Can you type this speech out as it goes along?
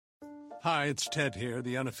Hi, it's Ted here,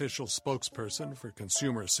 the unofficial spokesperson for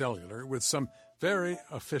Consumer Cellular, with some very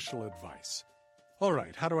official advice. All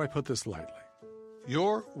right, how do I put this lightly?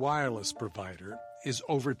 Your wireless provider is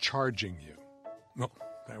overcharging you. Well,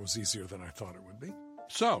 that was easier than I thought it would be.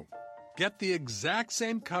 So, get the exact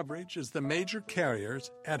same coverage as the major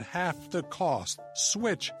carriers at half the cost.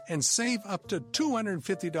 Switch and save up to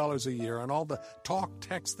 $250 a year on all the talk,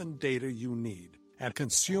 text, and data you need at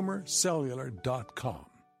consumercellular.com.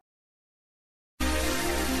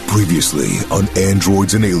 Previously on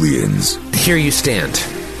Androids and Aliens. Here you stand,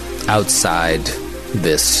 outside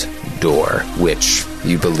this door, which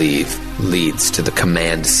you believe leads to the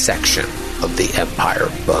command section of the Empire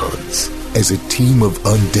of Bones. As a team of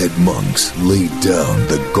undead monks laid down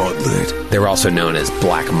the gauntlet. They're also known as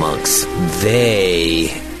Black Monks.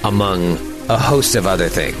 They, among a host of other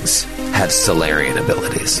things, have Solarian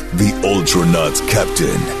abilities. The Ultranauts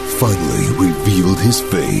captain finally revealed his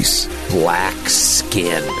face. Black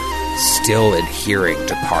skin, still adhering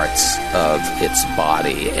to parts of its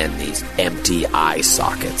body, and these empty eye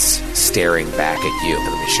sockets staring back at you.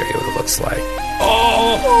 Let me show you what it looks like.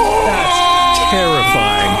 Oh, that's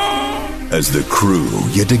terrifying. As the crew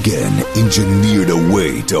yet again engineered a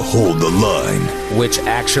way to hold the line. Which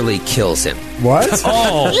actually kills him. What?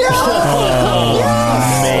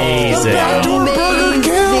 Amazing.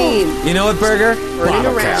 You know what, Burger? Running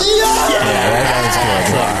around.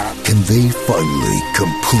 Can they finally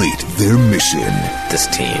complete their mission? This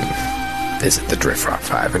team isn't the Drift Rock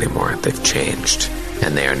 5 anymore. They've changed.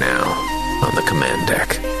 And they are now on the command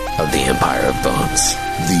deck of the Empire of Bones.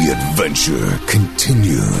 The adventure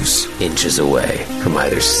continues. Inches away from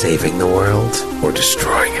either saving the world or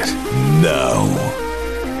destroying it. Now.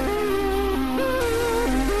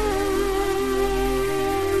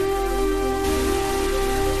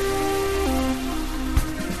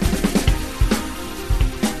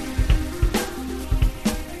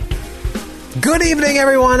 Good evening,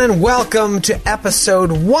 everyone, and welcome to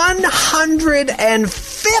episode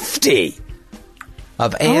 150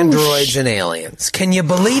 of Androids and Aliens. Can you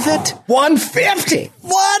believe it? 150!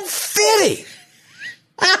 150!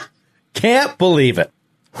 Can't believe it.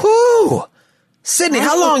 Whoo! Sydney,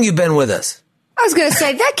 how long you been with us? I was going to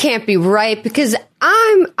say, that can't be right, because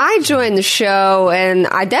I joined the show, and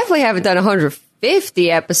I definitely haven't done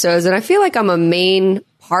 150 episodes, and I feel like I'm a main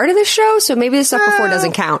part of the show, so maybe the stuff before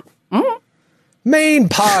doesn't count. Main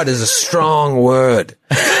part is a strong word.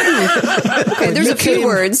 Okay, there's a few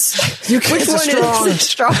words.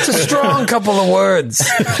 It's a strong couple of words.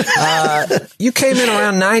 You came in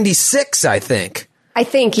around 96, I think. I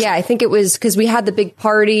think it was because we had the big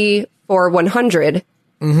party for 100.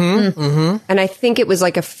 And I think it was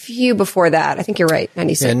like a few before that. I think you're right,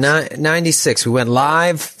 96. Yeah, 96. We went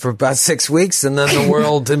live for about 6 weeks, and then the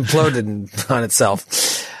world imploded on itself.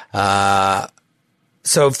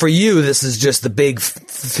 So for you, this is just the big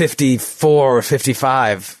 54 or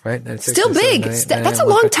 55, right? Still big. That's a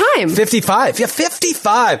long time. 55. Yeah,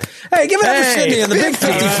 55. Hey, give it up for Sydney and the big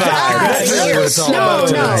 55. That's really what it's all about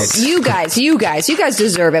tonight. You guys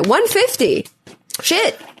deserve it. 150.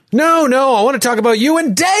 Shit. No, I want to talk about you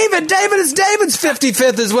and David. David's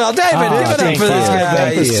 55th as well. David, give it up for this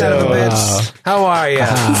guy. You son of a bitch. How are you?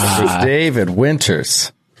 David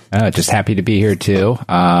Winters. Just happy to be here too.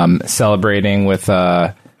 Celebrating with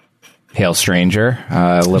Pale Stranger,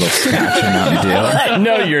 a little scotch and Mountain Dew.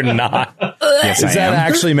 No, you're not. Yes, Is that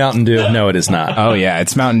actually Mountain Dew? No, it is not. Oh yeah,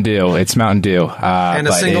 it's Mountain Dew. It's Mountain Dew. And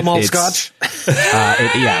a single malt scotch?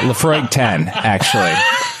 Lafroig 10, actually.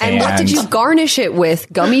 And what did you garnish it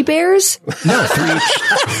with? Gummy bears? No,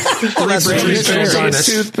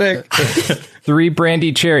 three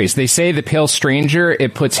brandy cherries. They say the Pale Stranger,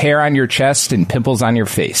 it puts hair on your chest and pimples on your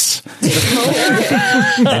face.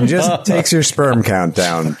 And just takes your sperm count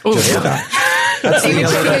down. Just a notch. That's the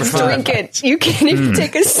other drink it. You can't even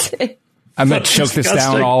take a sip. I'm going to choke this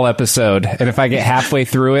down all episode. And if I get halfway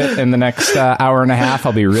through it in the next hour and a half,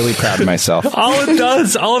 I'll be really proud of myself. All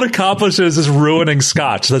it accomplishes is ruining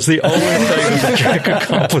scotch. That's the only thing the drink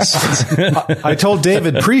accomplishes. I told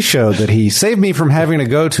David pre-show that he saved me from having to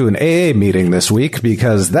go to an AA meeting this week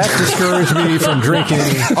because that discouraged me from drinking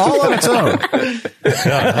all on its own.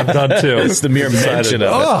 Yeah, I'm done too. It's the mere mention of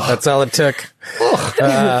it. That's all it took.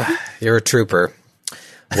 You're a trooper.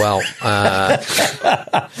 Well,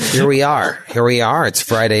 here we are. It's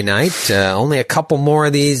Friday night. Only a couple more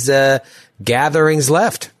of these gatherings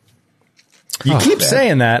left. You keep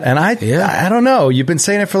saying that, and I don't know. You've been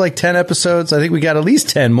saying it for like 10 episodes. I think we got at least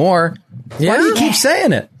 10 more. Yeah. Why do you keep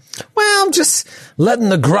saying it? Well, I'm just letting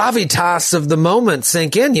the gravitas of the moment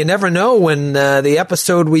sink in. You never know when the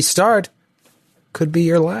episode we start could be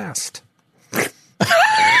your last.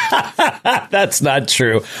 That's not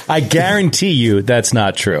true. I guarantee you that's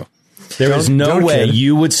not true. There is no way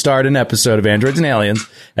you would start an episode of Androids and Aliens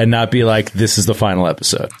and not be like, this is the final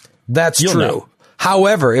episode. That's You'll true. know.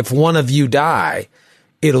 However, if one of you die,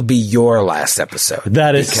 it'll be your last episode.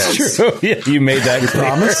 That is true. Yeah, you made that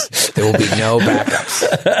promise. There will be no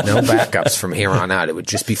backups. No backups from here on out. It would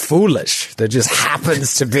just be foolish. There just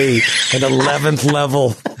happens to be an 11th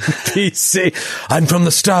level PC. I'm from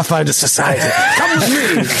the Starfinder Society. Come with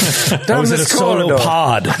me. I was in a solo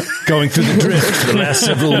pod going through the drift for the last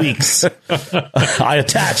several weeks. I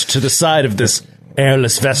attached to the side of this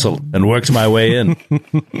airless vessel and worked my way in.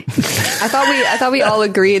 I thought we all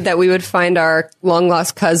agreed that we would find our long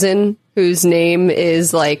lost cousin whose name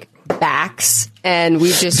is like Dax, and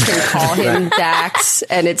we just can call him Dax,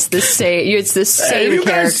 and it's the same. It's the same you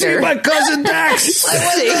character. Guys see my cousin Dax.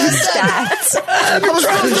 Same stats.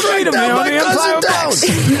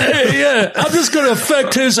 Yeah, I'm just going to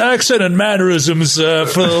affect his accent and mannerisms for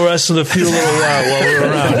the rest of the few little while we're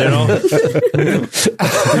around,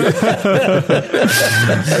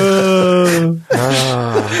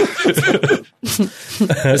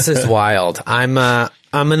 This is wild.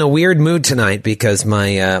 I'm in a weird mood tonight because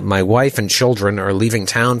my wife and children are leaving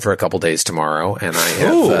town for a couple days tomorrow, and I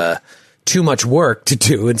have too much work to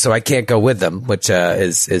do, and so I can't go with them, which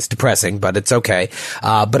is depressing, but it's okay.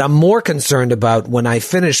 But I'm more concerned about when I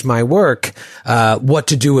finish my work, what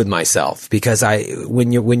to do with myself, because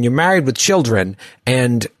when you're married with children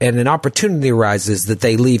and an opportunity arises that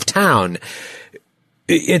they leave town,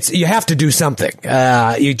 you have to do something.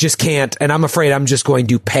 You just can't, and I'm afraid I'm just going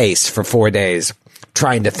to pace for 4 days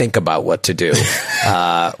trying to think about what to do,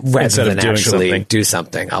 rather than actually do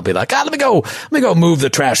something. I'll be like, let me go move the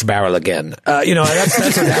trash barrel again. That's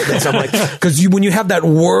what happens. I'm like, because when you have that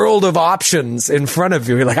world of options in front of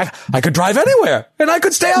you, you're like, I could drive anywhere and I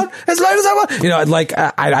could stay out as late as I want.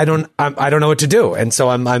 I don't know what to do. And so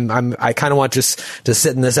I kind of want just to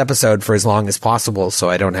sit in this episode for as long as possible so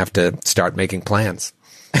I don't have to start making plans.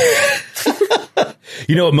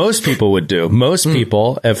 You know what most people would do? Most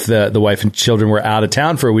people, if the wife and children were out of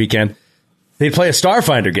town for a weekend, they'd play a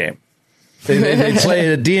Starfinder game. They'd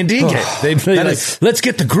play a D&D game. They'd play let's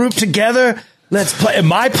get the group together. Let's play at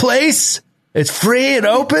my place. It's free and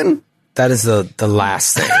open. That is the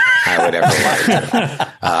last thing I would ever want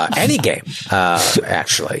to do. Any game,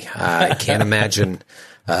 actually. I can't imagine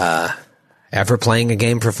ever playing a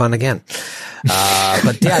game for fun again.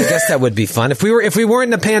 But yeah, I guess that would be fun. If we weren't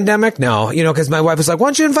in a pandemic, no, because my wife was like, why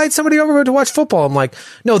don't you invite somebody over to watch football? I'm like,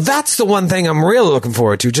 no, that's the one thing I'm really looking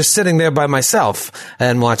forward to, just sitting there by myself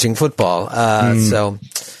and watching football. So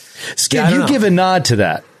Skid, you give a nod to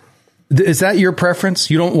that. Is that your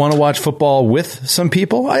preference? You don't want to watch football with some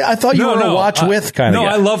people? I thought you were a watch with kind of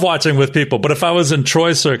guy. I love watching with people. But if I was in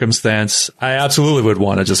Troy's circumstance, I absolutely would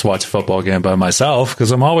want to just watch a football game by myself,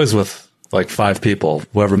 because I'm always with like 5 people,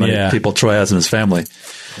 however many people Troy has in his family.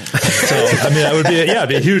 So, it would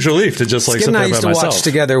be a huge relief to just like Skid sit there and I used by to myself. watch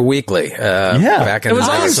together weekly. Back in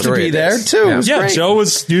I used to be there too. Yeah, Joe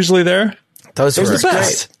was usually there. Those were the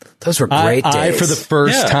best. Great. Those were great days. I, for the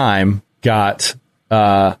first time, got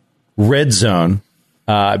Red Zone,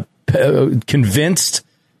 convinced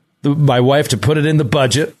my wife to put it in the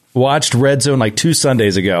budget, watched Red Zone like 2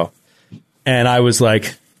 Sundays ago, and I was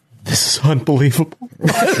like, this is unbelievable.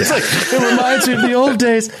 It reminds me of the old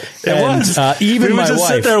days. Even we would my just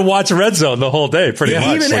wife sit there and watch Red Zone the whole day, pretty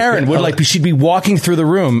much. Even Erin would she'd be walking through the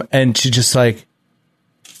room and she'd just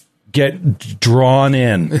get drawn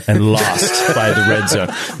in and lost by the Red Zone.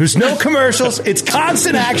 There's no commercials. It's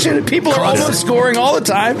constant action. People are almost scoring all the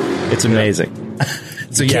time. It's amazing.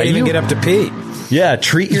 So you can't even get up to pee. Yeah,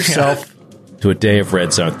 treat yourself to a day of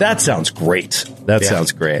Red Zone. That sounds great. That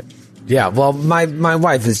sounds great. Yeah, well, my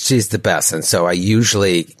wife she's the best, and so I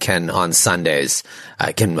usually can on Sundays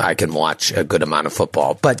I can watch a good amount of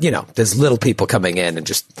football. But there's little people coming in and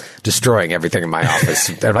just destroying everything in my office.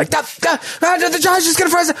 They're like, the judge is going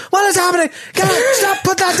to press it. What is happening? God, stop!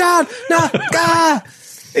 Put that down! No, God.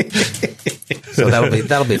 So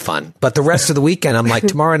that'll be fun. But the rest of the weekend, I'm like,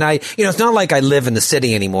 tomorrow night, it's not like I live in the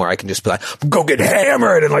city anymore. I can just be like, go get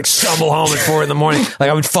hammered and stumble home at 4 a.m. Like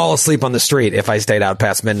I would fall asleep on the street if I stayed out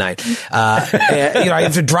past midnight. I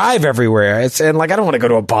have to drive everywhere. I don't want to go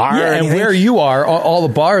to a bar. Yeah, and where you are, all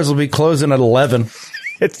the bars will be closing at 11.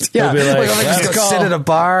 I'm just go sit at a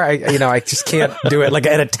bar. I just can't do it. Like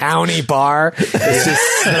at a towny bar, it's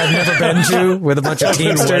just that I've never been to with a bunch of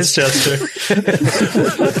Teamsters.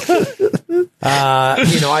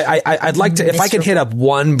 I'd like to, if I could hit up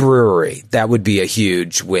one brewery, that would be a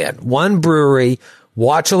huge win. One brewery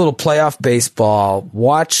watch a little playoff baseball,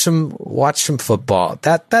 watch some football.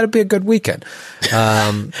 That'd be a good weekend.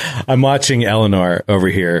 I'm watching Eleanor over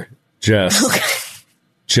here, just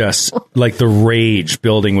like the rage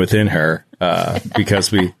building within her,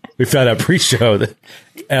 because we found out pre-show that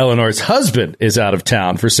Eleanor's husband is out of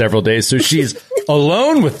town for several days, so she's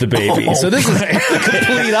alone with the baby. So this is the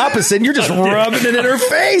complete opposite, and you're just rubbing it in her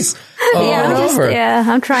face.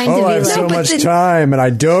 I'm trying to be I have so much time, and I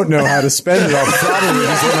don't know how to spend it. I'll probably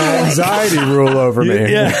just let my anxiety rule over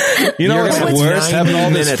me. Yeah. You know what's the worst? Having all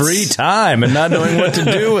this free time and not knowing what to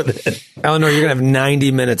do with it. Eleanor, you're going to have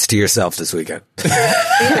 90 minutes to yourself this weekend. What's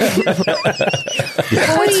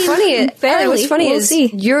funny is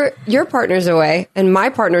your partner's away and my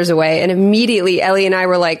partner's away, and immediately Ellie and I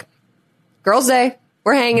were like, girls' day.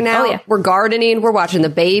 We're hanging out. We're gardening. We're watching the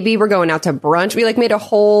baby. We're going out to brunch. We made a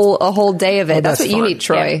whole day of it. That's what you need,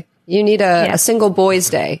 Troy. Yeah. You need a single boys'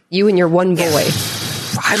 day. You and your one boy.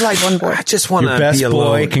 I like one boy. I just want to be alone. Your best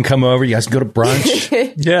boy can come over. You guys can go to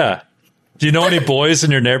brunch. Yeah. Do you know any boys in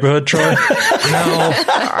your neighborhood, Troy?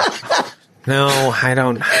 No, I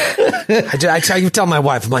don't. I tell my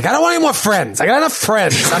wife, I'm like, I don't want any more friends. I got enough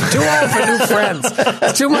friends. I'm too old for new friends.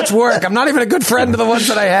 It's too much work. I'm not even a good friend to the ones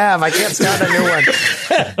that I have. I can't start a new one.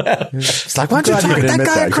 It's like, why don't you talk? That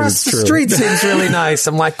guy across the street seems really nice.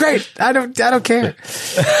 I'm like, great. I don't care.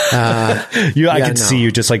 I could see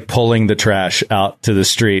you just like pulling the trash out to the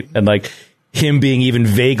street and like him being even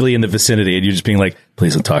vaguely in the vicinity, and you just being like,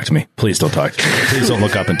 please don't talk to me. Please don't talk to me. Please don't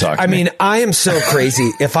look up and talk to me. I mean, I am so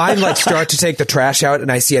crazy. If I like start to take the trash out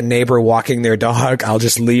and I see a neighbor walking their dog, I'll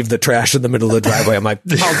just leave the trash in the middle of the driveway. I'm like,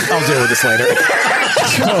 I'll deal with this later.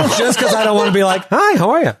 Just because I don't want to be like, hi, how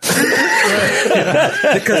are you?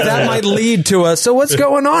 Because that might lead to so what's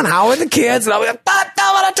going on? How are the kids? And I'll be like, I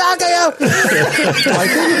don't want to talk to you. I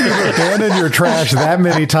think if you've abandoned your trash that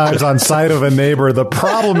many times on sight of a neighbor, the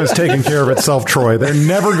problem is taking care of itself, Troy. They're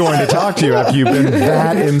never going to talk to you after you've been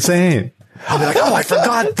that insane. I'll be like, oh, I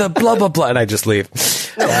forgot the blah, blah, blah, and I just leave.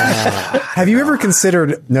 Have you ever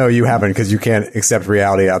considered, no, you haven't, because you can't accept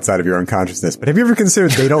reality outside of your own consciousness, but have you ever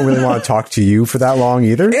considered they don't really want to talk to you for that long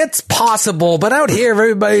either? It's possible, but out here,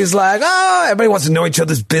 everybody's like, everybody wants to know each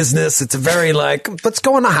other's business. It's a very like, what's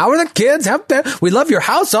going on? How are the kids? We love your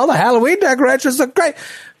house. All the Halloween decorations look great.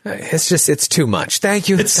 It's too much. Thank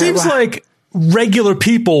you. It seems like regular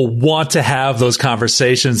people want to have those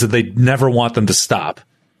conversations and they never want them to stop.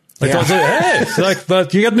 Like, hey,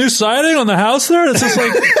 but you got a new siding on the house there? It's just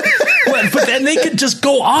like, but then they could just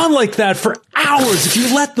go on like that for hours if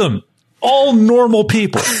you let them. All normal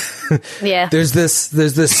people. Yeah. There's this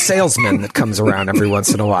salesman that comes around every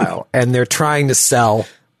once in a while, and they're trying to sell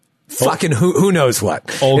fucking who knows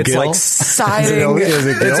what. Old it's Gil? Like siding. Is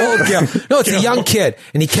it Gil? It's old Gil. No, it's a young kid,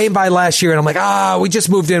 and he came by last year, and I'm like, we just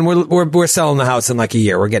moved in. We're selling the house in like a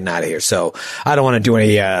year. We're getting out of here, so I don't want to do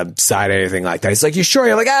any side anything like that. He's like, you sure?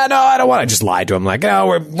 You're like, no, I don't want to. Just lie to him, like,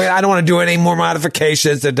 no, I don't want to do any more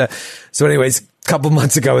modifications. And so, anyways, a couple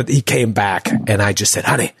months ago, he came back, and I just said,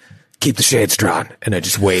 honey, keep the shades drawn, and I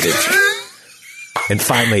just waited, and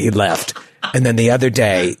finally he left. And then the other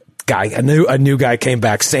day, a new guy came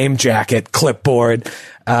back, same jacket, clipboard,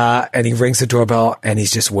 and he rings the doorbell, and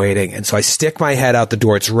he's just waiting. And so I stick my head out the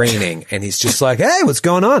door. It's raining, and he's just like, hey, what's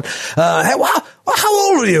going on? Hey,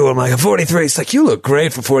 how old are you? I'm like, I'm 43. He's like, you look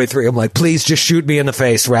great for 43. I'm like, please just shoot me in the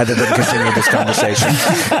face rather than continue this conversation.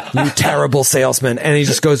 You terrible salesman. And he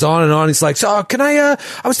just goes on and on. He's like, so can I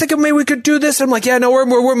was thinking maybe we could do this. I'm like, yeah, no,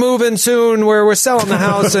 we're moving soon. We're selling the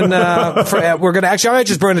house, and we're going to actually, I might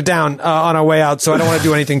just burn it down on our way out, so I don't want to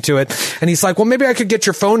do anything to it. And he's like, well, maybe I could get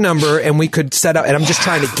your phone number and we could set up, and I'm just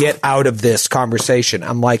trying to get out of this conversation.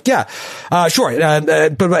 I'm like, yeah, sure.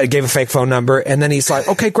 But I gave a fake phone number, and then he's like,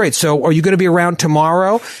 okay, great. So are you going to be around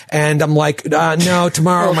tomorrow? And I'm like, no,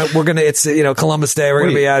 tomorrow it's Columbus Day. We're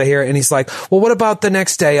going to be out of here. And he's like, well, what about the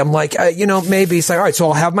next day? I'm like, maybe. He's like, all right, so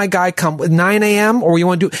I'll have my guy come at 9 a.m. or you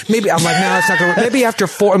want to do, maybe. I'm like, no, it's not going to work. Maybe after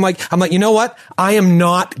 4. I'm like, you know what? I am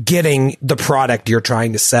not getting the product you're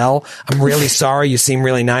trying to sell. I'm really sorry. You seem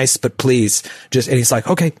really nice, but please just, and he's like,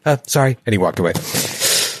 okay, sorry. And he walked away.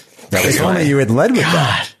 If only you had led with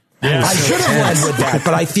that. Yeah, I should have led with that,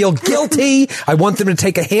 but I feel guilty. I want them to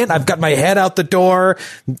take a hint. I've got my head out the door,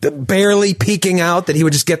 barely peeking out, that he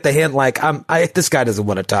would just get the hint. Like, this guy doesn't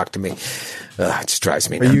want to talk to me. It just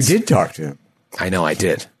drives me nuts. But you did talk to him. I know I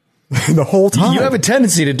did. The whole time. You have a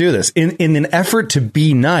tendency to do this. In an effort to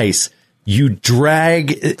be nice, you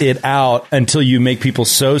drag it out until you make people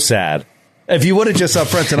so sad. If you would have just up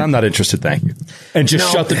front said, I'm not interested, thank you, and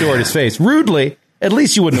just shut the door in his face rudely, at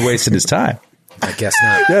least you wouldn't have wasted his time. I guess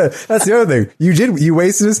not. Yeah, that's the other thing. You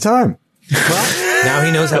wasted his time. Well, now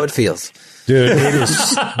he knows how it feels. Dude,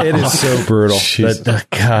 it is so brutal. But,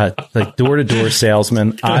 God, like door-to-door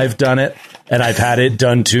salesman. I've done it, and I've had it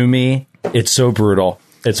done to me. It's so brutal.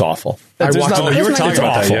 It's awful. You were talking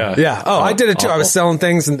about that, yeah. Oh, I did it too. Awful. I was selling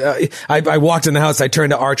things, and I walked in the house. I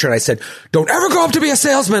turned to Archer and I said, "Don't ever go up to be a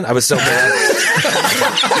salesman." I was so mad.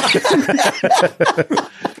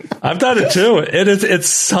 I've done it too. It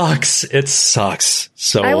sucks. It sucks.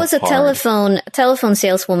 So I was a hard. telephone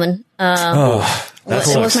saleswoman. That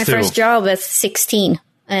it was my first job at 16,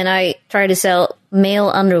 and I tried to sell male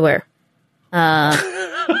underwear.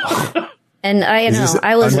 And I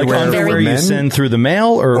was like underwear you send through the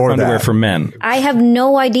mail or underwear for men? I have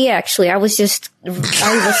no idea, actually. I was sent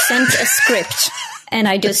a script, and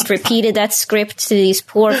I just repeated that script to these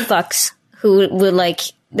poor fucks who were like,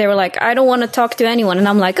 I don't want to talk to anyone. And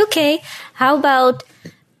I'm like, okay, how about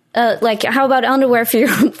underwear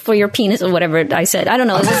for your penis or whatever I said. I don't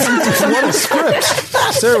know. What a script.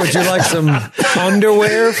 Sir, would you like some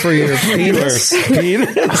underwear for your penis?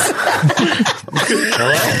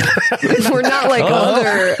 We're not like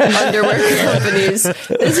other underwear companies.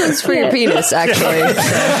 This one's for your penis, actually.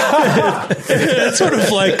 It's sort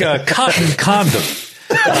of like a cotton condom.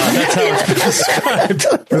 That's how it's described.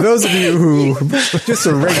 For those of you who just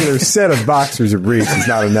a regular set of boxers or briefs is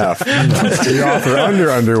not enough, we offer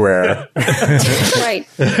underwear. Right.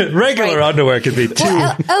 Regular underwear could be too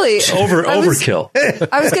Ellie, overkill.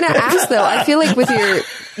 I was going to ask though. I feel like with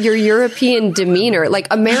your European demeanor, like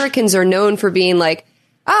Americans are known for being like,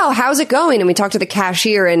 "Oh, how's it going?" And we talk to the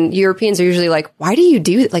cashier, and Europeans are usually like, "Why do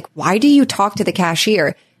you talk to the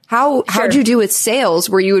cashier? How'd you do with sales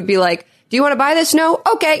where you would be like, do you want to buy this? No?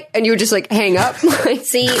 Okay. And you would just like hang up.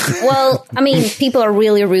 See, well, I mean, people are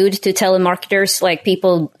really rude to telemarketers. Like,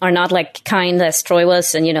 people are not like kind as Troy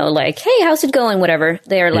was and, like, hey, how's it going? Whatever.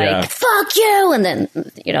 They're like, fuck you. And then,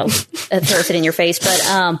 throws it in your face.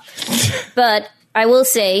 But I will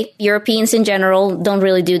say Europeans in general don't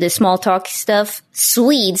really do the small talk stuff.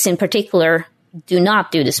 Swedes in particular do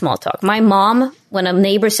not do the small talk. My mom, when a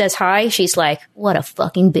neighbor says hi, she's like, what a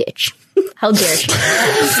fucking bitch. How dare she?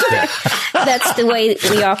 That's the way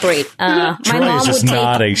we operate. My mom just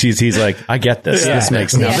nodding. He's like, I get this. Yeah.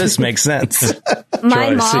 This makes sense.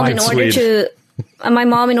 My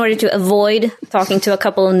mom, in order to avoid talking to a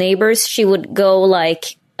couple of neighbors, she would go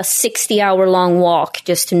like a 60-hour-long walk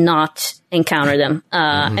just to not encounter them.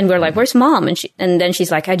 And we're like, where's mom? And then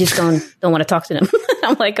she's like, I just don't want to talk to them.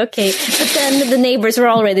 I'm like, okay. But then the neighbors were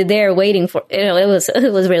already there waiting for, it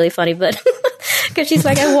was really funny, but because she's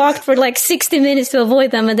like, I walked for like 60 minutes to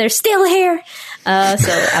avoid them and they're still here. So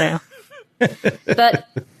I don't know. But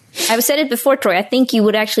I've said it before, Troy, I think you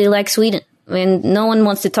would actually like Sweden. I mean, no one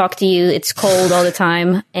wants to talk to you. It's cold all the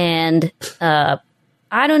time. And,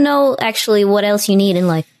 I don't know actually what else you need in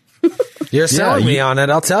life. You're selling me on it,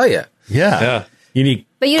 I'll tell you. Yeah. You need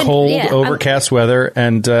cold, overcast weather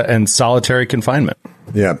and solitary confinement.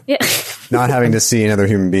 Yeah. Not having to see another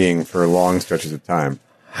human being for long stretches of time.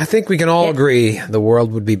 I think we can all agree the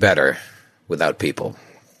world would be better without people.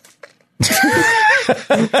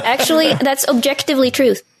 Actually, that's objectively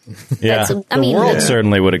true. Yeah. The world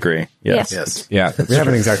certainly would agree. Yes. Yeah. We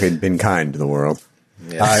haven't exactly been kind to the world.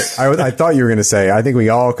 Yes. I thought you were going to say, I think we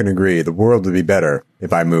all can agree the world would be better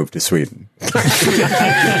if I moved to Sweden.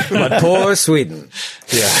 But poor Sweden.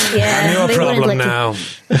 Yeah. I'm your problem now.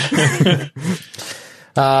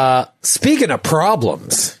 Speaking of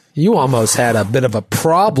problems, you almost had a bit of a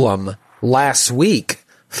problem last week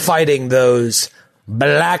fighting those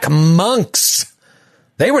black monks.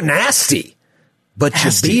 They were nasty, but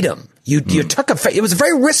you beat them. You took it was a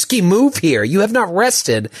very risky move here. You have not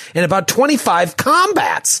rested in about 25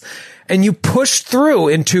 combats, and you pushed through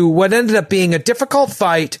into what ended up being a difficult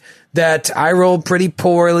fight that I rolled pretty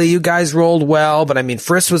poorly. You guys rolled well, but I mean,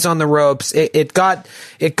 Frisk was on the ropes. It got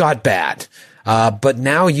bad. But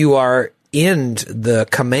now you are in the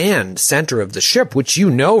command center of the ship, which from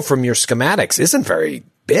your schematics isn't very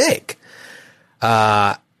big.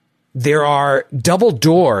 There are double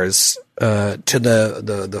doors to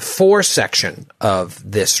the fore section of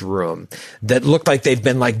this room that look like they've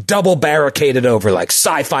been like double barricaded over, like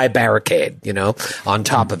sci-fi barricade, on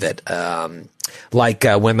top of it. Like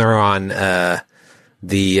when they're on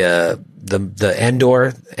the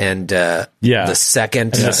Endor and the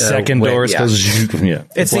second doors. They're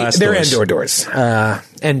Endor doors.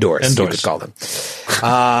 Endors, you could call them.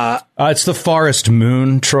 It's the Forest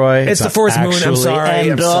Moon, Troy. It's the Forest Moon. I'm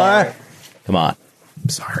sorry. Come on. I'm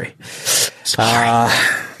sorry.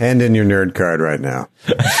 Hand in your nerd card right now.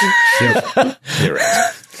 You're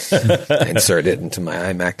right. I insert it into my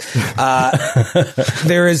iMac.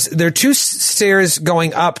 There are 2 stairs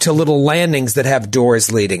going up to little landings that have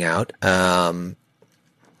doors leading out. And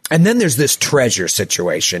then there's this treasure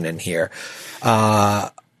situation in here.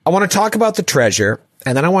 I want to talk about the treasure,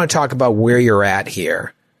 and then I want to talk about where you're at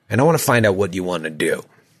here, and I want to find out what you want to do.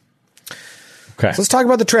 Okay. So let's talk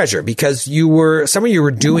about the treasure, because some of you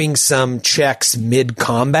were doing some checks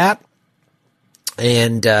mid-combat,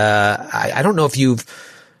 and I don't know if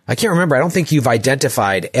I can't remember. I don't think you've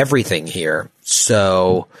identified everything here.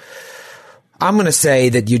 So I'm going to say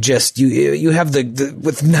that you have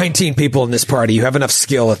with 19 people in this party, you have enough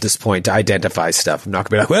skill at this point to identify stuff. I'm not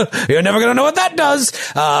going to be like, well, you're never going to know what that does.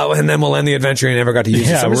 And then we'll end the adventure and you never got to use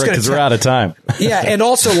it. Yeah, because we're out of time. Yeah. And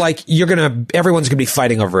also like everyone's going to be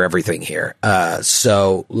fighting over everything here.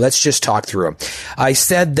 So let's just talk through them. I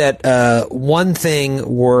said that, one thing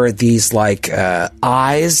were these like,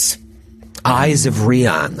 eyes of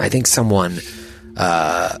Rion. I think someone,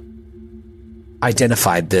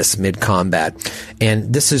 identified this mid-combat,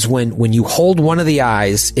 and this is when you hold one of the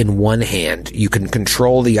eyes in one hand, you can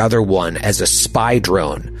control the other one as a spy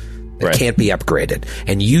drone that can't be upgraded,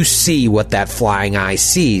 and you see what that flying eye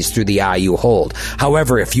sees through the eye you hold.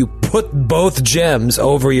 However, if you put both gems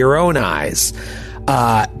over your own eyes,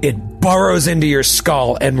 it burrows into your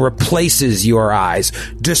skull and replaces your eyes,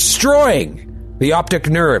 destroying the optic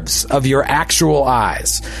nerves of your actual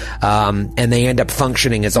eyes, and they end up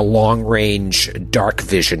functioning as a long-range dark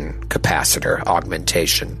vision capacitor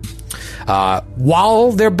augmentation.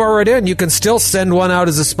 While they're burrowed in, you can still send one out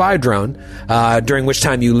as a spy drone, during which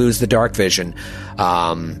time you lose the dark vision.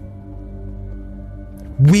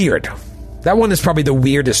 Weird. That one is probably the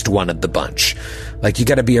weirdest one of the bunch. Like, you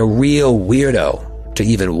gotta be a real weirdo to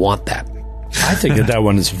even want that. I think that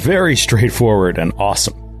one is very straightforward and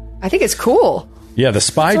awesome. I think it's cool. Yeah, the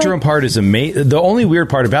spy drone part is amazing. The only weird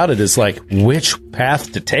part about it is like which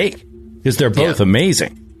path to take, because they're both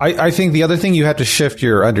amazing. I think the other thing you have to shift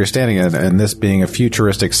your understanding in, and this being a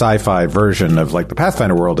futuristic sci-fi version of like the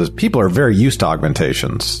Pathfinder world, is people are very used to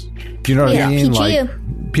augmentations. Do you know what I mean? PG. Like,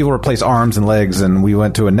 people replace arms and legs, and we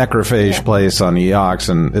went to a necrophage place on Eox,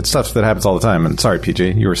 and it's stuff that happens all the time. And sorry,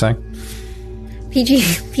 PG, you were saying?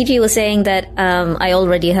 PG was saying that I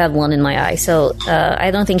already have one in my eye, so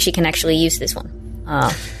I don't think she can actually use this one.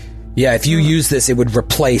 Yeah, if you use this, it would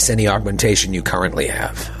replace any augmentation you currently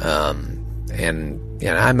have. And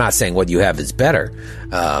I'm not saying what you have is better,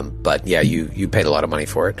 but yeah, you paid a lot of money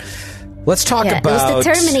for it. Let's talk about... it was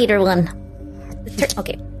the Terminator one.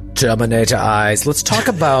 Okay. Terminator eyes. Let's talk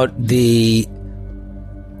about the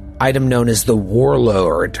item known as the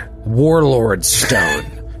Warlord Stone.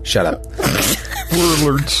 Shut up.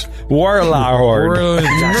 Warlords. Warlord.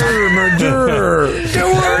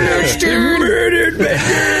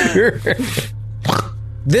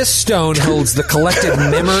 This stone holds the collective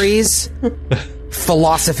memories,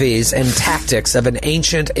 philosophies, and tactics of an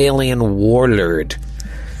ancient alien warlord,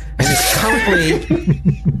 and is currently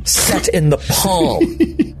set in the palm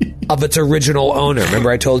of its original owner.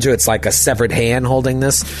 Remember I told you it's like a severed hand holding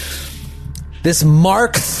this? This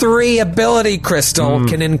Mark III ability crystal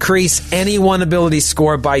can increase any one ability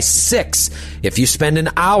score by 6 if you spend an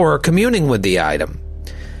hour communing with the item.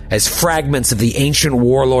 As fragments of the ancient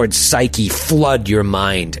warlord's psyche flood your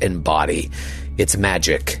mind and body, its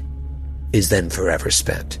magic is then forever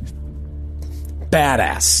spent.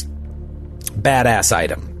 Badass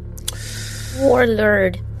item.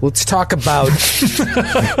 Warlord. Let's talk about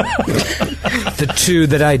the 2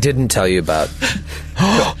 that I didn't tell you about.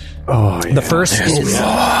 Oh, yeah. The first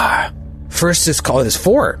is called. There's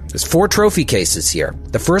 4. There's 4 trophy cases here.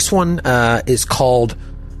 The first one is called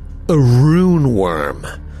a Rune Worm.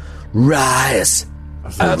 Rise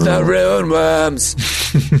of the Rune Worms.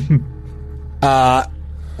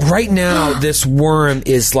 Right now, this worm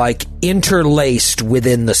is like interlaced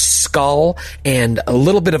within the skull and a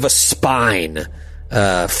little bit of a spine.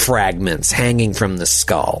 Fragments hanging from the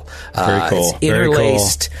skull. Very cool. It's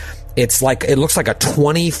interlaced. Very cool. It's like, it looks like a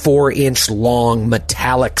 24-inch long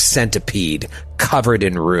metallic centipede covered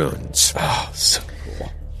in runes. Oh, so cool.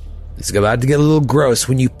 It's about to get a little gross.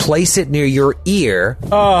 When you place it near your ear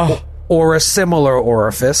or a similar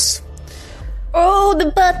orifice. Oh, the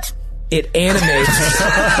butt. It animates.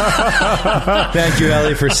 Thank you,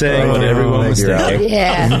 Ellie, for saying what everyone was thinking.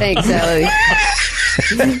 Yeah, thanks, Ellie.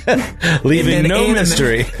 Leaving no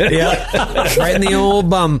mystery. Yeah, right in the old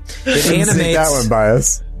bum. It animates. See that one by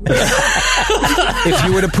us. If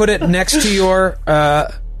you were to put it next to your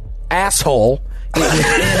asshole, it would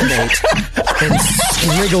animate and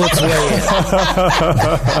wriggle its way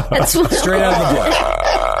in. Straight out of the book.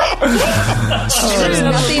 There's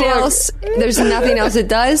nothing else. There's nothing else it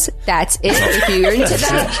does. That's it. If you're into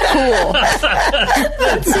that, cool.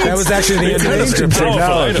 That was actually the end of the description.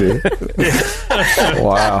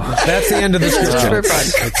 Wow. That's the end of the description.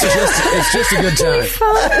 It's just a good time.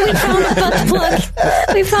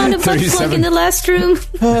 We found a butt plug in the last room.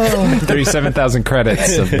 37,000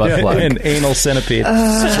 credits of butt plug. An anal centipede. All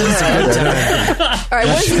right,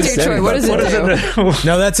 what does it do, Troy? What does it do?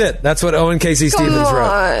 No, that's it. That's what Owen Casey Stevens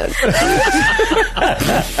wrote.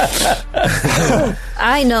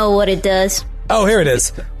 I know what it does. Oh, here it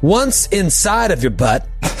is. Once inside of your butt,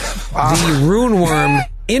 the rune worm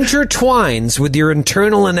intertwines with your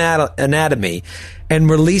internal anatomy and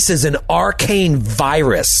releases an arcane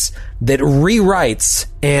virus that rewrites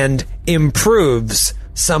and improves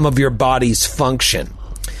some of your body's function.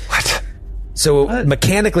 What? So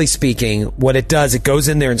mechanically speaking, what it does, it goes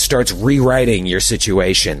in there and starts rewriting your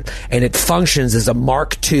situation, and it functions as a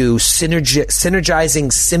Mark II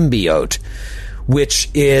synergizing symbiote, which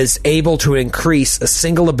is able to increase a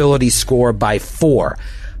single ability score by 4.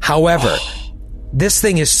 However, this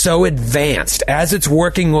thing is so advanced, as it's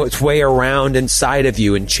working its way around inside of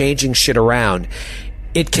you and changing shit around,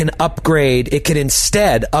 it can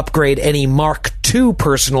instead upgrade any Mark II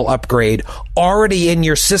personal upgrade already in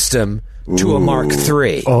your system to a Mark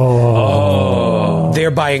III.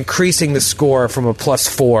 Thereby increasing the score from a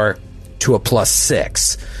 +4 to a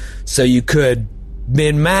 +6. So you could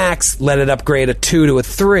min-max, let it upgrade a 2 to a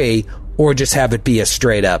 3, or just have it be a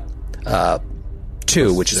straight up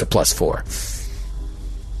 2, which is a +4.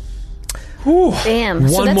 Damn.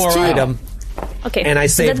 So One that's more 2. item, Okay. and I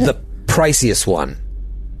saved the priciest one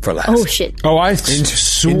for last. Oh, shit. Oh, I Into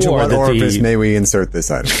swore what that orifice the... may we insert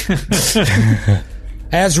this item?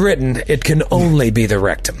 As written, it can only be the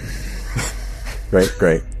rectum.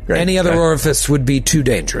 Great. Any other orifice would be too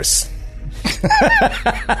dangerous.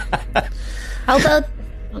 How about...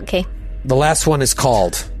 Okay. The last one is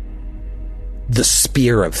called the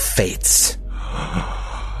Spear of Fates.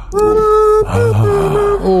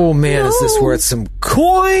 Oh man, is this worth some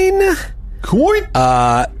coin?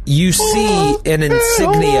 You see an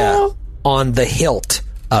insignia on the hilt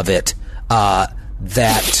of it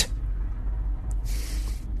that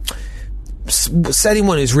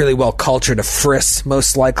anyone who's really well cultured, a Friss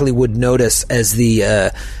most likely would notice as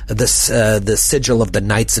the sigil of the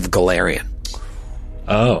Knights of Galarian.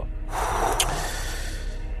 Oh.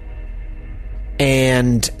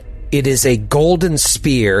 And it is a golden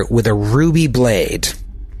spear with a ruby blade,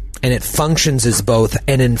 and it functions as both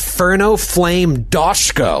an Inferno Flame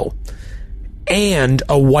Doshko and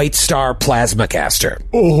a White Star Plasma Caster.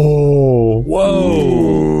 Oh.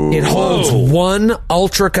 Whoa. It holds one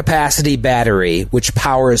ultra capacity battery, which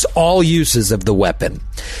powers all uses of the weapon.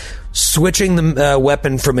 Switching the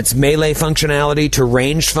weapon from its melee functionality to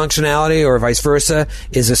ranged functionality, or vice versa,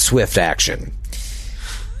 is a swift action.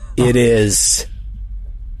 It is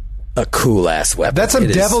a cool-ass weapon. That's some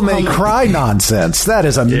Devil May Cry nonsense. That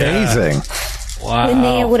is amazing. Wow.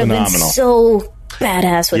 Linnea would have been so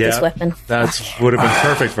badass with this weapon. That would have been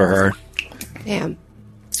perfect for her. Damn.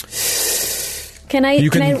 Can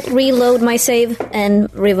I reload my save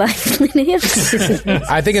and revive Linnea?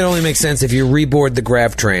 I think it only makes sense if you reboard the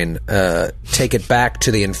grav train, take it back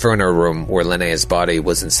to the Inferno room where Linnea's body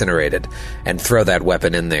was incinerated, and throw that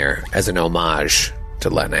weapon in there as an homage to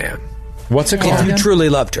Linnea. What's it called? If you truly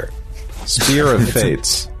loved her. Spear of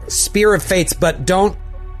Fates. Spear of Fates, but don't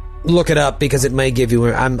look it up because it may give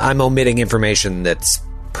you... I'm omitting information that's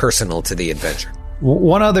personal to the adventure.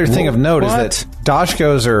 One other thing of note is that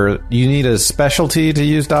Doshkos are... You need a specialty to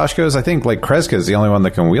use Doshkos. I think, like, Kreska is the only one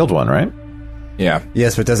that can wield one, right? Yeah.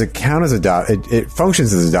 Yes, but does it count as a it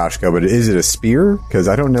functions as a Doshko, but is it a spear? Because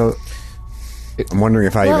I don't know... I'm wondering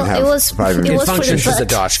if I even have... It functions as a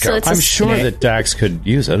Doshko. I'm sure that Dax could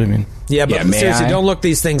use it. I mean... Yeah, but seriously, don't look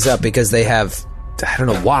these things up because they have... I don't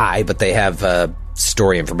know why, but they have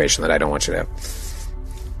story information that I don't want you to have.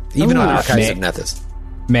 Even on Archives of Nethys.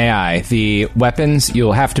 May I? The weapons,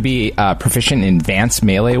 you'll have to be proficient in advanced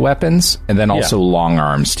melee weapons and then also long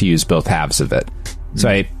arms to use both halves of it. So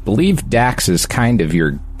I believe Dax is kind of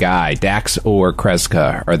your guy. Dax or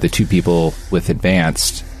Kreska are the two people with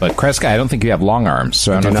advanced. But Kreska, I don't think you have long arms,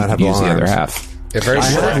 so I don't know if you can use the other half. They're very I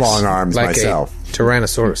short. have long arms like myself. A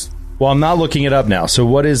Tyrannosaurus. Well, I'm not looking it up now. So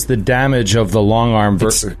what is the damage of the long arm?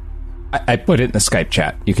 I put it in the Skype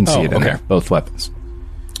chat. You can see it in there. Both weapons.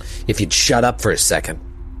 If you'd shut up for a second,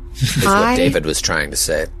 is what David was trying to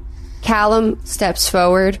say. Callum steps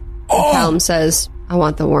forward. And Callum says, I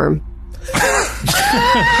want the worm.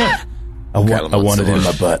 I want it in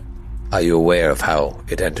my butt. Are you aware of how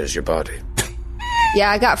it enters your body? Yeah,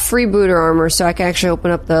 I got freebooter armor, so I can actually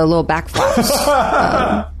open up the little back flaps.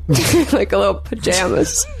 Like a little pajamas.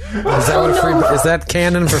 Is that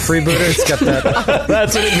canon for freebooter? It's got that.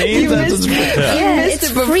 That's what it means. You missed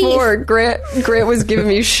it before. Grant was giving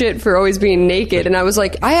me shit for always being naked, and I was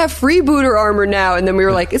like, I have freebooter armor now, and then we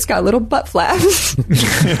were like, it's got little butt flaps.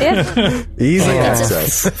 Yeah. Easy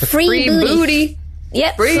access. Free booty.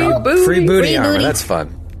 Yep. Free booty. Free booty armor. booty. That's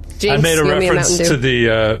fun. Jinx, I made a give me reference Mountain Dew.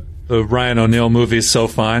 to the Ryan O'Neal movie So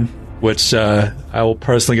Fine, which I will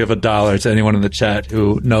personally give $1 to anyone in the chat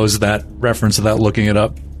who knows that reference without looking it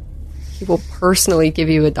up. He will personally give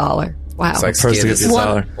you $1. Wow. It's like Personally Skid give is, you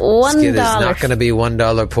 $1. Skid is $1. not going to be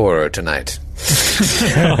 $1 poorer tonight.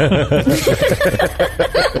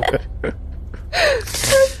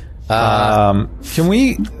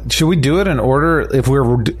 Should we do it in order if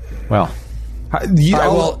we're, well,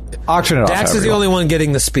 auction it off. Dax is the everyone. only one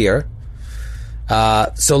getting the spear.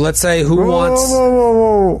 So let's say who wants...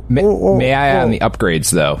 May I on the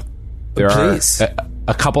upgrades, though? There Please. are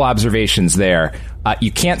a couple observations there.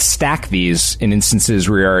 You can't stack these in instances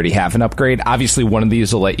where you already have an upgrade. Obviously, one of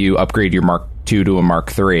these will let you upgrade your Mark II to a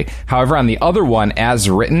Mark III. However, on the other one, as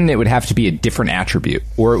written, it would have to be a different attribute,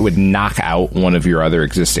 or it would knock out one of your other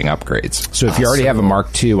existing upgrades. So if you already have a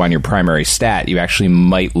Mark II on your primary stat, you actually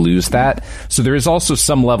might lose that. So there is also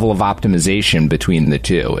some level of optimization between the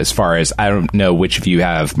two, as far as I don't know which of you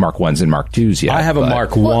have Mark Is and Mark IIs yet. I have a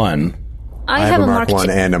Mark I. I have a Mark I II.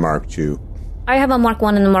 and a Mark II. I have a Mark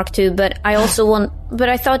 1 and a Mark 2, but I also want. But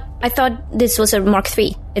I thought this was a Mark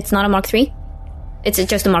 3. It's not a Mark 3. It's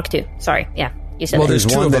just a Mark 2. Sorry. Yeah, you said Well, that. there's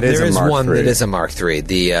two one of them. that is There a is Mark one III. that is a Mark III.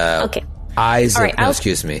 The Okay. Isaac, All right, no, I'll-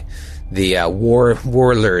 excuse me. The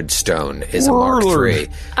Warlord Stone is a Mark III.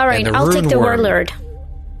 All right, And the I'll take the Rune Worm- Warlord.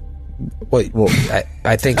 Wait,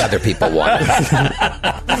 I think other people want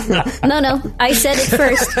it. No, I said it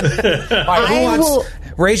first. I will.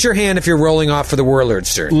 Raise your hand if you're rolling off for the Warlord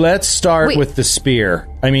Stone. Let's start Wait. with the spear.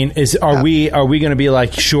 I mean, are we going to be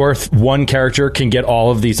like, sure, one character can get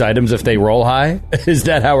all of these items if they roll high? Is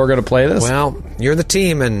that how we're going to play this? Well, you're the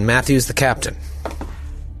team, and Matthew's the captain.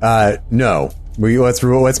 No.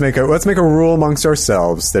 Let's make a rule amongst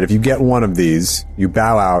ourselves that if you get one of these, you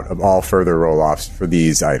bow out of all further roll-offs for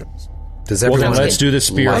these items. Does Well, everyone then let's do the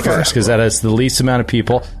spear like first, that? because that has the least amount of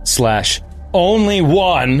people / only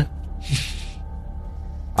one.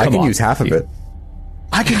 I can on. use half of it.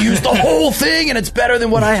 I could use the whole thing, and it's better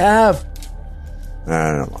than what I have.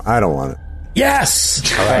 I don't want it. Yes!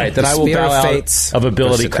 All right, then The I will Spear bow of out Fates of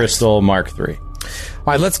Ability versus Crystal Mark III. All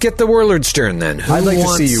right, let's get the Warlord Stern then. Who I'd like to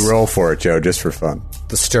wants see you roll for it, Joe, just for fun.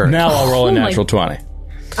 the Stern? Now I'll roll a Oh my- natural 20.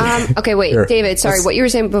 Okay, wait, Here. David. Sorry, what you were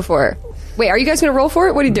saying before. Wait, are you guys going to roll for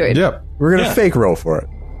it? What are you doing? Yep. We're going to fake roll for it.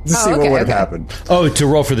 Just see okay, what would have okay. happened. Oh, to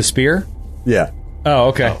roll for the spear? Yeah. Oh,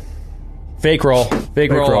 okay. Fake roll.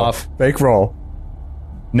 Fake roll off. Fake roll.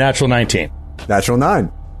 Natural 19. Natural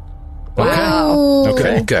 9. Wow.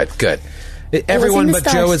 Okay. Good. Everyone the but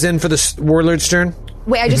stars. Joe is in for the Warlord Stern?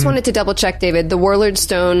 Wait, I just wanted to double check, David. The Warlord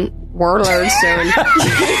Stone.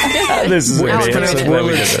 This is Now it's amazing. pronounced I'm glad we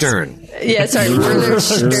Warlord did this. Stern. Yeah, sorry, Warlord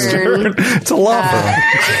Stern. It's a law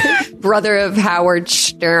firm. Brother of Howard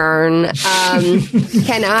Stern.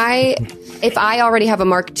 Can I, if I already have a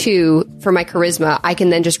Mark II for my charisma, I can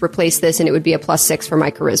then just replace this and it would be a +6 for my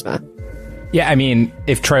charisma. Yeah, I mean,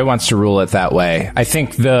 if Troy wants to rule it that way, I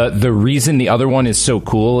think the reason the other one is so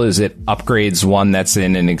cool is it upgrades one that's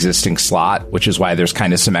in an existing slot, which is why there's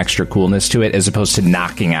kind of some extra coolness to it, as opposed to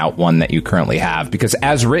knocking out one that you currently have. Because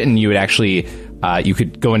as written, you would actually you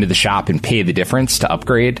could go into the shop and pay the difference to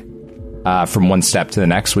upgrade from one step to the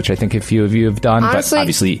next, which I think a few of you have done. Honestly, but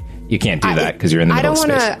obviously, you can't do that because you're in the I middle don't of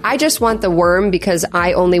want space. to. I just want the worm because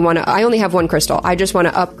I only have one crystal. I just want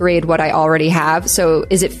to upgrade what I already have. So,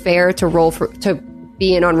 is it fair to to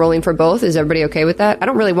be in on rolling for both? Is everybody okay with that? I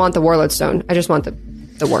don't really want the Warlord Stone. I just want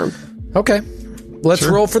the worm. Okay. Let's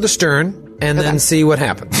roll for the Stern and then see what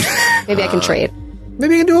happens. Maybe I can trade.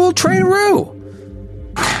 Maybe you can do a little train-a-roo.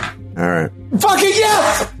 All right. Fucking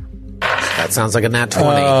yes! That sounds like a nat 20.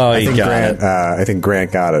 Oh, you got Grant, it. I think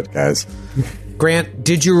Grant got it, guys. Grant,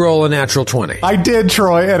 did you roll a natural 20? I did,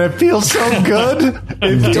 Troy, and it feels so good.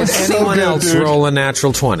 It Did feels so anyone good, else dude. roll a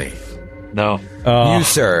natural 20? No. You,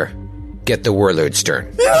 sir, get the Warlord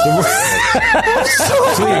Stern.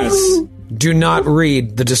 Please do not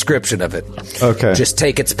read the description of it. Okay. Just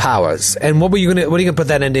take its powers. And what are you gonna put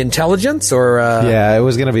that into intelligence or? Yeah, it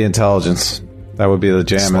was going to be intelligence. That would be the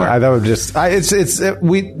jam. Smart. That would just.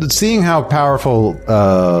 We seeing how powerful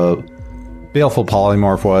Baleful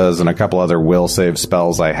Polymorph was and a couple other will save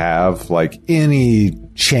spells I have, like any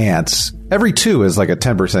chance, every 2 is like a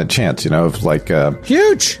 10% chance, of like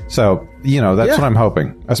huge. So, that's what I'm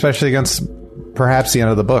hoping, especially against perhaps the end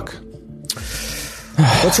of the book.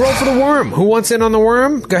 Let's roll for the worm. Who wants in on the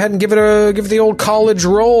worm? Go ahead and give it the old college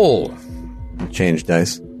roll. Change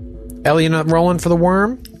dice. Ellie, you not rolling for the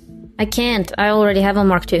worm? I can't. I already have a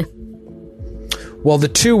Mark 2. Well, the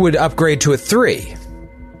 2 would upgrade to a 3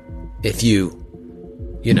 if you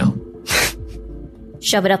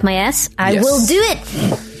shove it up my ass. I will do it.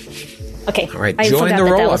 Okay. All right. Join the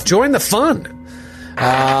roll off. Join the fun.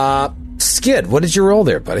 Skid, what did you roll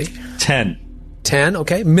there, buddy? 10. 10.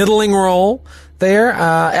 Okay. Middling roll there.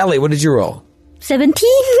 Ellie, what did you roll? 17.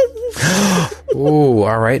 Ooh,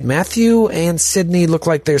 all right. Matthew and Sydney look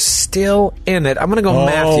like they're still in it. I'm going to go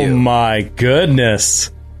Matthew. Oh, my goodness.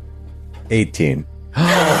 18.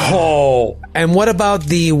 Oh. And what about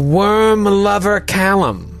the worm lover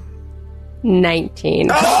Callum? 19.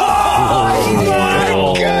 Oh,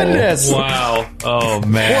 my goodness. Wow. Oh,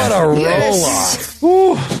 man. What a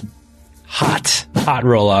roll-off. Hot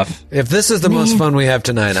roll-off. If this is the most fun we have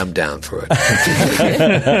tonight, I'm down for it.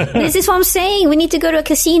 This is what I'm saying. We need to go to a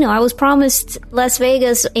casino. I was promised Las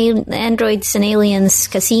Vegas Androids and Aliens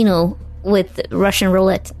casino with Russian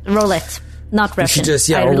roulette. Not Russian.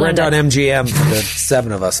 We'll rent out MGM for the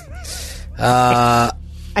 7 of us. I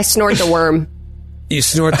snort the worm. You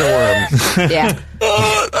snort the worm. Yeah.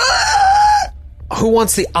 Who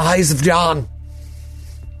wants the eyes of John?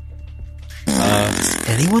 Does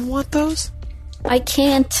anyone want those? I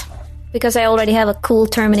can't, because I already have a cool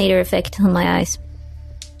Terminator effect on my eyes.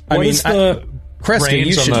 Creston,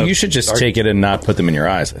 you should just take it and not put them in your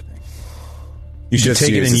eyes, I think. You should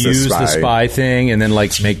take it and use the spy thing and then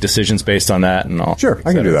make decisions based on that and all. Sure,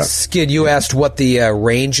 I can do that. Skid, you asked what the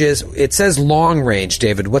range is. It says long range,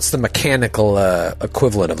 David. What's the mechanical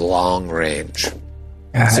equivalent of long range?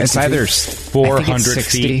 It's either 400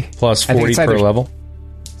 feet plus 40 per level.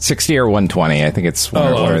 60 or 120. I think it's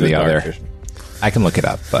one or the other. Vision. I can look it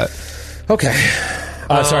up, but... Okay.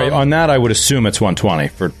 Sorry, on that I would assume it's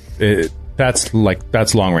 120.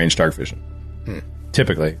 That's long range dark vision.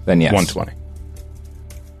 Typically, then yes. 120.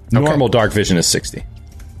 Normal dark vision is 60.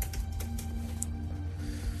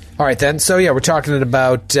 All right, then. So, we're talking at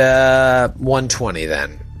about 120,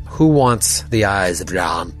 then. Who wants the eyes of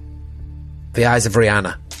John? The eyes of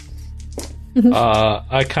Rihanna?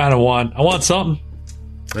 I kind of want something.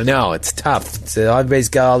 I know, it's tough. Everybody's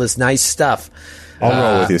got all this nice stuff. I'll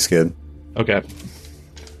roll with you, Skid. Okay.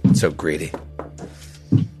 So greedy.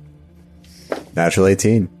 Natural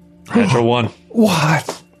 18. Natural 1.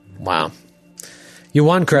 What? Wow. You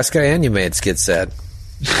won, Kreska, and you made Skid sad.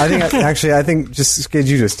 I think just Skid,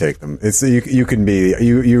 you just take them. It's you can be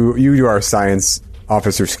you do our science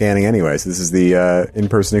officer scanning anyway. So this is the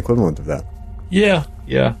in-person equivalent of that. Yeah.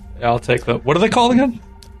 I'll take them. What are they called again?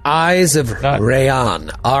 Eyes of Rayan.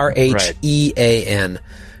 Rean.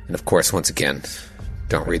 And of course, once again,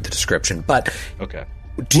 don't read the description. But okay.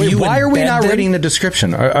 Why are we not reading the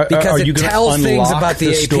description? Because it tells things about the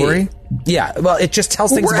AP. Story? Yeah, well, it just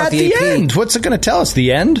tells things about the AP. End. What's it going to tell us?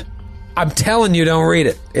 The end? I'm telling you, don't read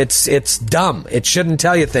it. It's dumb. It shouldn't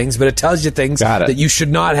tell you things, but it tells you things that you should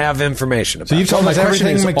not have information about. So you told us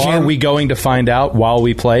everything. Are we going to find out while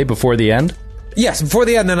we play before the end? Yes, before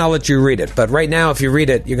the end, then I'll let you read it. But right now, if you read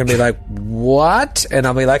it, you're going to be like, what? And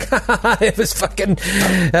I'll be like, it was fucking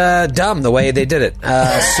dumb the way they did it.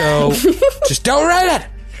 So just don't read it.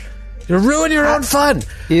 You'll ruin your own fun.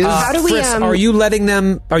 How do we? Frisk, are you letting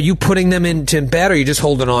them? Are you putting them into bed, or are you just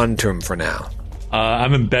holding on to them for now?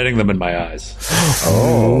 I'm embedding them in my eyes.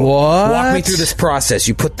 Oh, what? Walk me through this process.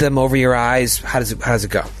 You put them over your eyes. How does it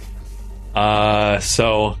go?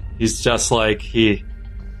 So he's just like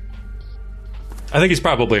I think he's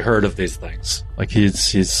probably heard of these things. Like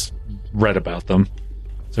he's read about them,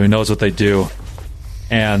 so he knows what they do.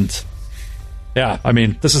 And yeah, I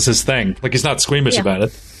mean, this is his thing. Like he's not squeamish about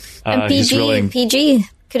it. And PG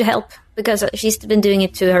could help because she's been doing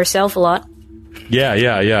it to herself a lot. Yeah.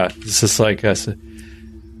 It's just like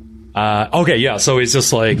okay, yeah. So he's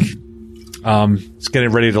just like he's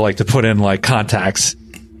getting ready to put in like contacts,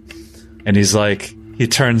 and he's like he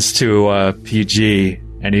turns to PG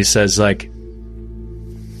and he says like.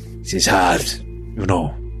 It's hard,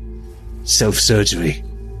 self-surgery.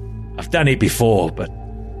 I've done it before, but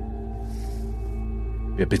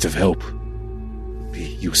be a bit of help. Be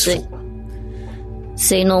useful.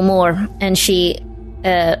 Say no more. And she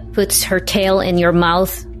puts her tail in your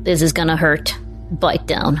mouth. This is gonna hurt. Bite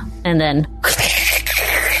down. And then...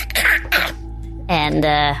 and,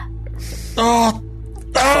 you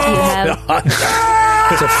have...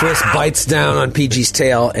 So Frisk bites down on PG's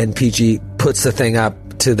tail, and PG puts the thing up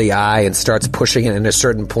to the eye and starts pushing it. And at a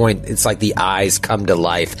certain point, it's like the eyes come to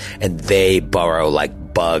life, and they burrow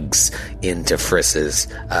like bugs into Frisk's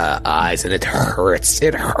eyes, and it hurts.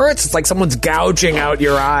 It hurts. It's like someone's gouging out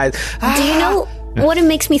your eyes. Do you know what it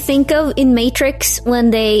makes me think of in Matrix when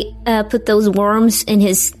they put those worms in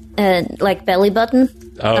his like belly button?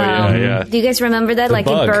 Oh, yeah. Do you guys remember that? The like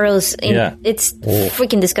bug. it burrows. Yeah. It's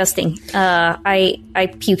freaking disgusting. I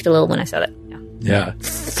puked a little when I saw that. Yeah.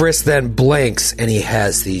 Frisk then blinks, and he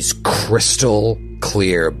has these crystal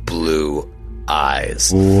clear blue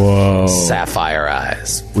eyes. Whoa. Sapphire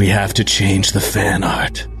eyes. We have to change the fan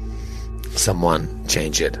art. Someone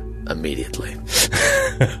change it immediately.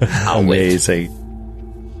 I'll wait. Amazing.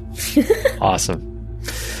 Awesome.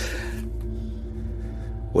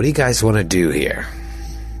 What do you guys want to do here?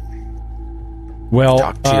 Well,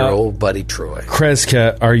 Talk to your old buddy Troy.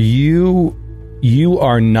 Kreska, are you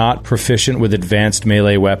are not proficient with advanced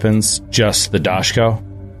melee weapons, just the Dashko?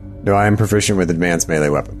 No, I am proficient with advanced melee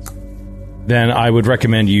weapons. Then I would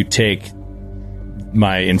recommend you take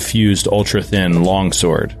my infused ultra-thin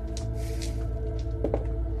longsword.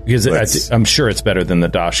 Because I'm sure it's better than the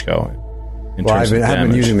Dashko. Well, I've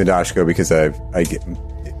been using the Dashko because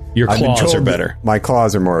your I've been claws told are better. My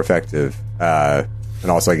claws are more effective, and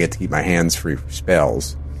also I get to keep my hands free for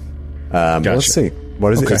spells. Gotcha. Let's see.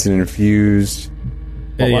 What is it? Okay. It's an infused...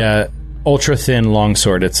 Yeah, ultra-thin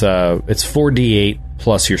longsword. It's 4d8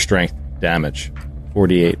 plus your strength damage.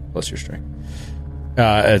 4d8 plus your strength.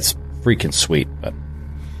 It's freaking sweet. But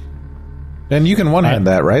And you can one-hand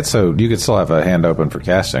that, right? So you could still have a hand open for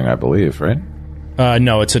casting, I believe, right?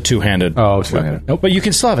 no, it's a two-handed. Oh, two-handed. Nope. But you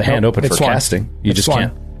can still have a hand open for it's one. casting. You It's just one.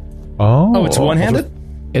 can't. Oh, It's one-handed?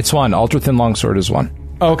 It's one. Ultra thin longsword is one.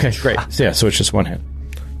 Oh, okay, great. So, yeah, so it's just one hand.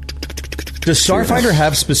 Does Starfinder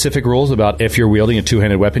have specific rules about if you're wielding a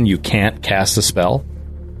two-handed weapon, you can't cast a spell?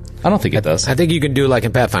 I don't think it does. I think you can do like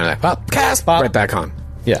in Pathfinder, like, well, cast, right back on.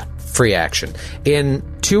 Yeah. Free action. In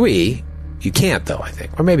 2E, you can't, though, I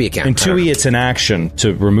think. Or maybe you can. In 2E, it's an action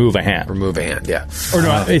to remove a hand. Remove a hand, yeah. Or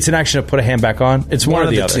no, it's an action to put a hand back on. It's one, or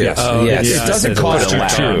the other. two. Yes. Yes. It doesn't cost you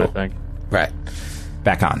two. I think. Right.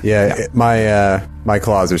 Back on. Yeah, my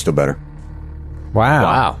claws are still better. wow.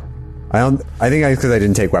 Wow. I think because I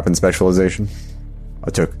didn't take weapon specialization. I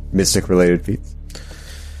took mystic-related feats.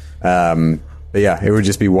 But yeah, it would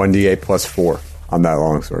just be 1d8 plus 4 on that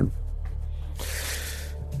longsword.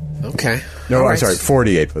 Okay. No, All I'm right. sorry,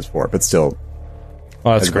 4d8 plus 4, but still,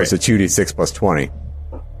 Oh, that's as great. opposed to 2d6 plus 20.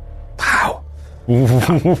 Wow.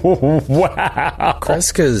 Wow.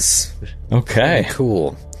 Kreska's Okay.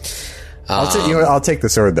 cool. I'll take the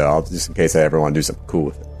sword, though, just in case I ever want to do something cool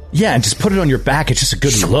with it. Yeah, and just put it on your back. It's just a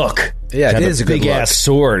good look. Yeah, it Have is a good big look. ass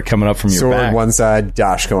sword coming up from your Sword back. one side,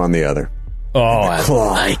 Dashko on the other. Oh, I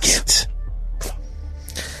claws. like it.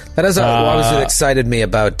 That is what was excited me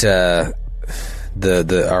about our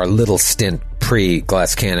little stint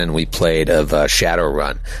pre-Glass Cannon we played of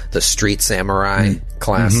Shadowrun, the Street Samurai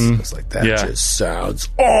class. It was like, that Yeah. just sounds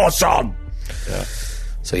awesome. Yeah.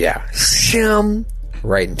 So yeah, shim,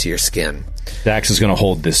 right into your skin. Dax is going to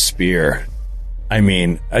hold this spear. I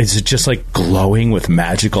mean, is it just like glowing with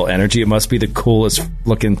magical energy? It must be the coolest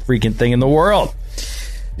looking freaking thing in the world.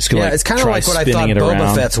 Yeah, it's kind of like what I thought it Boba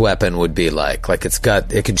around. Fett's weapon would be like. Like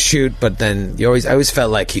it could shoot, but then I always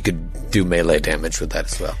felt like he could do melee damage with that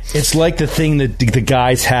as well. It's like the thing that the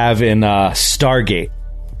guys have in Stargate.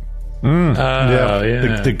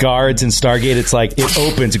 Yeah. The guards in Stargate, it's like it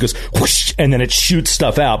opens, it goes whoosh, and then it shoots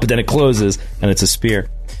stuff out, but then it closes, and it's a spear.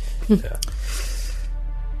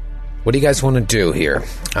 What do you guys want to do here?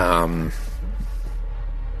 How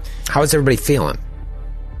is everybody feeling?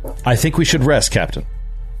 I think we should rest, Captain.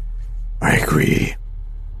 I agree.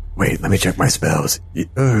 Wait, let me check my spells.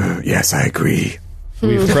 Yes, I agree.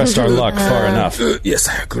 We've pressed our luck far enough. Yes,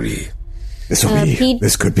 I agree. Pete-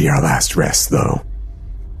 This could be our last rest, though.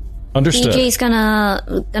 Understood. PJ's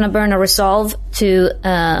gonna burn a resolve to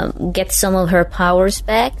get some of her powers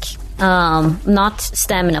back. Not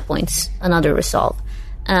stamina points, another resolve.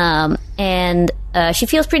 And she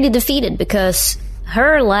feels pretty defeated because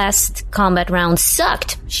her last combat round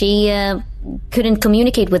sucked. She couldn't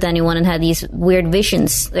communicate with anyone and had these weird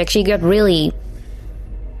visions. Like she got really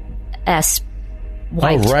ass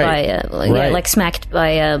wiped right. by like smacked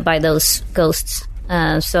by those ghosts.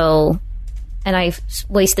 And I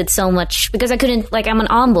wasted so much because I couldn't, like, I'm an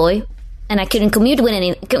envoy and I couldn't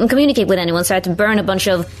communicate with anyone, so I had to burn a bunch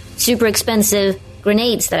of super expensive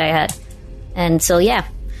grenades that I had. And so, yeah,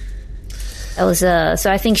 that was,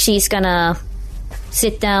 so I think she's gonna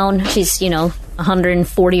sit down. She's,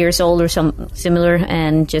 140 years old or some similar,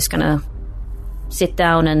 and just gonna sit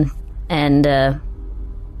down and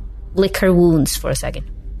lick her wounds for a second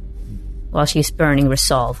while she's burning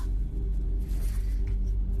resolve.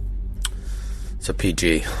 So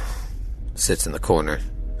PG sits in the corner,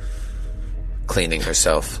 cleaning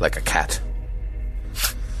herself like a cat.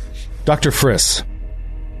 Dr. Friss.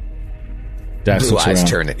 Dax Blue eyes around.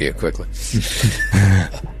 turn at you quickly.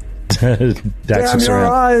 Dax Damn your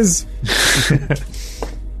around. eyes!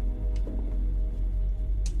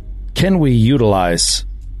 Can we utilize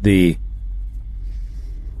the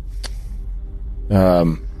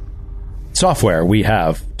software we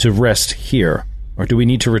have to rest here, or do we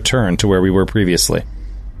need to return to where we were previously?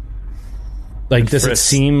 Like, does it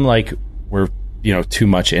seem like we're too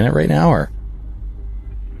much in it right now, or?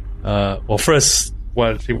 Well, Friss,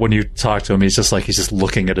 when you talk to him, he's just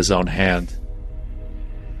looking at his own hand,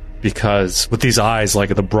 because with these eyes, like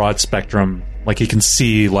the broad spectrum, like he can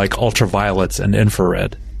see like ultraviolet and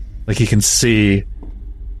infrared, like he can see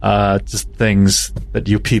just things that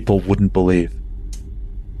you people wouldn't believe.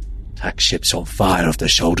 Attack ships on fire off the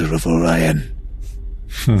shoulder of Orion.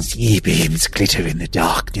 Sea beams glitter in the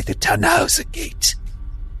dark near the Tannhauser Gate.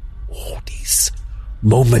 All these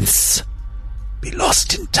moments be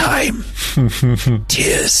lost in time.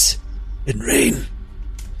 Tears and rain.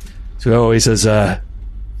 So he says, what,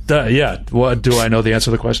 do I know the answer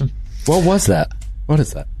to the question? What was that? What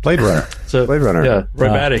is that? Blade Runner. So, Blade Runner. Yeah,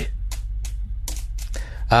 right, Maddie.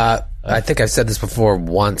 I think I've said this before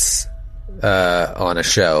once on a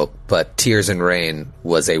show, but Tears and Rain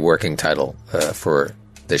was a working title for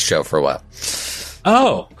this show for a while.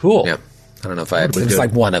 Oh, cool. Yeah. I don't know if I had... It was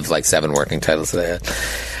like one of like 7 working titles that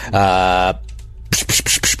I had.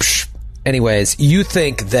 Anyways, you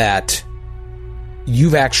think that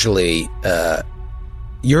you've actually...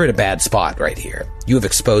 you're in a bad spot right here. You have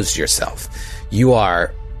exposed yourself. You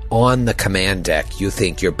are on the command deck. You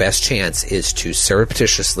think your best chance is to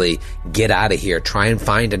surreptitiously get out of here, try and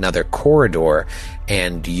find another corridor,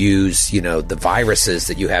 and use, the viruses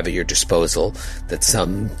that you have at your disposal that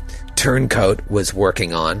some turncoat was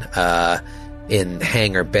working on in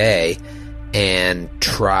Hangar Bay, and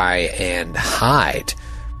try and hide.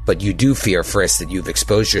 But you do fear, Friss, that you've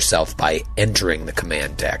exposed yourself by entering the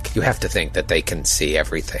command deck. You have to think that they can see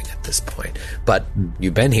everything at this point. But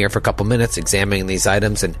you've been here for a couple minutes examining these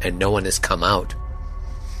items, and no one has come out.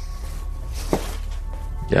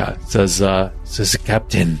 Yeah, says the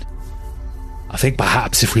captain. I think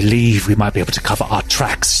perhaps if we leave, we might be able to cover our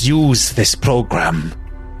tracks. Use this program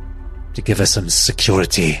to give us some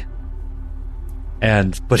security.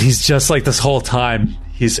 But he's just like this whole time.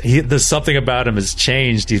 There's something about him has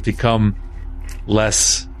changed. He's become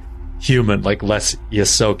less human, like less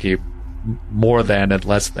Yosoki, more than and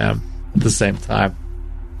less them at the same time.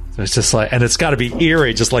 So it's just like, and it's got to be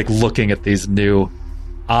eerie, just like looking at these new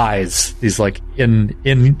eyes, these like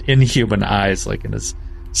inhuman eyes, like in his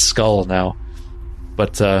skull now.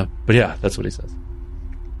 But yeah, that's what he says.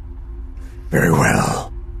 Very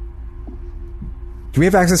well. Do we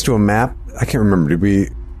have access to a map? I can't remember. Did we?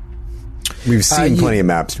 We've seen plenty of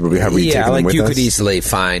maps. Have we taken them with you us? could easily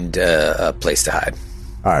find a place to hide.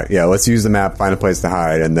 All right, yeah, let's use the map, find a place to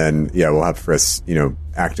hide, and then, we'll have Friss,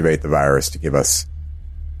 activate the virus to give us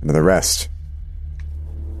another rest.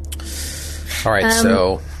 All right,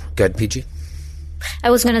 so, good, PG? I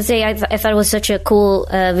was going to say, I thought it was such a cool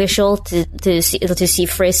visual to see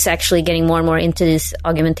Friss actually getting more and more into this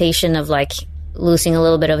augmentation of, like, losing a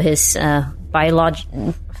little bit of his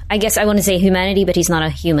I guess I want to say humanity, but he's not a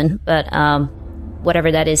human, but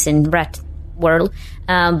whatever that is in Rat world.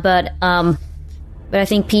 But I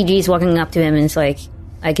think PG is walking up to him and it's like,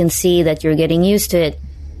 I can see that you're getting used to it.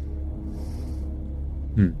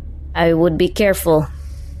 I would be careful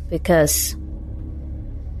because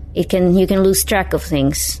you can lose track of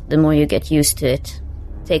things the more you get used to it.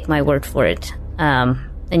 Take my word for it.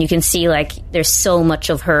 And you can see like there's so much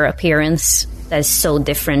of her appearance that is so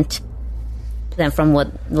different than from what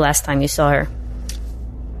the last time you saw her.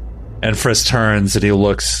 And Friss turns and he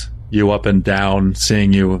looks you up and down,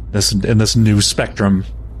 seeing you in this new spectrum.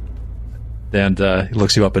 And he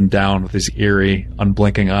looks you up and down with his eerie,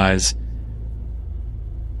 unblinking eyes.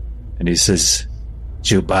 And he says,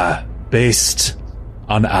 Juba, based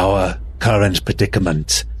on our current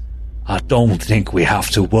predicament, I don't think we have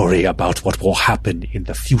to worry about what will happen in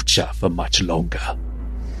the future for much longer.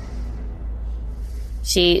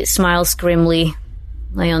 She smiles grimly.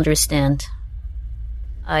 I understand.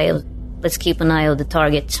 Let's keep an eye on the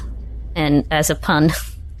target. And as a pun,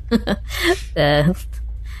 Good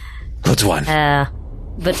one.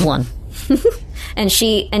 but one. and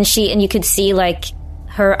you could see like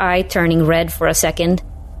her eye turning red for a second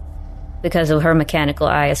because of her mechanical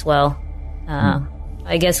eye as well.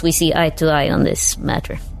 I guess we see eye to eye on this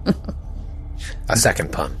matter. A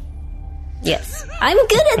second pun. Yes, I'm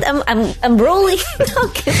good at. I'm rolling.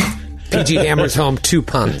 PG hammers home 2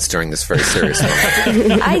 puns during this very serious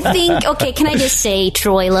moment. I think. Okay, can I just say,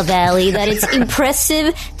 Troy LaValle, that it's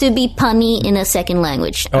impressive to be punny in a second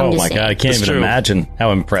language. Oh my god, I can't even imagine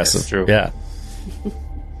how impressive. True. Yeah.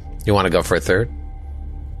 You want to go for a third?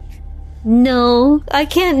 No, I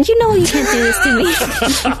can't. You know you can't do this to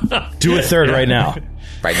me. Do a third right now.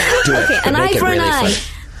 Right now. Do it. An eye Make it for an really eye.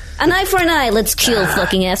 fun. An eye for an eye. Let's kill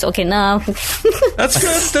fucking ass. Okay, no. That's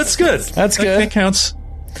good. That's good. That's good. That counts.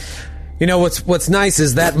 You know, what's nice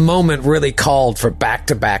is that moment really called for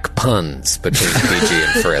back-to-back puns between PG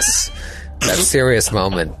and Friss. That serious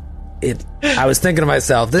moment. I was thinking to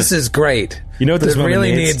myself, this is great. You know what this but it moment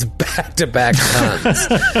really needs? needs back-to-back puns.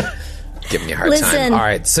 Give me a hard time. All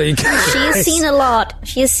right, so you guys... She has seen a lot.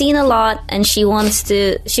 She has seen a lot, and she wants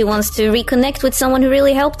to reconnect with someone who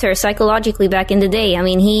really helped her psychologically back in the day. I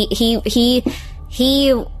mean, he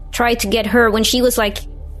tried to get her when she was like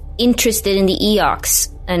interested in the Eox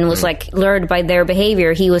and was like lured by their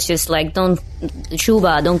behavior. He was just like, don't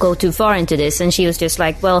go too far into this. And she was just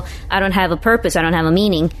like, well, I don't have a purpose. I don't have a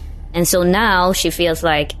meaning. And so now she feels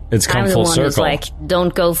like it's come I'm the full one circle. who's like,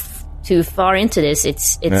 don't go too far into this.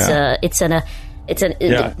 It's a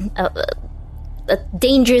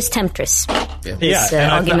dangerous temptress.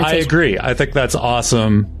 Yeah, and I agree. I think that's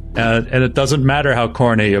awesome, and it doesn't matter how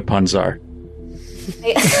corny your puns are.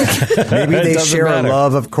 Maybe they share a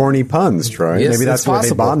love of corny puns, Troy. Yes, maybe that's what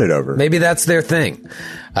they bonded over. Maybe that's their thing.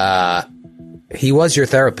 He was your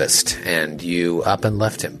therapist, and you up and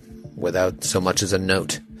left him without so much as a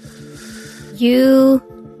note. You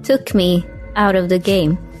took me out of the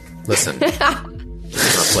game. Listen, let's not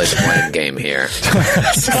play the blame game here.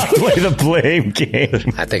 Play the blame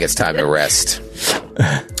game. I think it's time to rest.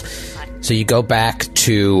 So you go back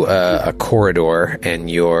to a corridor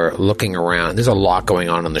and you're looking around. There's a lot going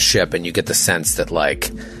on the ship, and you get the sense that,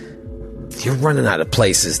 like, you're running out of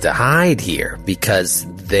places to hide here because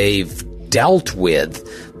they've dealt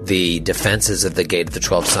with the defenses of the Gate of the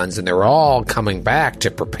 12 Suns, and they're all coming back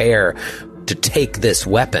to prepare to take this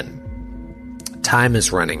weapon. Time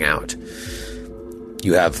is running out.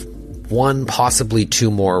 You have 1, possibly 2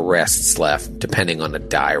 more rests left, depending on the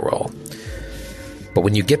die roll. But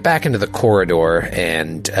when you get back into the corridor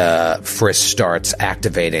and Friss starts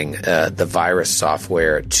activating the virus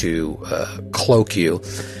software to cloak you,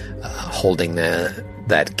 holding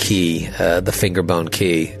that key, the fingerbone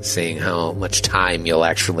key, seeing how much time you'll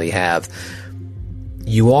actually have,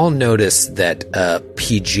 you all notice that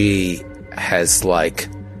PG has, like,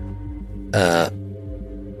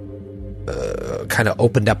 kind of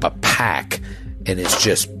opened up a pack and is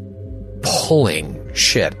just pulling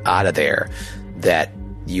shit out of there that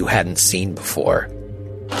you hadn't seen before.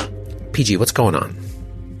 PG, what's going on?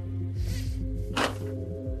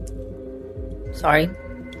 Sorry.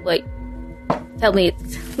 Wait. Tell me.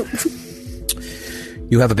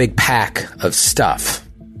 You have a big pack of stuff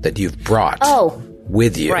that you've brought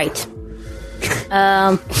with you. Right.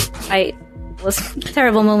 I was a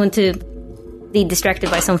terrible moment to be distracted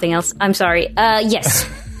by something else. I'm sorry. Yes.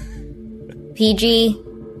 PG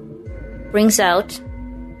brings out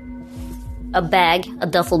a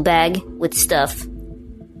duffel bag with stuff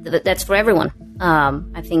that's for everyone.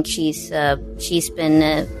 I think she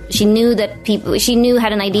knew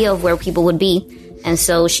had an idea of where people would be, and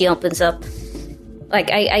so she opens up. Like,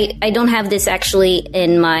 I don't have this actually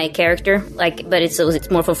in my character, like, but it's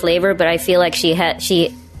more for flavor. But I feel like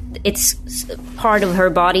it's part of her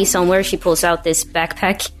body somewhere. She pulls out this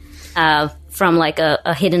backpack from like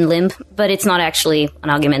a hidden limb, but it's not actually an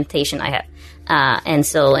augmentation I have. And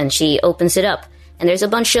she opens it up, and there's a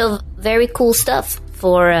bunch of very cool stuff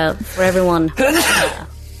for everyone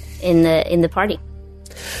in the party.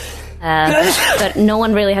 But no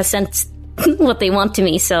one really has sent what they want to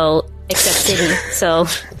me, except Sydney. So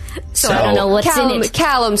I don't know what's in it.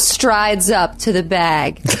 Callum strides up to the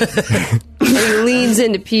bag. And he leans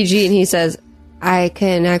into PG and he says, "I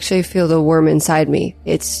can actually feel the worm inside me.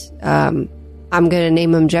 It's I'm gonna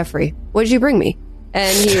name him Jeffrey. What did you bring me?"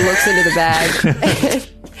 And he looks into the bag.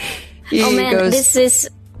 Oh man, goes, this is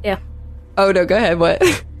Oh no, go ahead. What?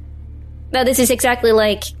 No, this is exactly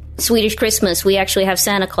like Swedish Christmas. We actually have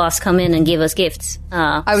Santa Claus come in and give us gifts.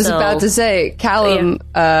 I was about to say, Callum,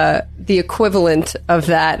 the equivalent of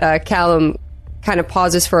that. Callum kind of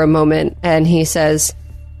pauses for a moment and he says,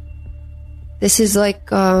 "This is like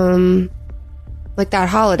that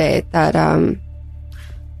holiday that well,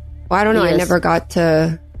 I don't know. Yes.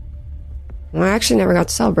 I actually never got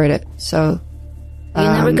to celebrate it. So you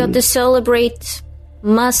never got to celebrate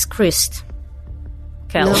Maskrist.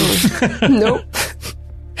 Callum. Nope.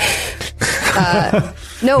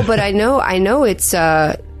 No, but I know it's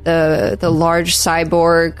the large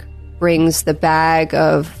cyborg brings the bag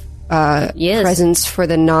of presents for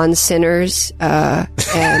the non-sinners. And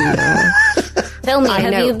tell me,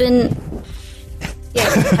 have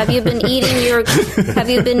you been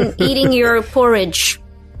eating your porridge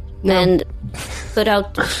and put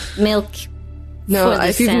out milk? No,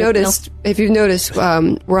 if you've noticed,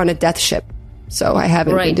 we're on a death ship, so I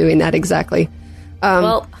haven't been doing that exactly.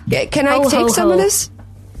 Can I take some of this?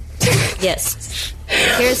 Yes.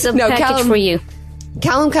 Here's a package for you.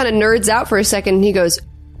 Callum kind of nerds out for a second, and he goes,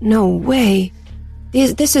 "No way!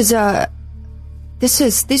 These are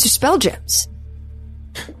spell gems."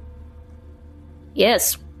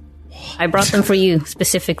 Yes. I brought them for you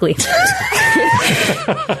specifically.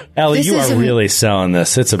 Ellie, you are really selling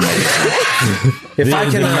this. It's amazing. The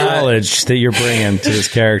knowledge that you're bringing to this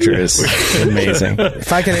character is amazing.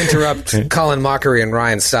 If I can interrupt Colin Mockery and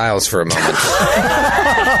Ryan Stiles for a moment.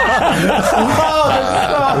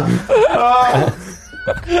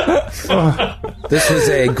 This was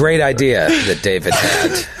a great idea that David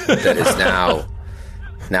had that is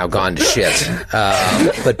now gone to shit.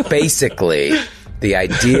 But basically, the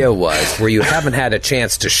idea was where you haven't had a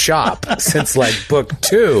chance to shop since like book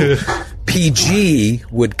 2, PG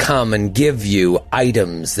would come and give you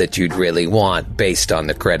items that you'd really want based on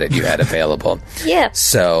the credit you had available. Yeah.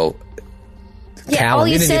 So Callum,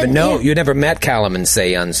 you didn't even know. You never met Callum and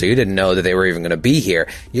Seyun, so you didn't know that they were even going to be here.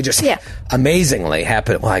 You just amazingly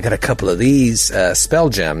happened. Well, I got a couple of these spell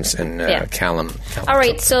gems, and Callum. All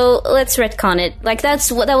right, so let's retcon it. Like that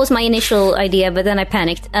was my initial idea, but then I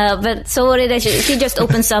panicked. But so what did I do? She just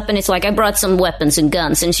opens up and it's like, I brought some weapons and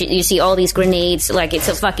guns, and you see all these grenades. Like it's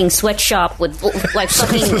a fucking sweatshop with like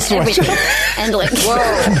fucking everything, and like whoa.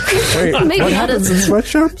 Wait, maybe what happens in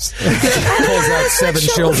sweatshops? Pulls out 7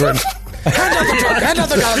 children. Hand out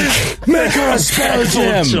the gun. Make her a spell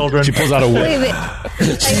gem. She pulls out a whip. Wait. I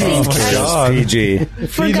think PG.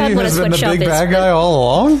 PG has been the big bad guy all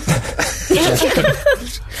along?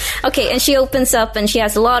 Okay, and she opens up and she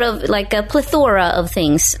has a lot of, like, a plethora of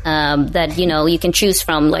things that, you can choose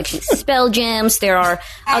from, like spell gems. There are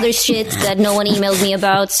other shit that no one emailed me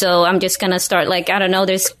about, so I'm just gonna start, like, I don't know,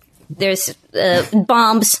 there's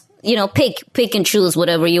bombs. Pick and choose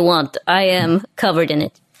whatever you want. I am covered in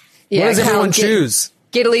it. Yeah, what does everyone choose?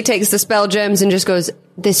 Giddily takes the spell gems and just goes,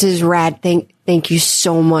 "This is rad. Thank you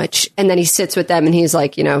so much." And then he sits with them and he's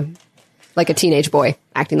like, like a teenage boy,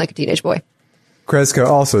 acting like a teenage boy. Kreska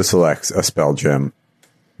also selects a spell gem.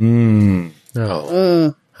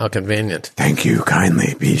 How convenient. Thank you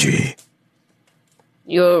kindly, PG.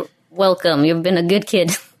 You're welcome. You've been a good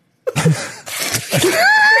kid.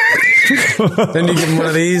 Then you give him one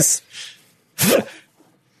of these.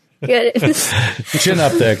 Chin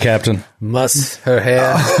up there, Captain. Muss her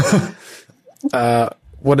hair.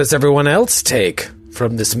 What does everyone else take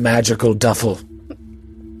from this magical duffel?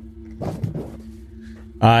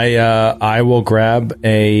 I will grab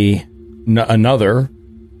another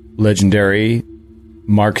legendary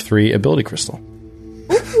Mark III ability crystal.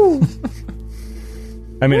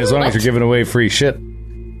 I mean, as long as you're giving away free shit.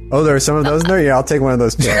 Oh, there are some of those in there? Yeah, I'll take one of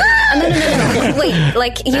those too. No. Wait,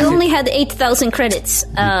 like, you only had 8,000 credits.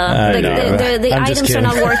 The items are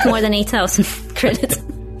not worth more than 8,000 credits.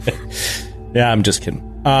 Yeah, I'm just kidding.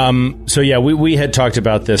 So yeah, we had talked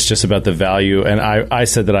about this, just about the value, and I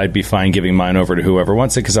said that I'd be fine giving mine over to whoever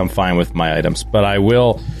wants it because I'm fine with my items. But I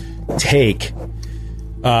will take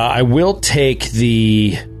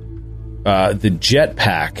the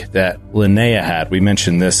jetpack that Linnea had. We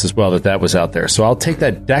mentioned this as well, that was out there. So I'll take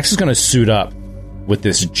that. Dax is going to suit up with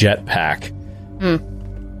this jetpack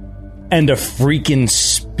and a freaking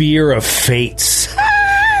spear of fates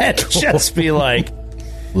and just be like,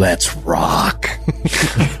 let's rock.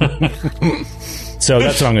 So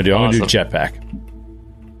that's what I'm going to do. I'm going to do jetpack.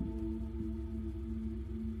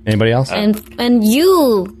 Anybody else? And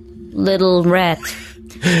you, little rat.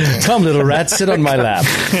 Come, little rat, sit on my lap.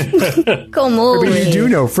 Come over. Maybe you do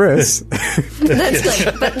know Friss. That's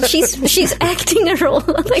like, but she's acting a role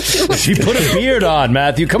like she put a beard on,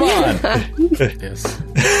 Matthew. Come on. Yes.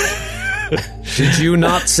 Did you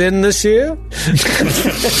not sin this year?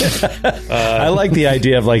 I like the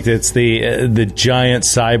idea of, like, it's the giant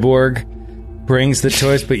cyborg brings the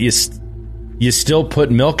choice, but you still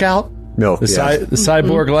put milk out. Milk. The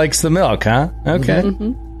cyborg likes the milk, huh? Okay.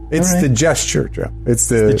 Mm-hmm. It's the gesture, Joe. It's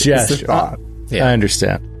the gesture. It's the thought. Yeah. I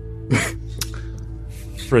understand.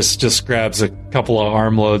 Friss just grabs a couple of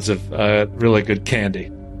armloads of really good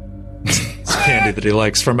candy. It's candy that he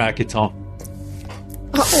likes from Akiton.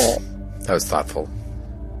 Oh. That was thoughtful.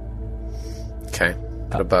 Okay.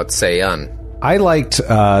 What about Se-yeon? I liked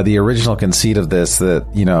the original conceit of this, that,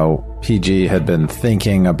 PG had been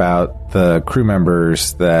thinking about the crew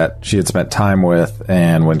members that she had spent time with,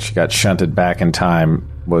 and when she got shunted back in time,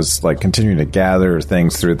 was like continuing to gather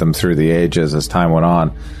things through the ages as time went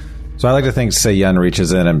on. So I like to think Se-yeon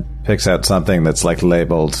reaches in and picks out something that's like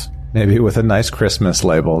labeled, maybe with a nice Christmas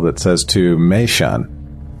label that says to Mei-shun.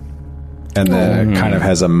 And then it kind of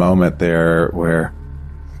has a moment there where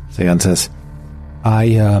Se-yeon says,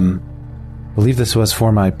 I believe this was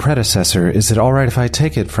for my predecessor. Is it all right if I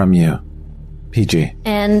take it from you, PG?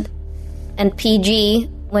 And PG,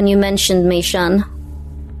 when you mentioned Mei-shun,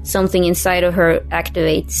 something inside of her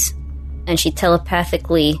activates, and she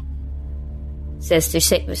telepathically says to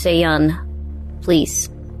Se-yeon, please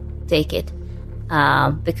take it.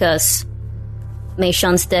 Because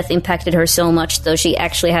Mei-shun's death impacted her so much, though she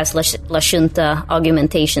actually has Lashunta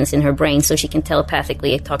augmentations in her brain, so she can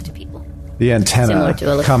telepathically talk to people. The antenna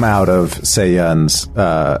come out of Se-yeon's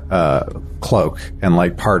cloak and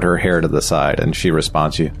like part her hair to the side, and she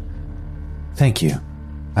responds to you, thank you.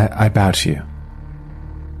 I bow to you.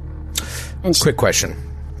 And quick question.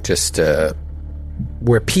 Just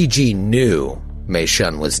where PG knew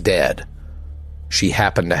Mei-shun was dead, she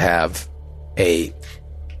happened to have a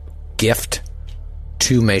gift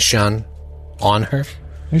to Mei-shun on her?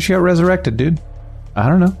 Maybe she got resurrected, dude. I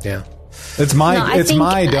don't know. Yeah. It's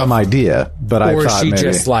my dumb idea, but I thought she maybe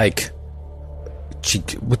just like she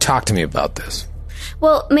would talk to me about this.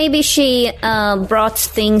 Well, maybe she brought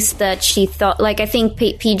things that she thought, like I think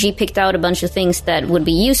PG picked out a bunch of things that would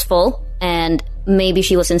be useful, and maybe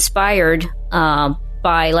she was inspired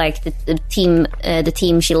by like the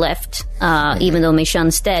team she left. Even though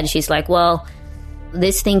Mei-shun's dead, she's like, well,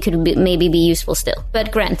 this thing could maybe be useful still.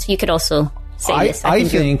 But Grant, you could also. I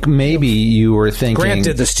think maybe you were thinking. Grant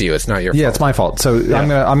did this to you. It's not your fault. Yeah, it's my fault. So I'm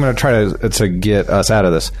gonna try to get us out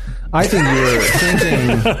of this. I think you were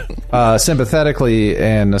thinking sympathetically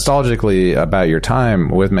and nostalgically about your time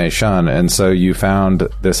with Mei-shun, and so you found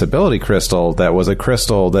this ability crystal that was a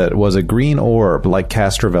green orb like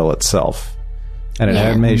Castrovel itself. And it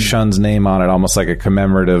had Mei-shun's name on it, almost like a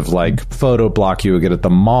commemorative like photo block you would get at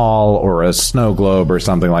the mall or a snow globe or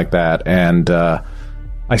something like that. And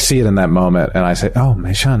I see it in that moment, and I say, "Oh,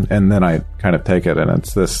 Mei-shun," and then I kind of take it, and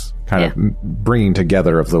it's this kind of bringing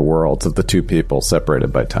together of the worlds of the two people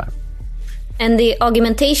separated by time. And the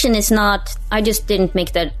augmentation is not. I just didn't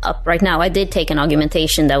make that up right now. I did take an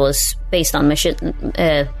augmentation that was based on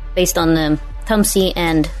Tumsi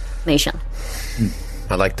and Mei-shun.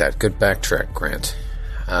 I like that. Good backtrack, Grant.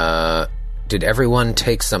 Did everyone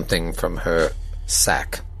take something from her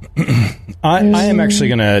sack? I am actually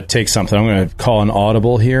going to take something. I'm going to call an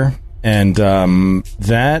audible here. And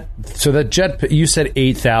that jetpack, you said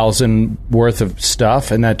 8,000 worth of stuff,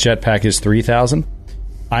 and that jetpack is 3,000.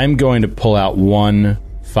 I'm going to pull out one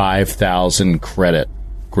 5,000 credit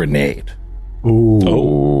grenade.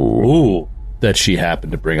 Ooh. That she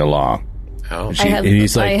happened to bring along. Oh.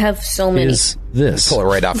 I have so many. Is this pull it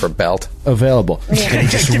right off her belt? Available. Yeah. And he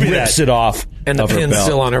just rips it off. And the pin's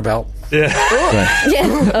still on her belt. Yeah. Right.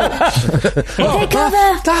 Yeah. Take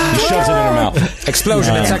cover. Shoves it in her mouth.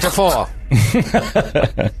 Explosion in Sector 4.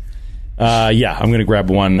 Yeah, I'm going to grab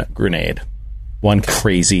one grenade. One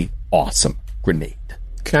crazy, awesome grenade.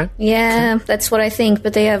 Okay. Yeah, that's what I think.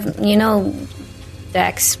 But they have,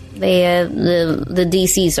 Dax, the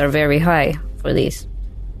DCs are very high for these.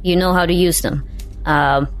 You know how to use them.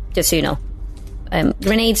 Just so you know.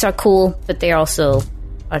 Grenades are cool, but they also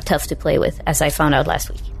are tough to play with, as I found out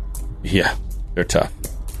last week. Yeah, they're tough.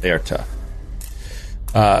 They are tough.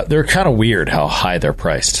 They're kind of weird how high they're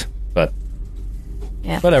priced, but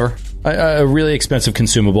whatever. A really expensive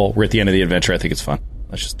consumable. We're at the end of the adventure. I think it's fun.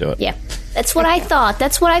 Let's just do it. Yeah, that's what I thought.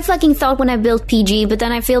 That's what I fucking thought when I built PG, but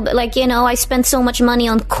then I feel like, I spent so much money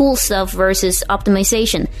on cool stuff versus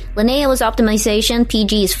optimization. Linnea was optimization,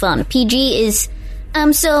 PG is fun. PG is,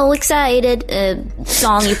 I'm so excited,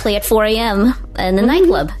 song you play at 4 a.m. in the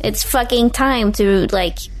nightclub. It's fucking time to,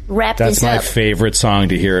 wrap That's this up. That's my favorite song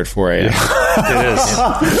to hear at 4 a.m. It is.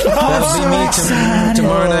 That'll be me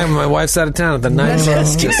tomorrow night when my wife's out of town at the night. Yeah,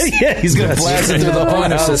 he's going to blast into the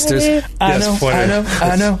Pointer Sisters. I know.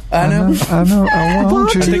 I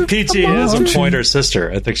want you. I think PG is a Pointer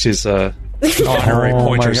Sister. I think she's honorary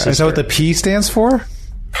Pointer Sister. Is that what the P stands for?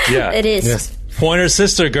 Yeah. It is. Yes. Pointer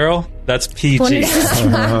Sister, girl. That's PG. Pointer Sister,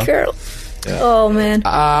 girl. Yeah. Oh, man.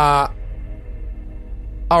 All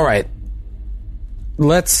right.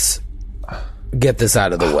 Let's get this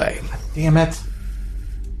out of the way. Damn it.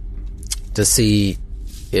 To see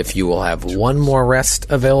if you will have one more rest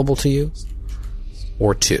available to you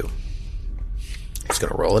or two. Just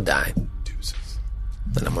going to roll a die.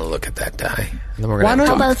 Then I'm going to look at that die. And then we're going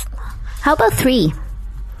to How about 3? We're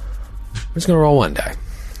just going to roll one die.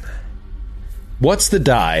 What's the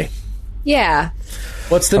die? Yeah.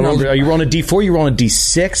 What's the number? Are you rolling a D4? You rolling a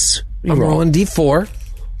D6? I'm rolling D4.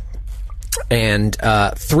 And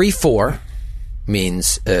 3-4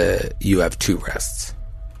 means you have 2 rests.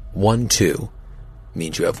 1-2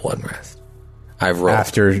 means you have 1 rest. I've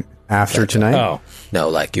rolled after tonight. Oh no,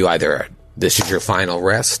 like you either this is your final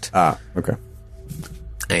rest. Okay.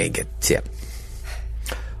 And you get tip.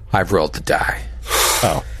 I've rolled the die.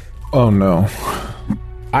 Oh no.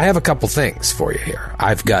 I have a couple things for you here.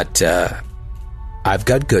 I've got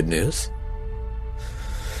good news.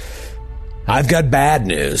 I've got bad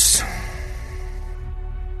news.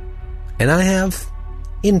 And I have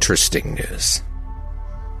interesting news.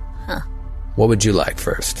 Huh. What would you like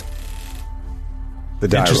first? The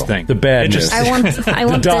die Interesting. roll. The bad news. I want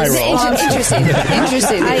the die roll.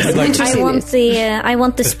 Interesting. I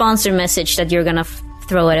want the sponsor message that you're gonna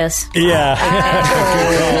throw at us. Yeah.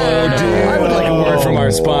 I would like a word from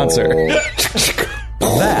our sponsor.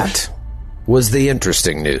 That was the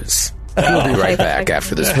interesting news. We'll be right back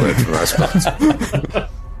after this word from our sponsor.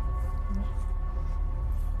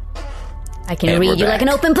 I can read you like an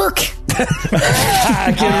open book.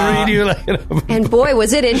 I can read you like an open book. And boy,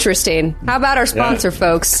 was it interesting. How about our sponsor,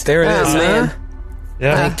 folks? There it is, man.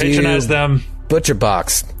 Yeah, Thank patronize you. them. Butcher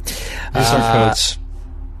Box. Use our codes.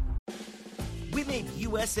 We made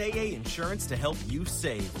USAA Insurance to help you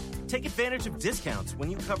save. Take advantage of discounts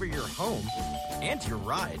when you cover your home and your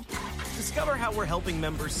ride. Discover how we're helping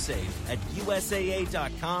members save at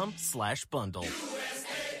USAA.com/bundle.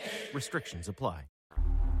 Restrictions apply.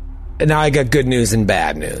 And now I got good news and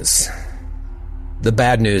bad news. The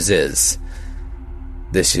bad news is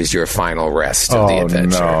this is your final rest of the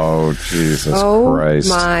adventure. No, Jesus Christ.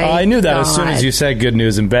 My I knew that God. as soon as you said good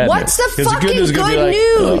news and bad What's news. the 'Cause fucking is gonna be good like,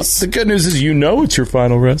 news? The good news is it's your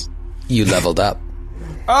final rest. You leveled up.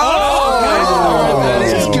 That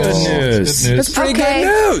is good news. That's pretty Okay.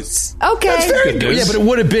 good news. Okay. That's very good. Yeah, but it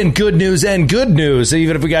would have been good news and good news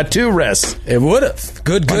even if we got 2 rests. It would have.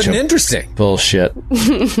 Good, and interesting. Bullshit.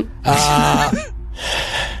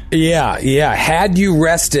 Yeah. Had you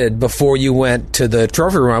rested before you went to the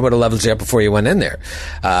trophy room, I would have leveled you up before you went in there.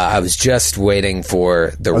 I was just waiting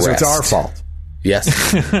for the rest. So it's our fault. Yes.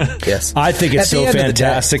 Yes. I think it's At the so end of the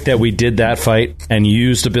fantastic that we did that fight and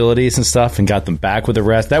used abilities and stuff and got them back with the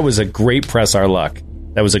rest. That was a great press our luck.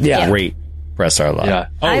 That was a great press our luck. Yeah.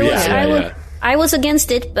 Oh, I was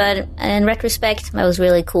against it, but in retrospect, that was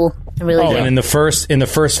really cool. Really good. And in the first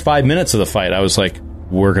 5 minutes of the fight, I was like,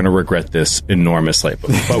 we're going to regret this enormously.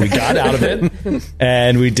 But we got out of it,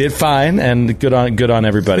 and we did fine, and good on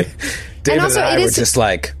everybody. David and, also, I it were is- just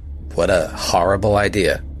like, what a horrible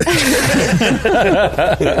idea.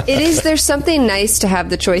 There's something nice to have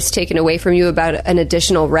the choice taken away from you about an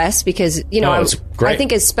additional rest because, it's great. I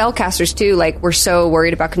think as spellcasters too, like we're so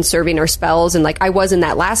worried about conserving our spells and like I was in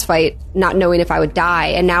that last fight not knowing if I would die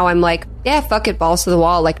and now I'm like, yeah, fuck it, balls to the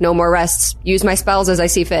wall, like no more rests. Use my spells as I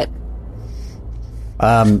see fit.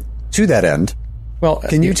 To that end, Well,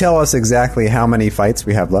 can you tell us exactly how many fights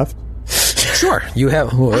we have left? Sure. You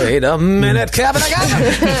have... Wait a minute, Kevin. I got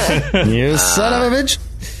it. you son of a bitch.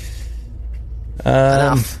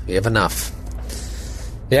 Enough. You have enough.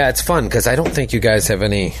 Yeah, it's fun because I don't think you guys have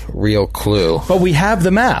any real clue. But we have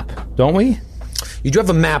the map, don't we? You do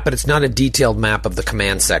have a map, but it's not a detailed map of the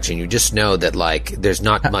command section. You just know that, like, there's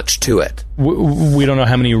not much to it. We don't know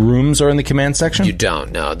how many rooms are in the command section? You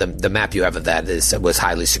don't know. The map you have of that was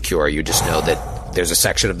highly secure. You just know that there's a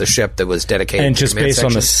section of the ship that was dedicated And to just command based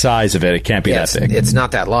on the section. size of it, it can't be that big. It's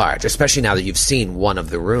not that large, especially now that you've seen one of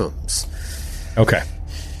the rooms. Okay.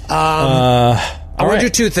 I want to do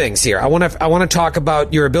 2 things here. I want to talk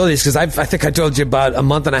about your abilities because I think I told you about a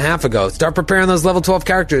month and a half ago. Start preparing those level 12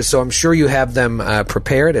 characters, so I'm sure you have them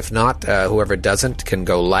prepared. If not, whoever doesn't can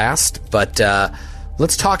go last. But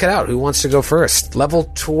let's talk it out. Who wants to go first?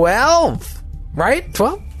 Level 12, right?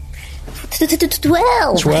 12?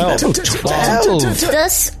 12. 12.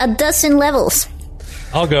 A dozen levels.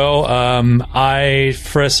 I'll go.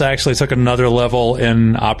 Friss actually took another level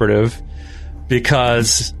in Operative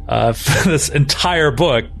because for this entire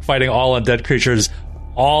book, fighting all undead creatures,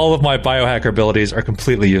 all of my biohacker abilities are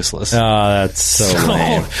completely useless. Oh, that's so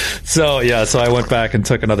lame. So I went back and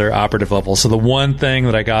took another Operative level. So the one thing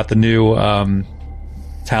that I got, the new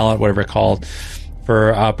talent, whatever it's called,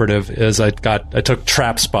 for Operative is I took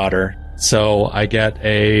Trap Spotter. So I get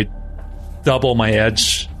a double my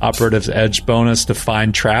Operative's edge bonus to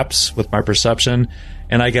find traps with my perception,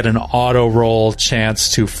 and I get an auto roll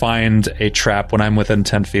chance to find a trap when I'm within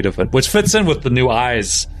 10 feet of it, which fits in with the new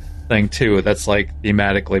eyes thing too. That's like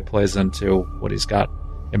thematically plays into what he's got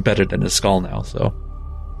embedded in his skull now. So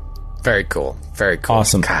very cool, very cool,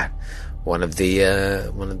 awesome. God, one of the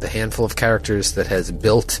handful of characters that has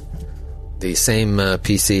built the same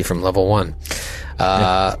PC from level 1.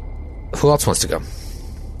 Who else wants to go?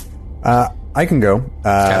 I can go.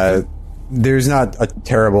 There's not a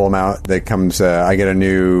terrible amount that comes. I get a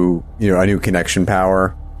new connection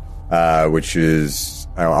power, which is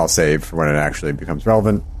I'll save for when it actually becomes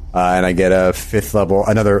relevant, and I get a 5th level,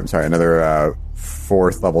 another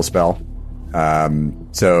 4th level spell.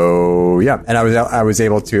 So yeah, and I was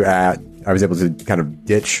able to kind of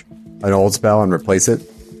ditch an old spell and replace it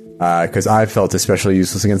because I felt especially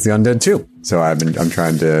useless against the undead too. So I'm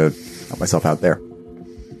trying to help myself out there.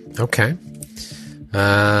 Okay.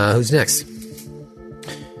 Who's next?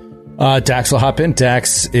 Dax will hop in.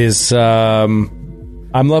 Dax is...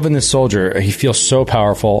 I'm loving this soldier. He feels so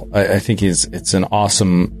powerful. I think it's an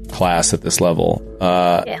awesome class at this level.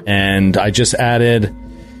 And I just added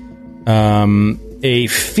a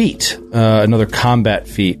feat, another combat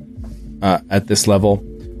feat at this level,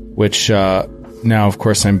 which now, of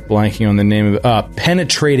course, I'm blanking on the name of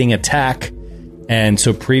Penetrating Attack. And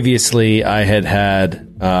so previously I had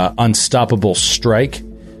Unstoppable Strike.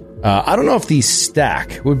 I don't know if these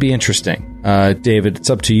stack. Would be interesting. David, it's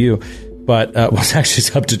up to you. But actually,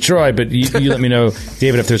 it's up to Troy. But you let me know,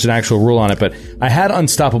 David, if there's an actual rule on it. But I had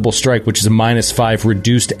Unstoppable Strike, which is a -5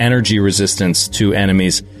 reduced energy resistance to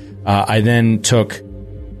enemies. I then took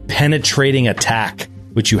Penetrating Attack,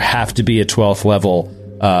 which you have to be a 12th level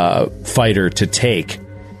fighter to take.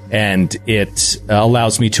 And it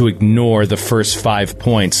allows me to ignore the first 5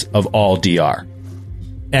 points of all DR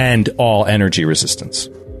and all energy resistance.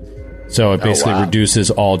 So it basically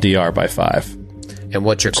reduces all DR by 5. And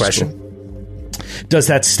what's your question? Cool. Does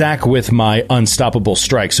that stack with my Unstoppable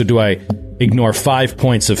Strike? So do I ignore 5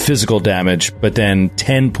 points of physical damage, but then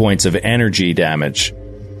 10 points of energy damage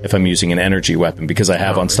if I'm using an energy weapon? Because I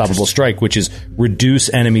have Unstoppable Strike, which is reduce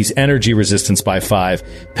enemies' energy resistance by 5.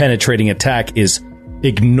 Penetrating Attack is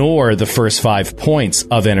ignore the first 5 points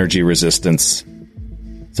of energy resistance.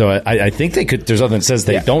 So I think they could. There's nothing that says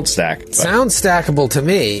they don't stack. Sounds stackable to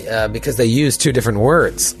me because they use 2 different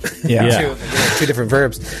words. Yeah. two different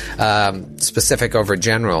verbs, specific over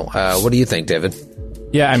general. What do you think, David?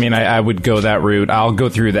 Yeah, I mean, I would go that route. I'll go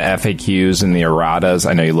through the FAQs and the erratas.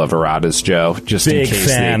 I know you love erratas, Joe. Just Big in case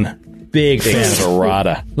fan. Big fan of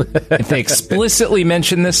errata. If they explicitly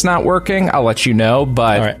mention this not working, I'll let you know.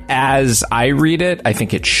 But as I read it, I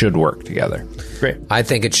think it should work together. Great. I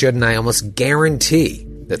think it should, and I almost guarantee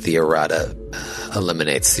that the errata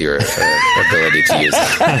eliminates your ability to use it.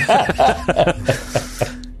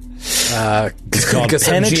 It's called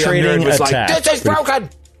Penetrating Attack. Like, this is broken!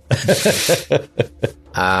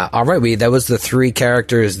 All right, that was the 3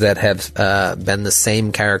 characters that have been the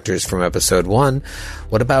same characters from episode 1.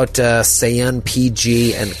 What about Seyun,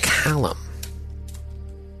 PG, and Callum?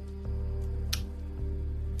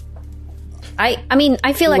 I mean,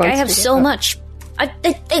 I feel like I have so much.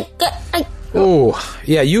 Oh,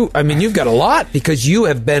 yeah, you've got a lot because you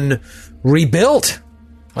have been rebuilt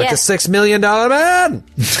like a $6 million man.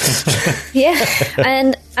 Yeah,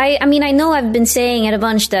 and I mean, I know I've been saying it a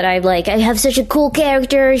bunch that I have such a cool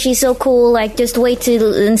character. She's so cool. Like, just wait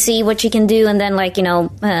till and see what she can do, and then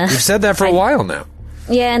you've said that for a while now.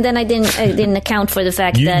 Yeah, and then I didn't account for the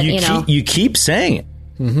fact that you keep saying it.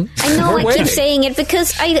 Mm-hmm. I know I keep saying it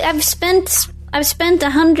because I've spent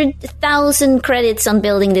 100,000 credits on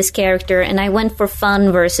building this character, and I went for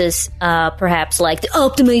fun versus perhaps like the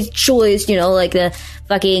optimized choice, like the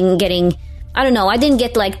fucking getting. I don't know. I didn't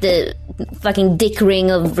get like the fucking dick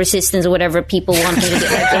ring of resistance or whatever people want me to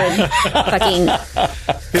get. Like fucking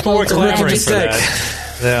people were clamoring for that.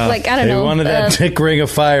 Yeah. Like, I don't know. They wanted that dick ring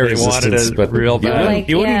of fire resistance, but real bad.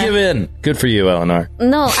 You wouldn't give in. Good for you, Eleanor.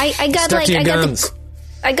 No, I got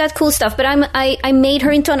I got cool stuff, but I made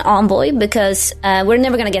her into an envoy because we're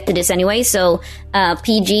never gonna get to this anyway. So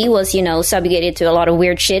PG was subjugated to a lot of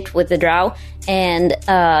weird shit with the Drow, and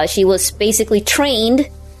she was basically trained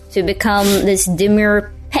to become this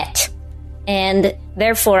Dimir pet, and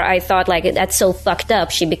therefore I thought that's so fucked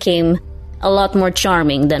up. She became a lot more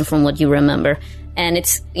charming than from what you remember. And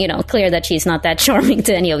it's, clear that she's not that charming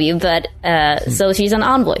to any of you, but so she's an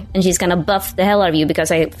envoy, and she's gonna buff the hell out of you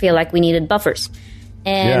because I feel like we needed buffers.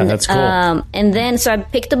 And, that's cool. And then, so I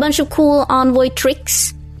picked a bunch of cool envoy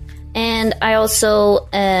tricks, and I also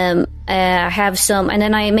have some, and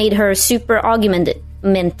then I made her super augmented,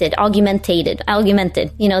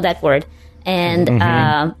 that word. And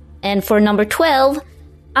and for number 12,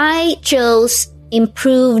 I chose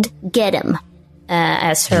improved Get 'em.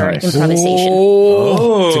 as her improvisation.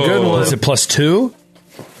 Oh, it's a good one. Is it +2?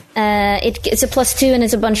 It's a +2, and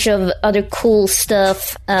it's a bunch of other cool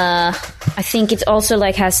stuff. I think it also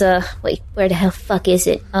like has a where the hell fuck is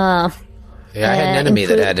it? I had an enemy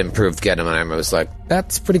that had improved get him, and I was like,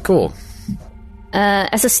 that's pretty cool.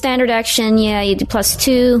 As a standard action, you do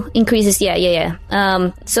 +2 increases.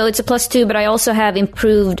 So it's a +2, but I also have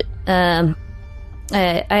improved. I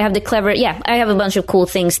have the clever. I have a bunch of cool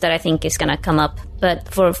things that I think is gonna come up.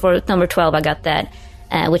 But for number 12, I got that,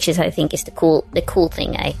 which is I think is the cool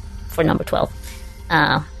thing for number 12.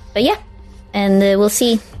 But yeah, and we'll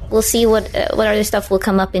see what other stuff will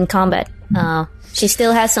come up in combat. She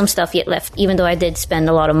still has some stuff yet left, even though I did spend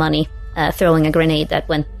a lot of money throwing a grenade that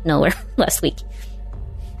went nowhere last week.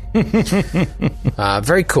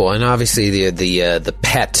 Very cool, and obviously the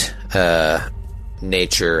pet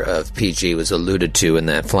nature of PG was alluded to in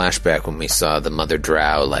that flashback when we saw the mother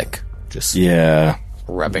drow just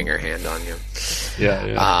rubbing her hand on you.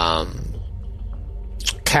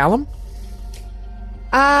 Callum?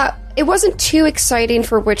 It wasn't too exciting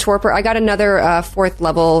for Witch Warper. I got another 4th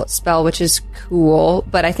level spell, which is cool,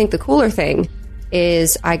 but I think the cooler thing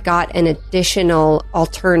is I got an additional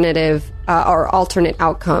alternate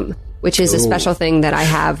outcome, which is a special thing that I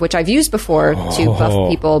have, which I've used before to buff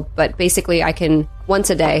people, but basically I can once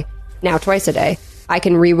a day, now twice a day, I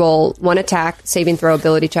can reroll one attack, saving throw,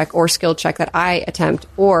 ability check, or skill check that I attempt,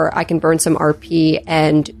 or I can burn some RP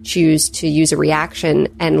and choose to use a reaction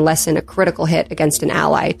and lessen a critical hit against an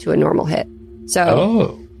ally to a normal hit.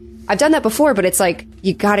 So I've done that before, but it's like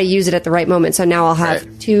you got to use it at the right moment. So now I'll have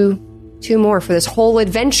two more for this whole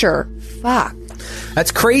adventure. Fuck.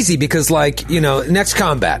 That's crazy because, next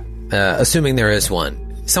combat, assuming there is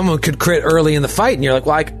one, someone could crit early in the fight, and you're like,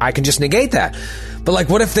 well, I can just negate that. But,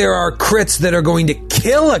 what if there are crits that are going to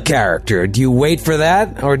kill a character? Do you wait for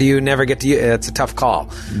that, or do you never get to use it? It's a tough call.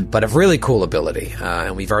 But a really cool ability,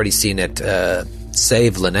 and we've already seen it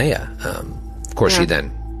save Linnea. Of course, she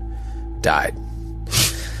then died.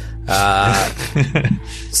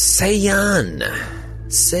 Seiyan.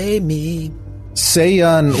 Say me.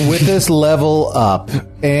 Seiyan, with this level up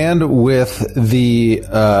and with the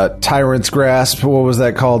Tyrant's Grasp, what was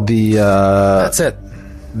that called? That's it.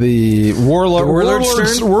 The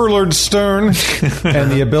Warlord Stern,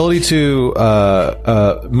 and the ability to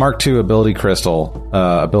Mark II ability crystal,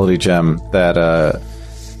 ability gem that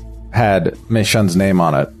had Mei Shun's name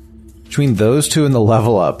on it. Between those two and the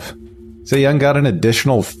level up, Seiyan got an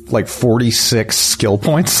additional 46 skill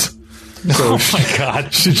points. So my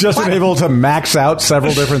God. She's just been able to max out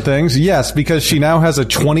several different things. Yes, because she now has a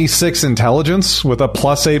 26 intelligence with a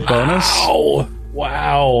 +8 bonus.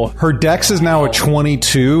 Wow. Her dex is now a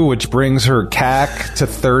 22, which brings her CAC to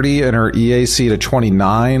 30 and her EAC to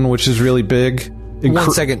 29, which is really big.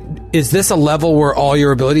 1 second. Is this a level where all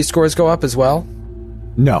your ability scores go up as well?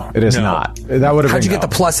 No, it is not. That would have. How'd you get the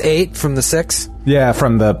 +8 from the 6? Yeah,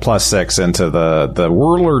 from the +6 into the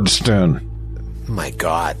Warlord Stone. My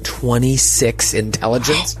God, 26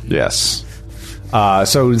 intelligence? Yes.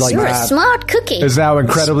 So you're a smart cookie. Is now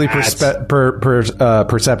incredibly perceptive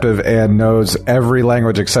and knows every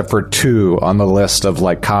language except for 2 on the list of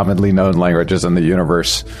commonly known languages in the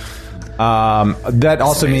universe. That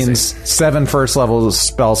also means 7 first level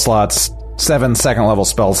spell slots, 7 second level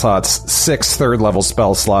spell slots, 6 third level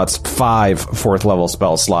spell slots, 5 fourth level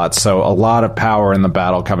spell slots. So a lot of power in the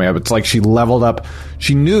battle coming up. It's like she leveled up.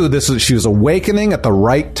 She knew she was awakening at the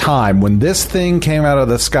right time. When this thing came out of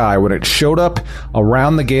the sky, when it showed up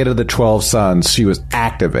around the gate of the 12 Suns, she was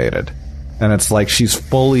activated. And it's like she's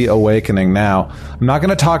fully awakening now. I'm not going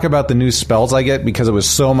to talk about the new spells I get because it was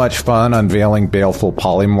so much fun unveiling Baleful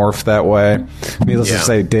Polymorph that way. Needless to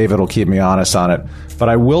say, David will keep me honest on it. But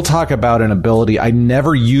I will talk about an ability I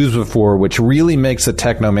never used before, which really makes a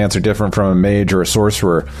Technomancer different from a mage or a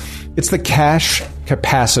sorcerer. It's the Cash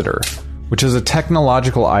Capacitor, which is a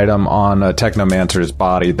technological item on a Technomancer's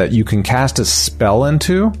body that you can cast a spell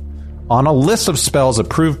into on a list of spells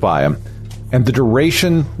approved by him, and the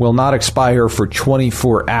duration will not expire for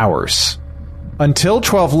 24 hours. Until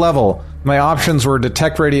 12th level, my options were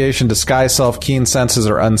Detect Radiation, Disguise Self, Keen Senses,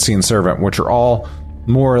 or Unseen Servant, which are all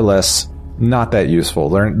more or less not that useful.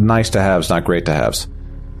 They're nice to haves, not great to haves.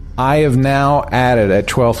 I have now added at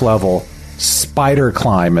 12th level Spider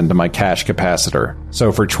Climb into my Cash Capacitor.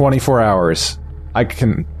 So for 24 hours, I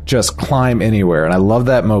can just climb anywhere, and I love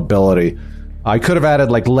that mobility. I could have added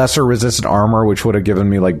lesser resistant armor, which would have given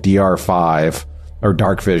me DR5 or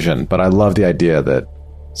Dark Vision, but I love the idea that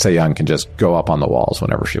Seiyan can just go up on the walls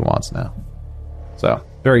whenever she wants now. So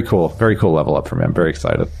very cool level up for me. I'm very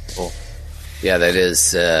excited. Cool. Yeah, that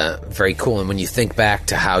is very cool. And when you think back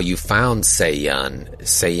to how you found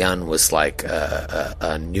Seiyun was like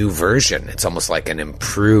a new version. It's almost like an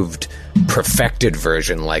improved, perfected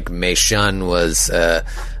version. Like Meishun was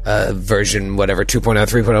version whatever 2.0,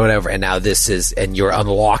 3.0, whatever. And now this is, and you're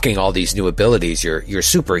unlocking all these new abilities. You're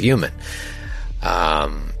superhuman.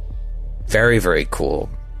 Very, very cool.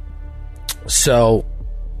 So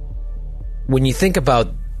when you think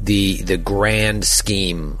about the grand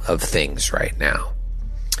scheme of things right now,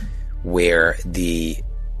 where the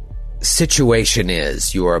situation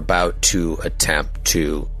is you are about to attempt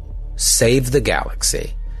to save the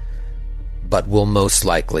galaxy, but will most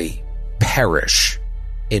likely perish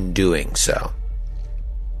in doing so.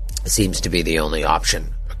 Seems to be the only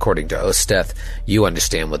option. According to Osteth, you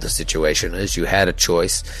understand what the situation is. You had a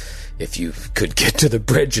choice. If you could get to the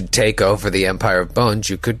bridge and take over the Empire of Bones,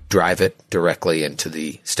 you could drive it directly into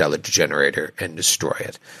the stellar degenerator and destroy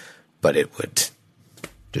it. But it would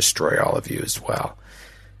destroy all of you as well.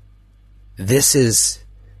 This is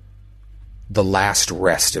the last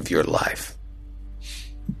rest of your life.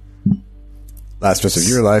 Last rest of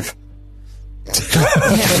your life? You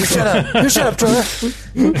shut up, Troy.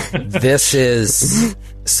 This is...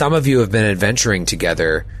 Some of you have been adventuring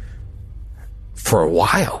together for a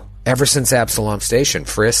while. Ever since Absalom Station,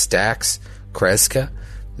 Friss, Dax, Kreska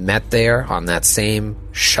met there on that same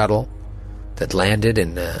shuttle that landed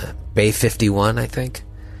in Bay 51, I think,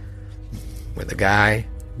 where the guy,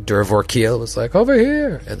 Dervor Keel, was like, over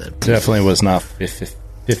here. And then definitely was not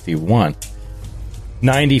 51.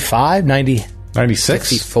 95? 90, 96?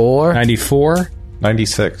 54? 94?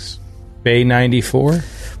 96. Bay 94?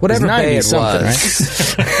 Whatever bay it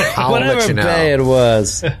was. Right? I'll Whatever let you know. bay it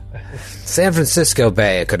was. San Francisco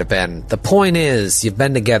Bay it could have been. The point is, you've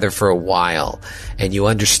been together for a while, and you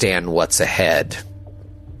understand what's ahead.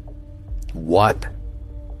 What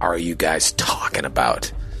are you guys talking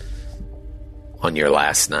about on your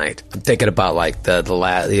last night? I'm thinking about like the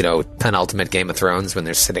last, penultimate Game of Thrones when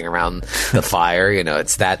they're sitting around the fire.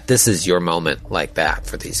 It's that. This is your moment like that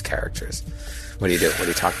for these characters. What do you do? What are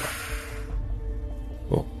you talking about?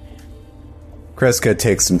 Cool. Kreska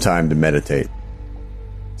takes some time to meditate.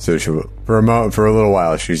 So for a little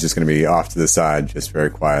while, she's just going to be off to the side, just very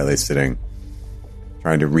quietly sitting,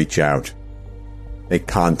 trying to reach out, make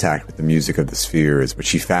contact with the music of the spheres, which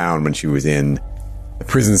she found when she was in the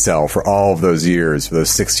prison cell for all of those years, for those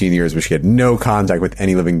 16 years where she had no contact with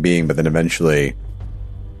any living being, but then eventually,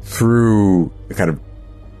 through the kind of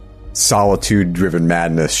solitude-driven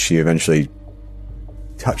madness, she eventually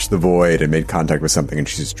touched the void and made contact with something, and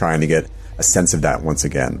she's trying to get a sense of that once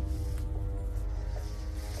again.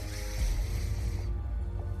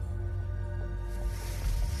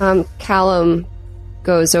 Callum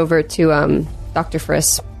goes over to Dr.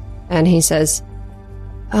 Friss, and he says,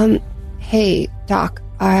 hey, Doc,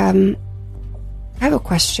 I have a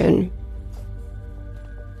question.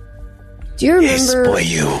 Do you remember... Yes, boy,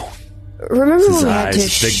 you. Remember when we had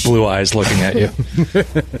to... Big blue eyes looking at you.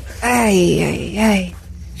 Hey.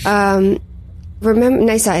 Remember...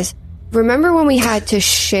 Nice eyes. Remember when we had to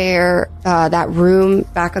share that room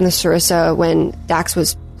back on the Sarissa when Dax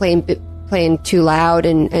was playing too loud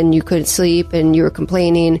and you couldn't sleep and you were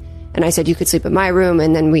complaining and I said you could sleep in my room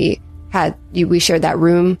and then we shared that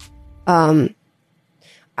room.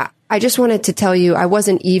 I just wanted to tell you I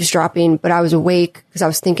wasn't eavesdropping, but I was awake because I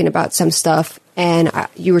was thinking about some stuff and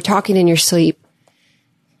you were talking in your sleep.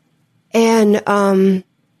 And I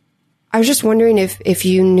was just wondering if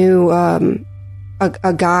you knew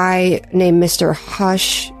a guy named Mr.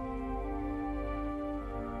 Hush.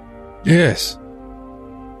 Yes.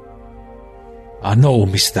 I know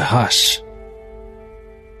Mr. Hush.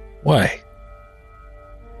 Why?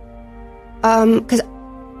 Because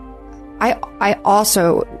I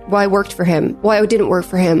also, I worked for him. Well, I didn't work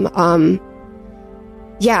for him.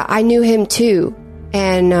 Yeah, I knew him too.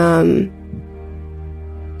 And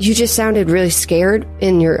you just sounded really scared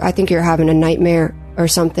I think you're having a nightmare or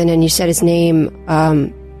something, and you said his name.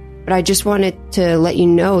 But I just wanted to let you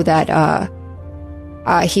know that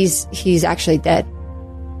he's actually dead.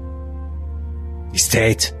 He's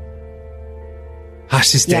dead.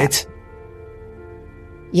 Hush is dead?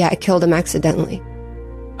 Yeah, I killed him accidentally.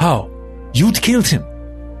 How? You'd killed him?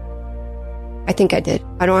 I think I did.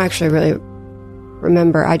 I don't actually really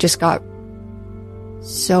remember. I just got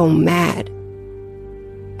so mad.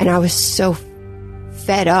 And I was so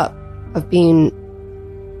fed up of being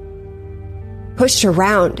pushed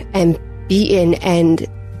around and beaten, and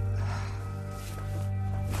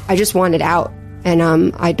I just wanted out. And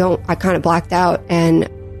I kind of blacked out, and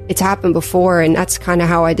it's happened before, and that's kind of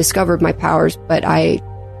how I discovered my powers, but I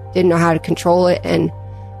didn't know how to control it, and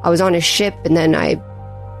I was on his ship, and then I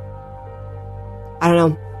don't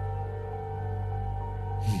know.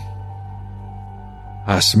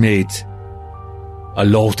 Has made a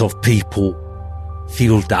lot of people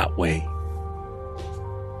feel that way,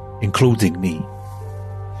 including me.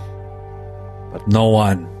 But no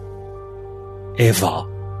one ever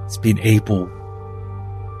has been able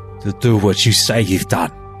to do what you say you've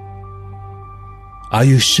done. Are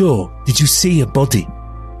you sure? Did you see a body?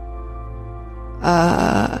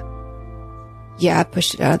 Yeah, I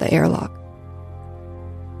pushed it out of the airlock.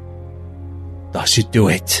 Does she do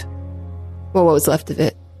it? Well, what was left of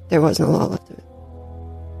it? There wasn't a lot left of it.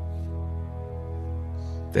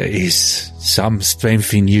 There is some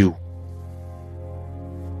strength in you.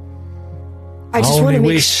 I just want to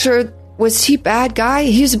make sure, was he bad guy?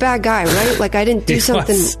 He was a bad guy, right? Like, I didn't do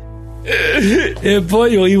something... Boy,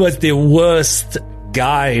 he was the worst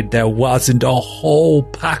guy there was in the whole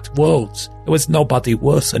packed world. There was nobody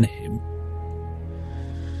worse than him.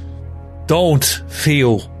 Don't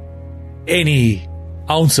feel any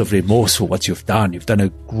ounce of remorse for what you've done. You've done a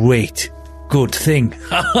great, good thing.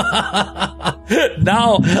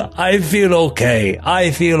 Now I feel okay.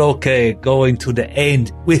 I feel okay going to the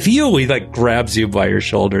end with you. He like grabs you by your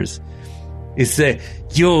shoulders. He say,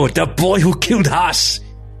 "You, the boy who killed us.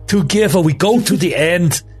 Together we go to the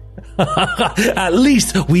end. At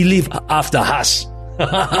least we live after us."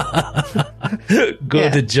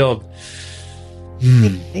 Good job.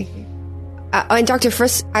 Thank you. And Dr.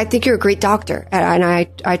 Frisk, I think you're a great doctor, and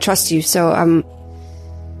I trust you. So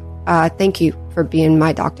thank you for being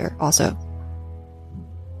my doctor also.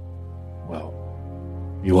 Well,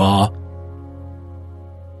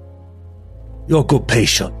 you're a good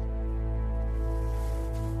patient.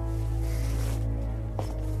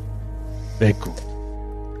 Very good.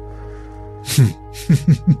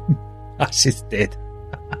 She's dead.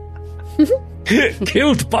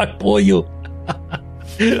 Killed by Boyu.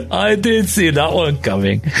 I didn't see that one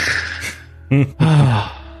coming.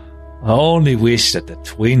 I only wish that the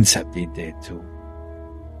twins had been dead too.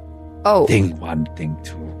 Oh. Thing 1, thing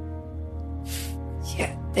 2.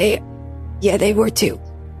 Yeah, they were too.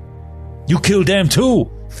 You killed them too?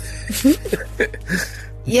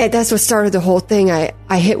 Yeah, that's what started the whole thing. I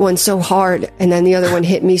hit one so hard, and then the other one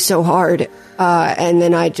hit me so hard, and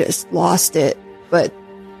then I just lost it. But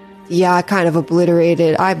yeah, I kind of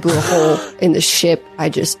obliterated. I blew a hole in the ship. I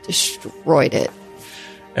just destroyed it.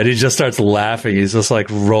 And he just starts laughing. He's just like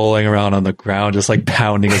rolling around on the ground, just like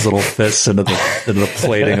pounding his little fists into the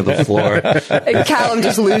plating of the floor. And Callum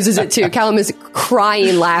just loses it too. Callum is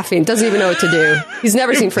crying, laughing, doesn't even know what to do. He's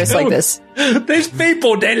never seen Frisk like this. These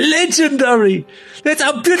people, they're legendary.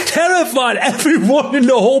 I'm terrified. Everyone in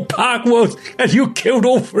the whole park was, and you killed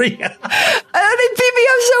all 3. They beat me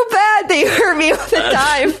up so bad. They hurt me all the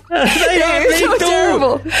time. They were so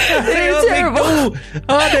terrible. They were terrible.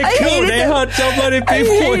 They hurt so many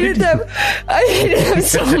people. I hated them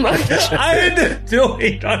so much. I didn't do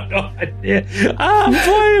it. I had no idea.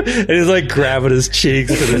 Boy. And he's like grabbing his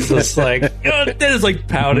cheeks, and it's just like, then it's like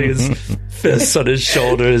pounding his fists on his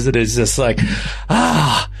shoulders, and it's just like,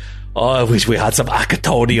 I wish we had some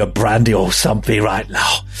Akatoni or brandy or something right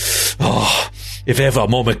now. Oh, if ever a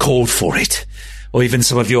moment called for it. Or even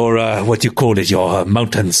some of your, what you call it, your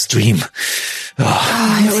mountain stream.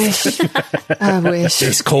 I wish. I wish.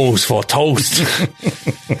 This calls for toast.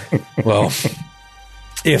 Well,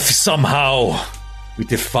 if somehow we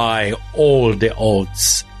defy all the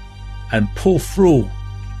odds and pull through,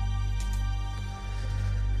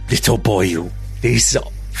 little boy, these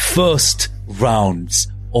first rounds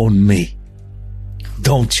on me.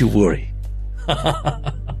 Don't you worry.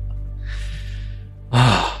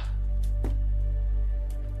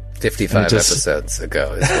 55 episodes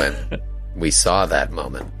ago is when we saw that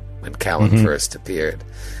moment, when Callum first appeared.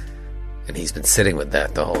 And he's been sitting with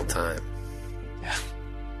that the whole time. Yeah.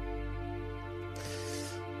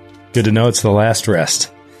 Good to know it's the last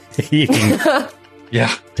rest.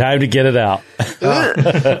 Yeah. Time to get it out.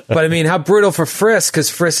 But I mean, how brutal for Frisk,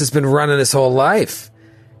 because Frisk has been running his whole life.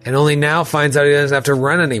 And only now finds out he doesn't have to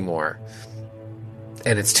run anymore.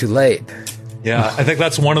 And it's too late. Yeah, I think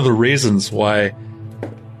that's one of the reasons why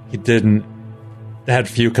he had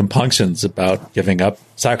few compunctions about giving up,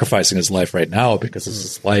 sacrificing his life right now, because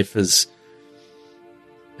his life is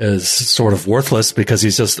sort of worthless, because he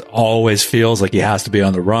just always feels like he has to be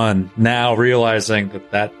on the run. Now realizing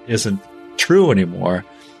that isn't true anymore,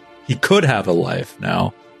 he could have a life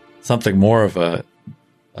now, something more of a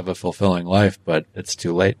fulfilling life, but it's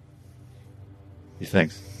too late, he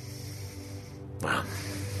thinks. Wow.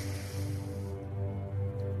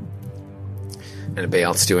 Anybody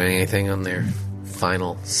else doing anything on their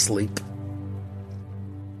final sleep?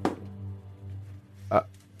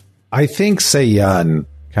 I think Seyun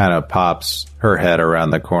kind of pops her head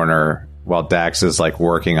around the corner while Dax is like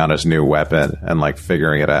working on his new weapon and like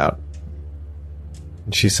figuring it out.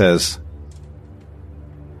 And she says,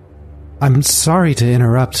 I'm sorry to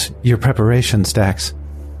interrupt your preparations, Dax.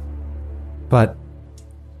 But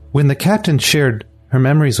when the captain shared her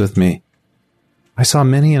memories with me, I saw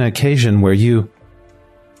many an occasion where you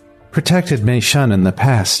protected Mei Shun in the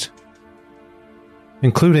past,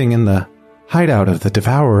 including in the hideout of the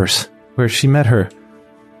Devourers, where she met her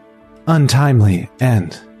untimely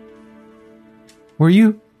end. Were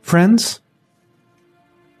you friends?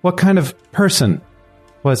 What kind of person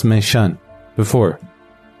was Mei Shun before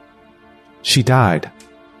she died?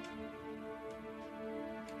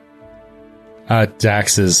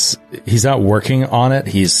 Dax he's not working on it.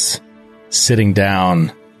 He's sitting down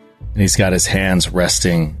and he's got his hands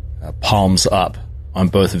resting palms up on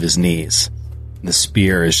both of his knees. The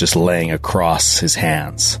spear is just laying across his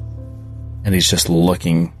hands, and he's just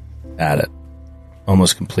looking at it,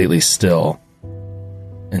 almost completely still,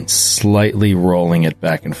 and slightly rolling it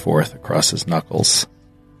back and forth across his knuckles,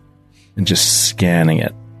 and just scanning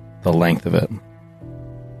it, the length of it,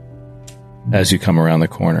 as you come around the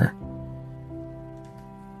corner.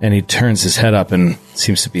 And he turns his head up and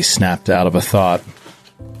seems to be snapped out of a thought,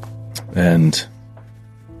 and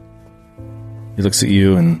he looks at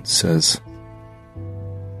you and says,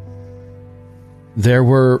 there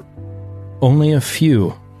were only a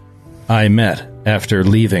few I met after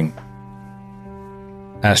leaving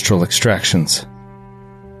Astral Extractions.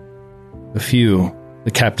 A few,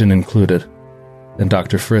 the captain included, and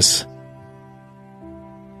Dr. Friss,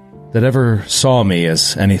 that ever saw me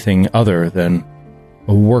as anything other than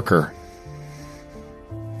a worker.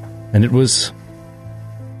 And it was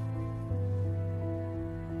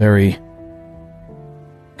very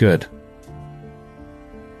good.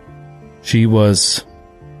 She was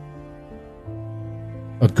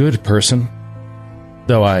a good person,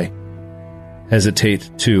 though I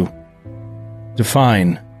hesitate to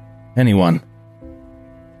define anyone.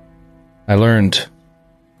 I learned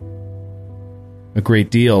a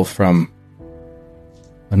great deal from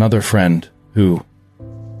another friend who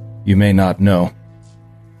you may not know.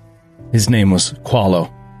 His name was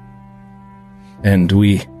Qualo, and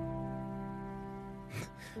we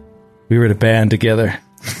were in a band together.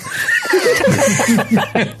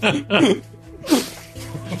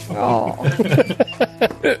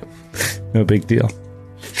 No big deal.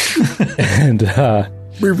 And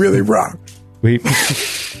we really rock.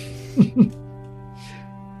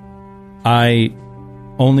 I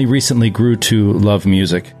only recently grew to love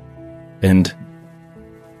music, and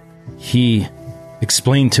he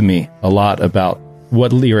explained to me a lot about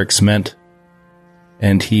what lyrics meant,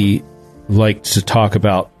 and he liked to talk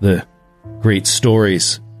about the great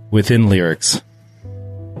stories within lyrics.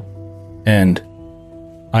 And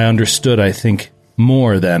I understood, I think,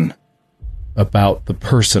 more than about the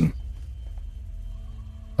person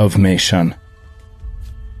of Mei Shun.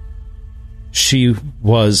 She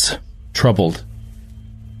was troubled,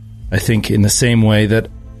 I think, in the same way that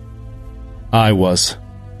I was,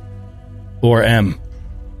 or am.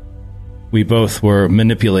 We both were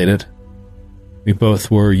manipulated. We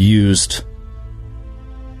both were used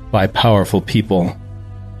by powerful people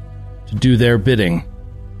to do their bidding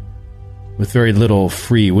with very little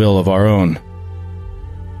free will of our own.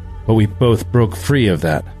 But we both broke free of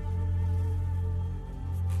that.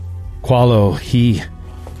 Qualo, he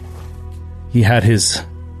had his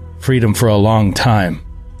freedom for a long time,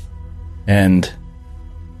 and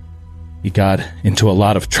he got into a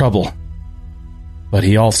lot of trouble. But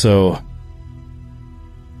he also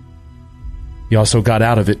got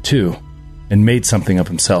out of it too, and made something of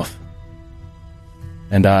himself.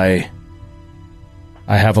 And I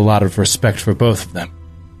have a lot of respect for both of them.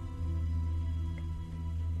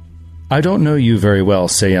 I don't know you very well,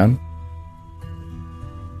 Seyun.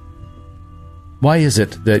 Why is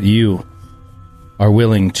it that you are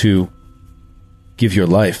willing to give your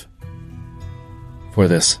life for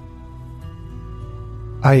this?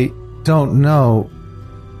 I don't know.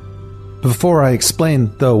 Before I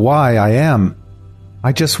explain, though, why I am,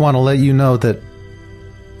 I just want to let you know that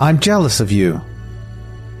I'm jealous of you.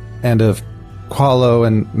 And of Qualo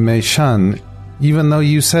and Mei Shun. Even though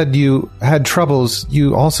you said you had troubles,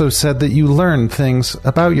 you also said that you learned things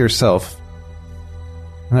about yourself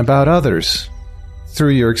and about others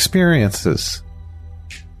through your experiences.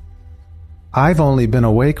 I've only been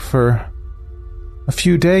awake for a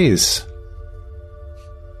few days.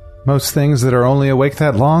 Most things that are only awake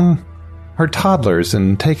that long are toddlers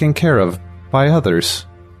and taken care of by others.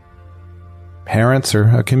 Parents or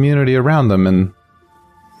a community around them, and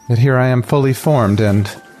yet here I am fully formed, and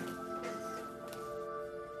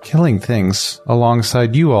killing things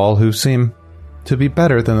alongside you all who seem to be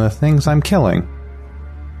better than the things I'm killing.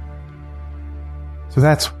 So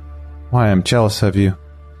that's why I'm jealous of you.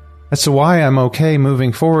 That's why I'm okay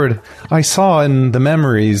moving forward. I saw in the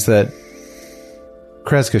memories that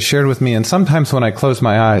Kreska shared with me, and sometimes when I close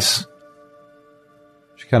my eyes...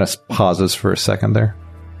 She kind of pauses for a second there.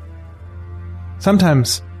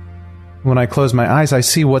 Sometimes when I close my eyes, I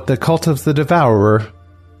see what the Cult of the Devourer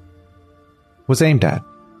was aimed at,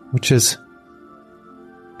 which is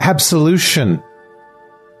absolution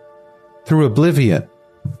through oblivion,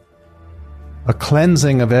 a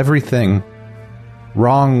cleansing of everything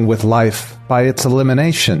wrong with life by its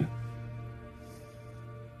elimination.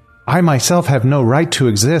 I myself have no right to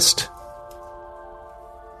exist.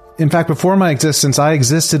 In fact, before my existence, I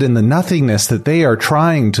existed in the nothingness that they are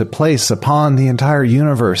trying to place upon the entire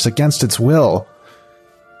universe against its will.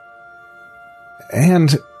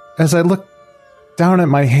 And as I look down at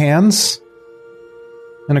my hands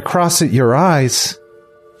and across at your eyes,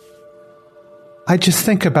 I just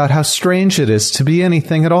think about how strange it is to be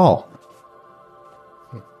anything at all.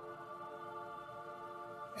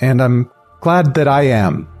 And I'm glad that I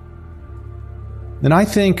am. And I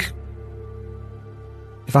think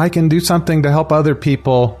if I can do something to help other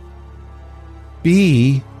people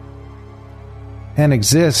be and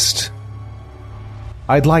exist,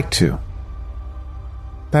 I'd like to.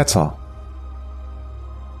 That's all.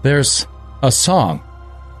 There's a song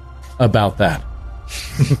about that.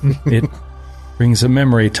 It brings a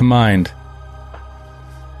memory to mind.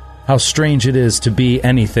 How strange it is to be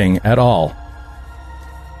anything at all.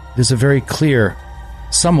 It is a very clear...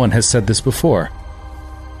 Someone has said this before.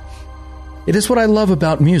 It is what I love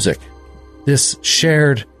about music. This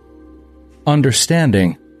shared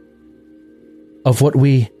understanding of what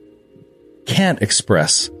we can't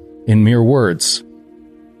express in mere words.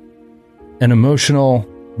 An emotional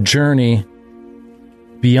journey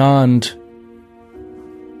beyond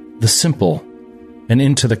the simple and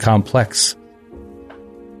into the complex.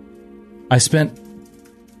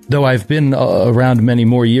 Though I've been around many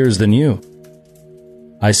more years than you,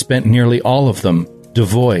 I spent nearly all of them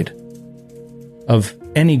devoid of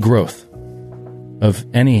any growth, of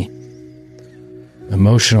any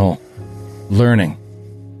emotional learning.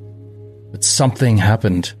 But something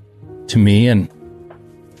happened to me and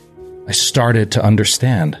I started to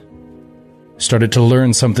understand. I started to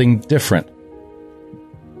learn something different.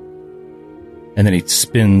 And then he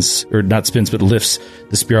spins, or not spins, but lifts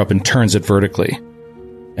the spear up and turns it vertically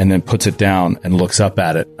and then puts it down and looks up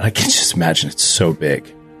at it. And I can just imagine it's so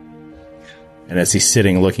big. And as he's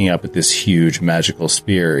sitting looking up at this huge magical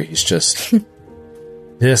spear, he's just...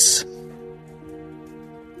 This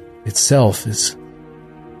itself is...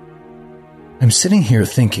 I'm sitting here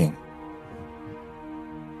thinking,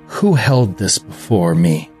 who held this before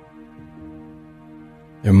me?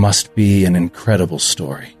 There must be an incredible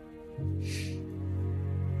story.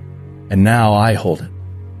 And now I hold it.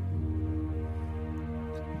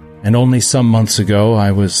 And only some months ago,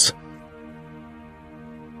 I was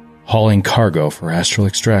hauling cargo for Astral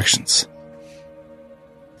Extractions.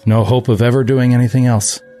 With no hope of ever doing anything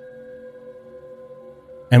else.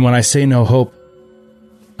 And when I say no hope,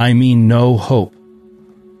 I mean no hope.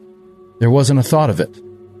 There wasn't a thought of it.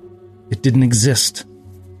 It didn't exist.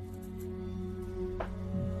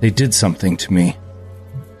 They did something to me.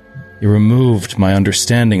 They removed my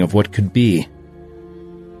understanding of what could be.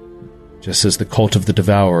 Just as the Cult of the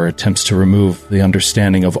Devourer attempts to remove the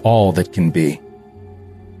understanding of all that can be.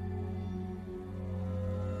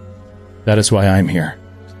 That is why I'm here.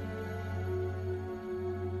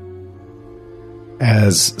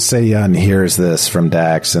 As Seiyun hears this from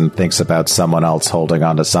Dax and thinks about someone else holding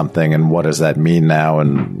onto something, and what does that mean now,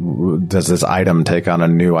 and does this item take on a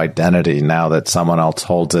new identity now that someone else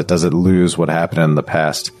holds it? Does it lose what happened in the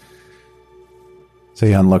past?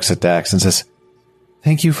 Seiyun looks at Dax and says,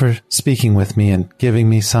 "Thank you for speaking with me and giving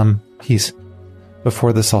me some peace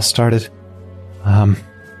before this all started.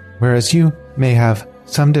 Whereas you may have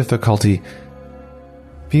some difficulty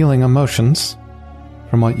feeling emotions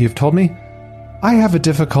from what you've told me, I have a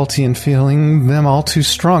difficulty in feeling them all too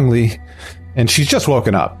strongly." And she's just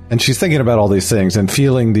woken up, and she's thinking about all these things and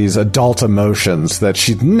feeling these adult emotions that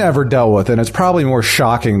she'd never dealt with, and it's probably more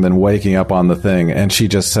shocking than waking up on the thing. And she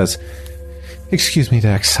just says, "Excuse me,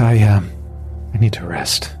 Dex, I need to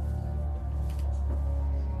rest."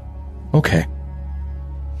 Okay.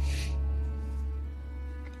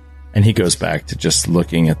 And he goes back to just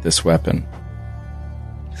looking at this weapon.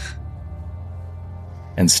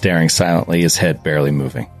 And staring silently, his head barely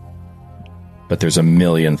moving. But there's a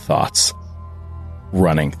million thoughts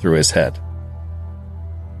running through his head.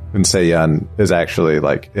 And Se-Yun is actually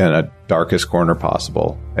like in a darkest corner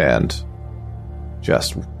possible and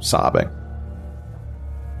just sobbing.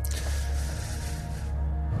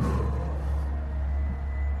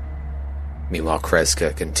 Meanwhile,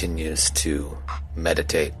 Kreska continues to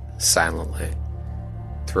meditate silently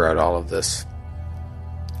throughout all of this.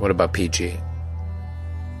 What about PG?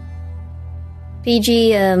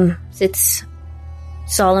 PG sits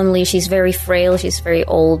solemnly. She's very frail. She's very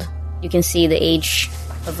old. You can see the age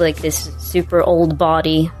of like this super old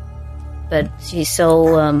body, but she's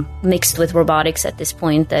so mixed with robotics at this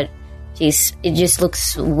point that it just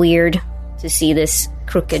looks weird to see this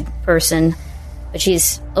crooked person. But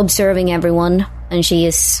she's observing everyone, and she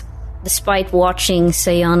is, despite watching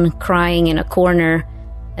Se-Yun crying in a corner,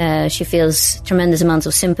 she feels tremendous amounts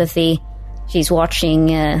of sympathy. She's watching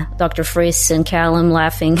Dr. Friss and Callum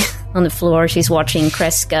laughing on the floor. She's watching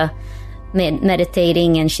Kreska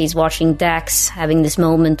meditating, and she's watching Dax having this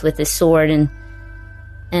moment with his sword,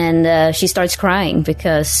 and she starts crying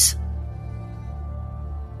because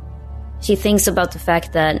she thinks about the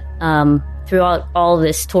fact that throughout all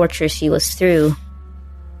this torture she was through,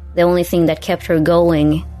 the only thing that kept her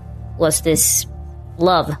going was this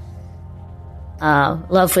love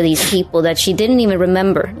for these people that she didn't even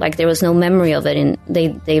remember. Like, there was no memory of it, and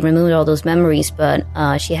they removed all those memories, but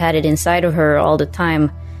she had it inside of her all the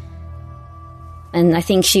time. And I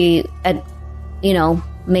think she,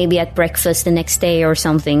 maybe at breakfast the next day or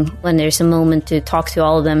something, when there's a moment to talk to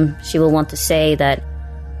all of them, she will want to say that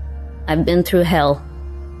I've been through hell.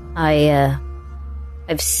 I've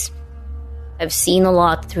seen a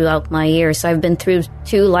lot throughout my years. I've been through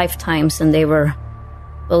 2 lifetimes, and they were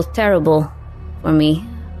both terrible for me.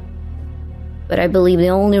 But I believe the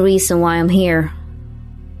only reason why I'm here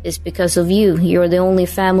is because of you. You're the only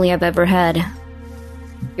family I've ever had.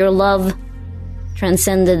 Your love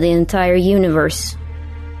transcended the entire universe.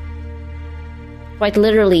 Quite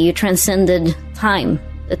literally, you transcended time,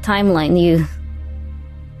 the timeline.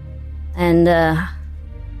 And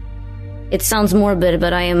it sounds morbid,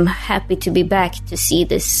 but I am happy to be back to see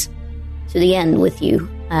this to the end with you.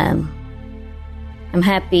 I'm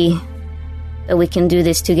happy that we can do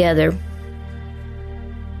this together.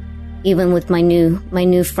 Even with my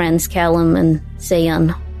new friends, Callum and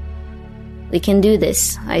Se-Yun. We can do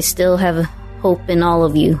this. I still have hope in all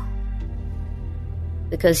of you.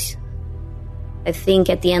 Because I think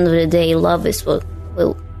at the end of the day, love is what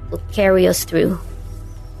will carry us through.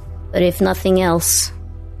 But if nothing else,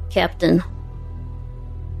 Captain,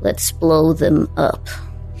 let's blow them up.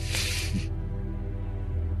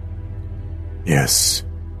 Yes.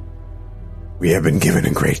 We have been given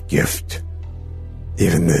a great gift.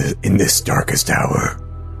 Even in this darkest hour,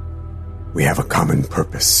 we have a common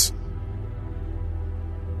purpose.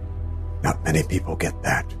 Not many people get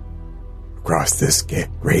that across this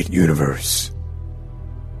great universe.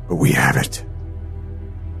 But we have it.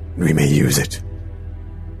 And we may use it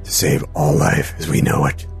to save all life as we know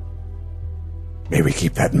it. May we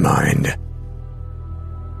keep that in mind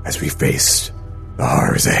as we face the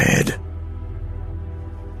horrors ahead.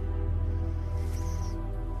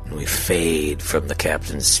 We fade from the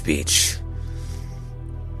captain's speech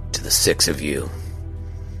to the 6 of you,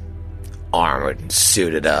 armored and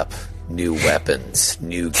suited up, new weapons,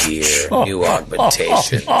 new gear, new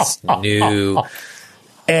augmentations, new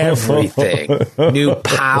everything, new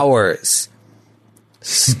powers,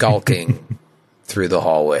 skulking through the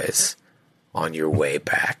hallways on your way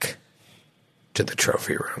back to the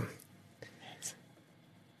trophy room.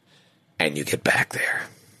 And you get back there.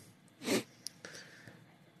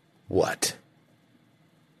 What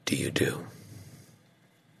do you do?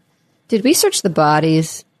 Did we search the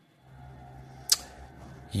bodies?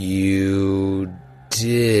 You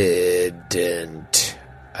didn't.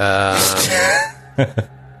 I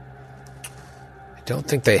don't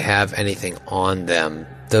think they have anything on them.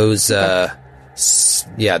 Those, they had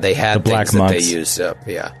the black things monks that they used up.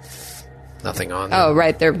 Yeah. Nothing on them. Oh,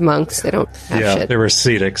 right. They're monks. They don't have shit. They were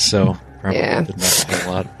ascetics, so probably didn't have a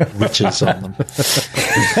whole lot of witches on them.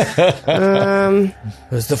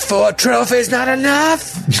 Was the 4 trophies not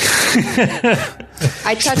enough?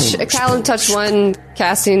 Callum touched one,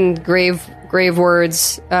 casting grave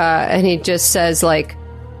words, and he just says, like,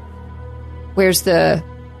 where's the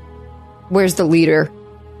leader?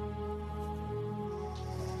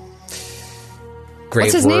 Grave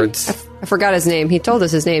What's his words. name? I forgot his name. He told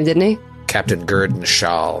us his name, didn't he? Captain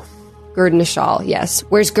Gurdnashal. Gurdnashal, yes.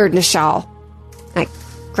 Where's Gurdnashal? I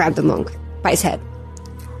grabbed the monk by his head.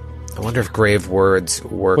 I wonder if grave words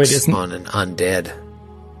works on an undead.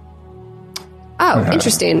 Oh,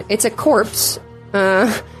 interesting. It's a corpse.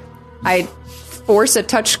 I force a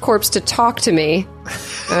touched corpse to talk to me.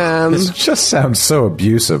 This just sounds so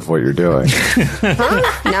abusive, what you're doing.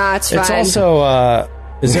 Nah, it's fine. It's also,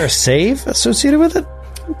 is there a save associated with it?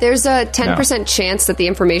 There's a 10% chance that the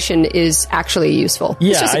information is actually useful.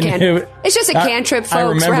 Yeah, it's just a cantrip,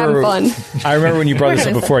 folks. We're having fun. I remember when you brought this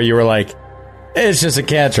up before, you were like, it's just a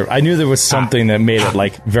cantrip. I knew there was something that made it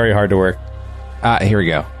like very hard to work. Here we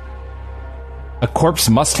go. A corpse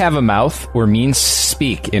must have a mouth or means to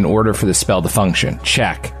speak in order for the spell to function.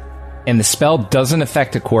 Check. And the spell doesn't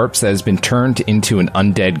affect a corpse that has been turned into an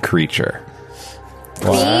undead creature.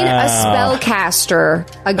 Being a spellcaster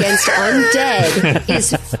against undead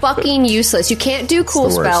is fucking useless. You can't do cool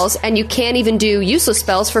spells, and you can't even do useless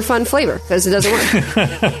spells for fun flavor, because it doesn't work.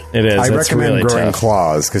 It is. I That's recommend really growing tough.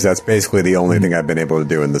 claws, because that's basically the only thing I've been able to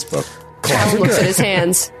do in this book. Cal looks at his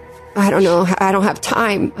hands. I don't know. I don't have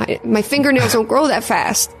time. My fingernails don't grow that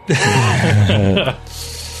fast.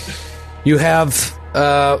 You have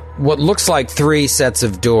what looks like 3 sets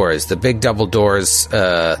of doors. The big double doors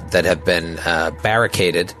that have been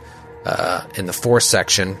barricaded in the fore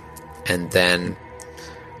section, and then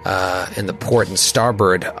in the port and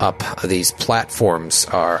starboard up these platforms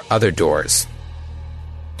are other doors.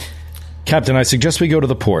 Captain, I suggest we go to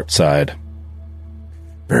the port side.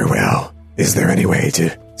 Very well. Is there any way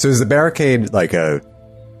to... So is the barricade like a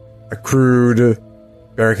crude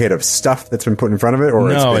barricade of stuff that's been put in front of it, or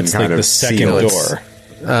No, it's it's been like kind the of second sealed?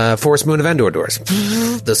 door. Forest Moon of Endor doors.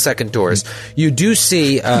 The second doors. You do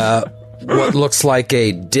see what looks like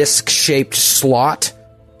a disc-shaped slot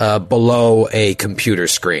below a computer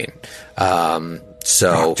screen.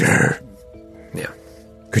 Doctor, yeah.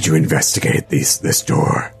 could you investigate this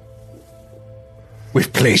door?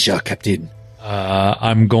 With pleasure, Captain. I'll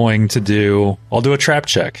do a trap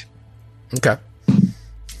check. Okay.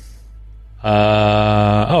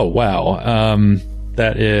 Oh, wow.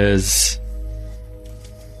 That is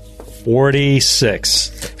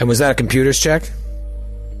 46. And was that a computer's check?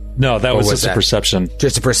 No, that was just that a perception.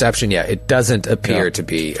 Just a perception, yeah. It doesn't appear to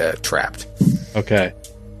be trapped. Okay.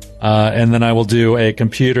 And then I will do a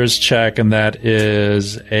computer's check, and that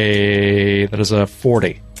is a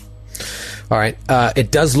 40. All right.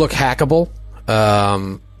 It does look hackable.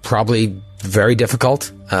 Probably very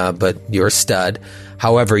difficult, but you're a stud.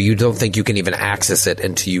 However, you don't think you can even access it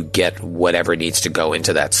until you get whatever needs to go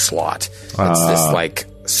into that slot. It's this like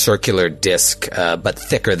circular disc, but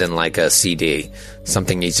thicker than like a CD.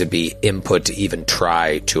 Something needs to be input to even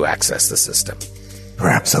try to access the system.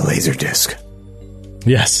 Perhaps a laser disc.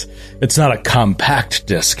 Yes, it's not a compact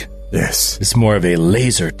disc. Yes. It's more of a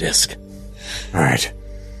laser disc. All right.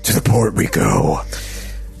 To the port we go.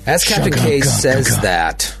 As Captain Case says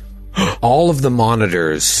that, all of the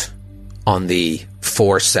monitors on the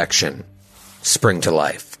fore section spring to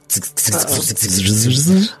life.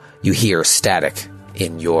 You hear static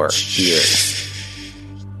in your ears.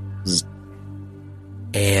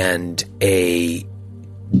 And a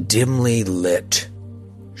dimly lit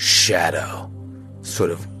shadow sort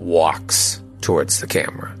of walks towards the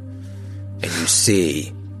camera. And you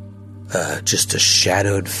see just a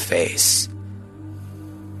shadowed face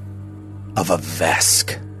of a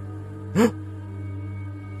Vesk.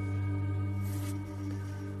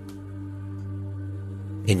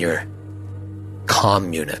 In your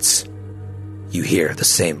comm units, you hear the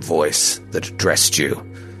same voice that addressed you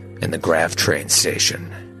in the Grav train station.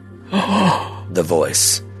 The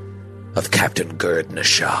voice of Captain Gerd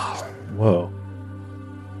Nashal. Whoa.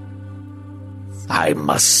 I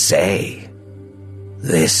must say,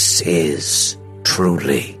 this is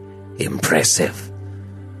truly impressive.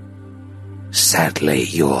 Sadly,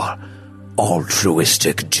 your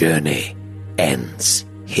altruistic journey ends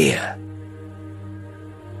here.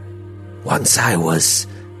 Once I was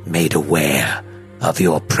made aware of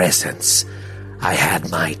your presence, I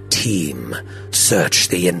had my team search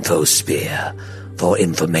the infosphere for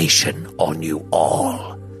information on you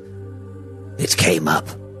all. It came up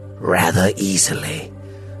rather easily.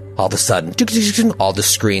 All of a sudden, all the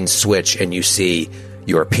screens switch and you see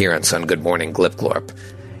your appearance on Good Morning Glipglorp.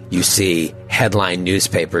 You see headline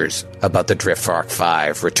newspapers about the Driftmark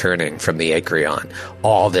 5 returning from the Acreon.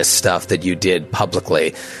 All this stuff that you did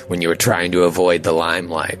publicly when you were trying to avoid the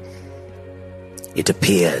limelight. It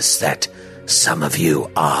appears that some of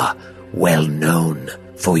you are well known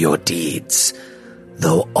for your deeds,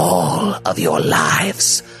 though all of your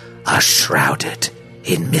lives are shrouded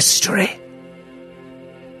in mystery.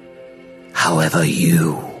 However,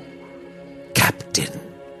 you, Captain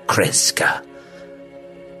Kreska,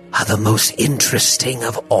 are the most interesting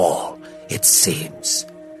of all, it seems.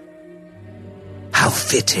 How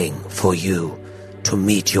fitting for you to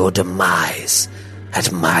meet your demise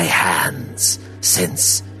at my hands,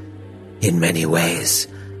 since, in many ways,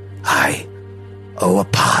 I owe a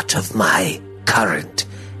part of my current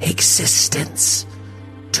existence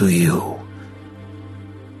to you.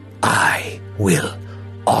 I will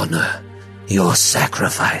honor your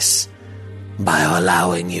sacrifice by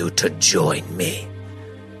allowing you to join me.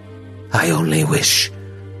 I only wish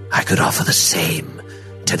I could offer the same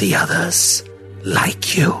to the others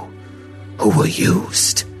like you, who were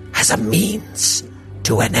used as a means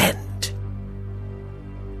to an end.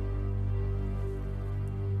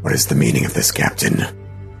 What is the meaning of this, Captain?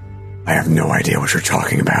 I have no idea what you're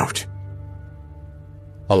talking about.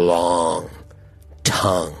 A long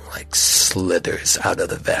tongue slithers out of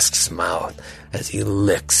the Vesk's mouth as he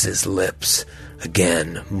licks his lips,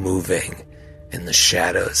 again moving in the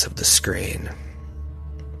shadows of the screen.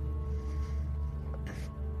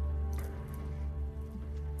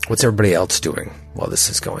 What's everybody else doing while this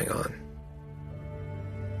is going on?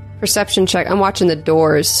 Perception check. I'm watching the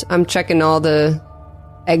doors. I'm checking all the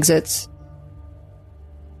exits.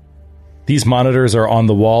 These monitors are on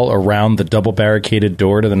the wall around the double barricaded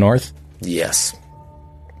door to the north? Yes.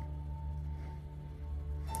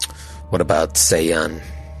 What about Seiyan?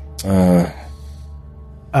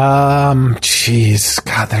 Jeez,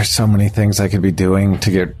 God, there's so many things I could be doing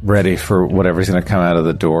to get ready for whatever's going to come out of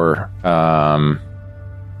the door.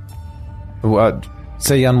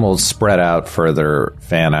 Seiyan will spread out further,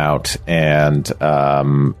 fan out, and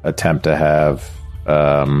attempt to have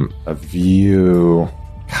a view.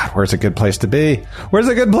 God, where's a good place to be? Where's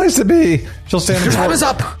a good place to be? She'll stand. Your time is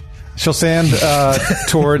up. She'll stand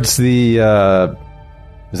towards the.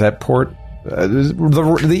 Is that port?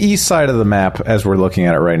 The east side of the map, as we're looking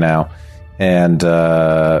at it right now, and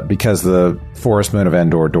because the Forest Moon of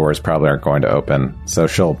Endor doors probably aren't going to open, so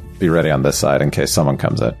she'll be ready on this side in case someone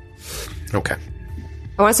comes in. Okay.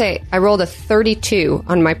 I want to say I rolled a 32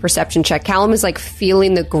 on my perception check. Callum is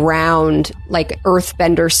feeling the ground,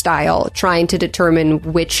 earthbender style, trying to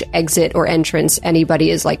determine which exit or entrance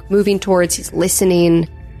anybody is moving towards. He's listening.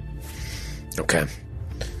 Okay.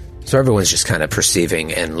 So everyone's just kind of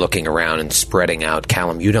perceiving and looking around and spreading out.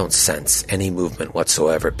 Callum, you don't sense any movement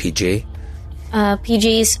whatsoever. PG?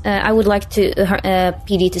 PG's, I would like to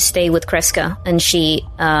PD to stay with Kreska, and she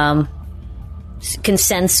can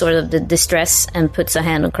sense sort of the distress and puts a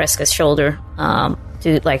hand on Kreska's shoulder,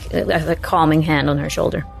 to a calming hand on her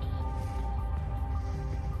shoulder.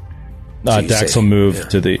 Dax will move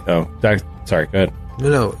to the... Dax, sorry, go ahead.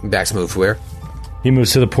 No, Dax moves where? He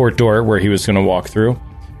moves to the port door where he was going to walk through.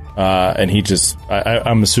 And he just...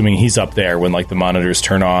 I'm assuming he's up there when the monitors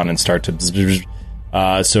turn on and start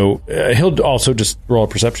to... So he'll also just roll a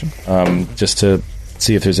perception, just to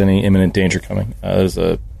see if there's any imminent danger coming. There's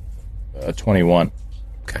a 21.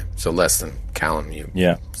 Okay, so less than Callum. You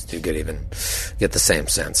do get the same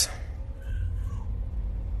sense.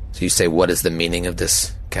 So you say, what is the meaning of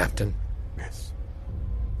this, Captain?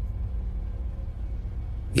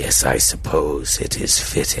 Yes, I suppose it is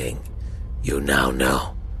fitting. You now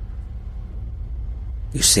know.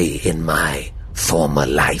 You see, in my former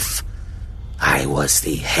life, I was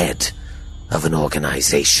the head of an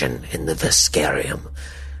organization in the Veskarium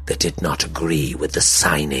that did not agree with the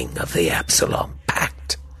signing of the Absalom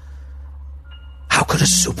Pact. How could a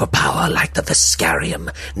superpower like the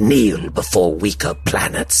Veskarium kneel before weaker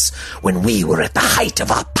planets when we were at the height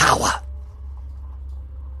of our power?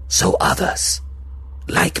 So others,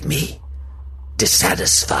 like me,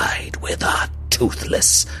 dissatisfied with our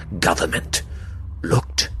toothless government,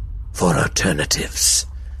 looked for alternatives,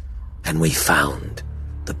 and we found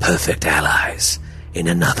the perfect allies in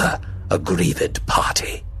another aggrieved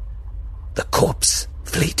party, the Corpse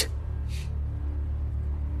Fleet.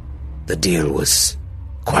 The deal was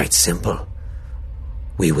quite simple.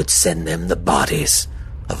 We would send them the bodies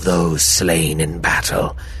of those slain in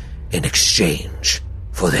battle in exchange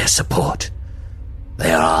for their support.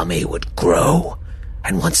 Their army would grow,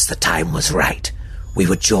 and once the time was right, we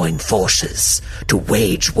would join forces to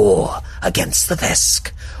wage war against the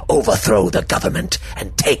Vesk, overthrow the government,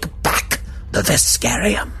 and take back the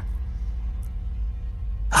Veskarium.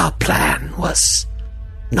 Our plan was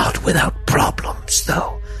not without problems,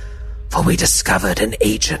 though, for we discovered an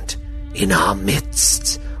agent in our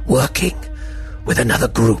midst, working with another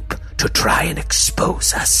group to try and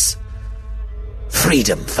expose us.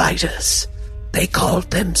 Freedom fighters, they called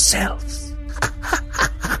themselves.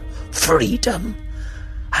 Freedom.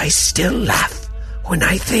 I still laugh when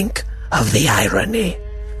I think of the irony.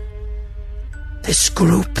 This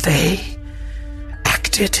group, they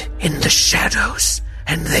acted in the shadows,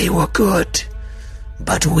 and they were good,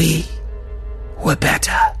 but we were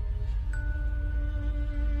better.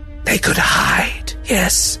 They could hide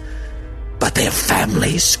yes, but their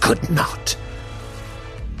families could not.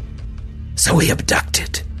 So we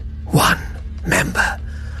abducted one member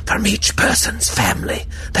from each person's family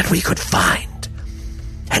that we could find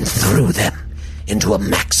and threw them into a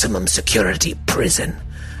maximum security prison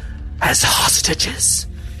as hostages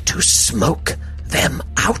to smoke them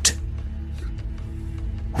out.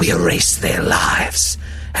 We erased their lives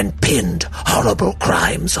and pinned horrible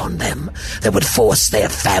crimes on them that would force their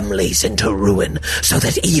families into ruin, so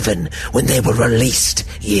that even when they were released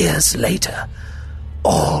years later,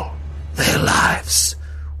 all their lives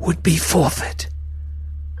would be forfeit.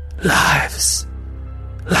 Lives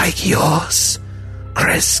like yours,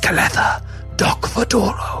 Kreskaletha Doc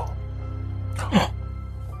Vadoro.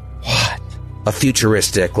 What? A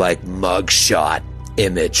futuristic, mugshot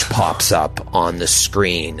image pops up on the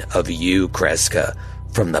screen of you, Kreska,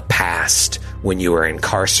 from the past when you were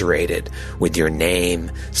incarcerated, with your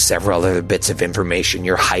name, several other bits of information,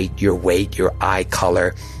 your height, your weight, your eye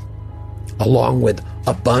color, along with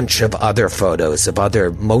a bunch of other photos of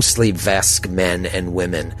other mostly Vesk men and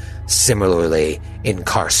women similarly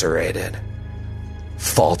incarcerated.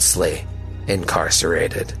 Falsely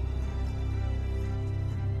incarcerated.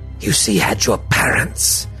 You see, had your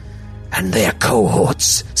parents and their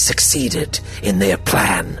cohorts succeeded in their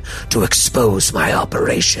plan to expose my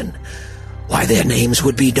operation, why, their names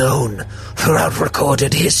would be known throughout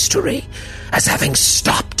recorded history as having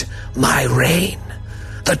stopped my reign.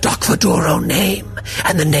 The Doc Vadoro name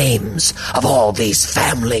and the names of all these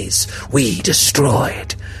families we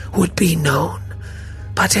destroyed would be known.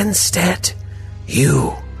 But instead,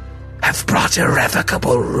 you have brought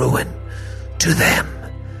irrevocable ruin to them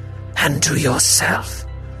and to yourself.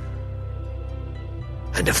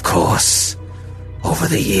 And of course, over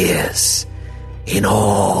the years, in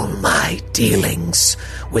all my dealings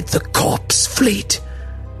with the corpse fleet,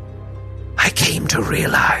 I came to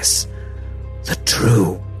realize the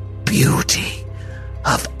true beauty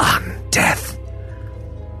of undeath.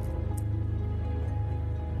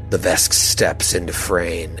 The Vesk steps into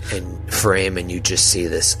frame, and you just see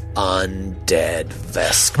this undead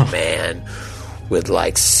Vesk man with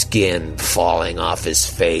skin falling off his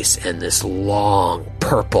face and this long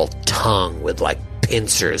purple tongue with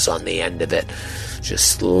pincers on the end of it,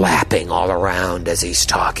 just lapping all around as he's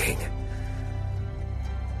talking.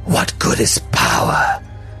 What good is power,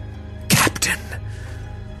 Captain,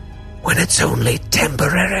 when it's only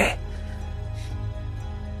temporary?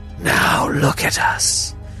 Now look at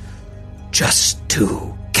us. Just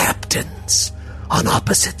two captains on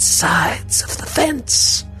opposite sides of the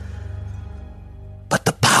fence. But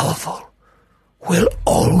the powerful will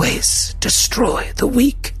always destroy the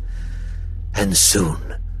weak, and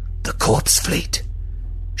soon the corpse fleet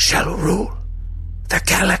shall rule the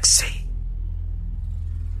galaxy.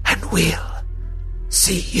 And we'll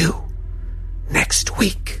see you next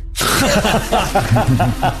week.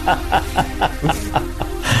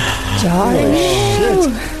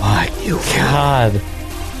 My God.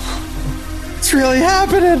 It's really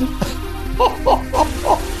happening.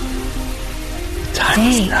 Time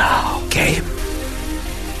is now. Game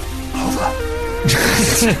over.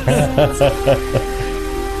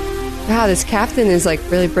 Wow, this captain is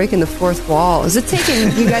really breaking the fourth wall. Is it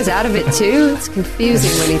taking you guys out of it too? It's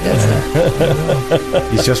confusing when he does that.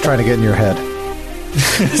 He's just trying to get in your head.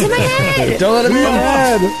 He's in my head. Don't let him in your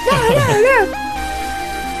head. No.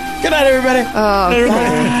 Good night, everybody. Oh,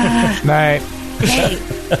 God. Night. Hey.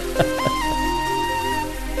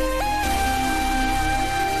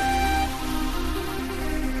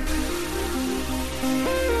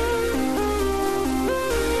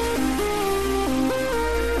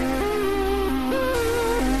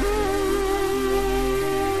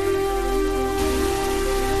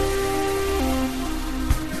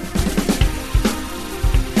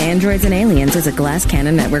 Androids and Aliens is a Glass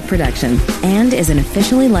Cannon Network production and is an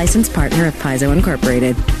officially licensed partner of Paizo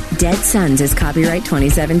Incorporated. Dead Suns is copyright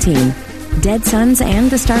 2017. Dead Suns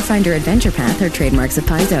and the Starfinder Adventure Path are trademarks of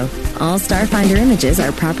Paizo. All Starfinder images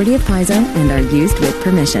are property of Paizo and are used with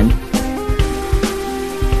permission.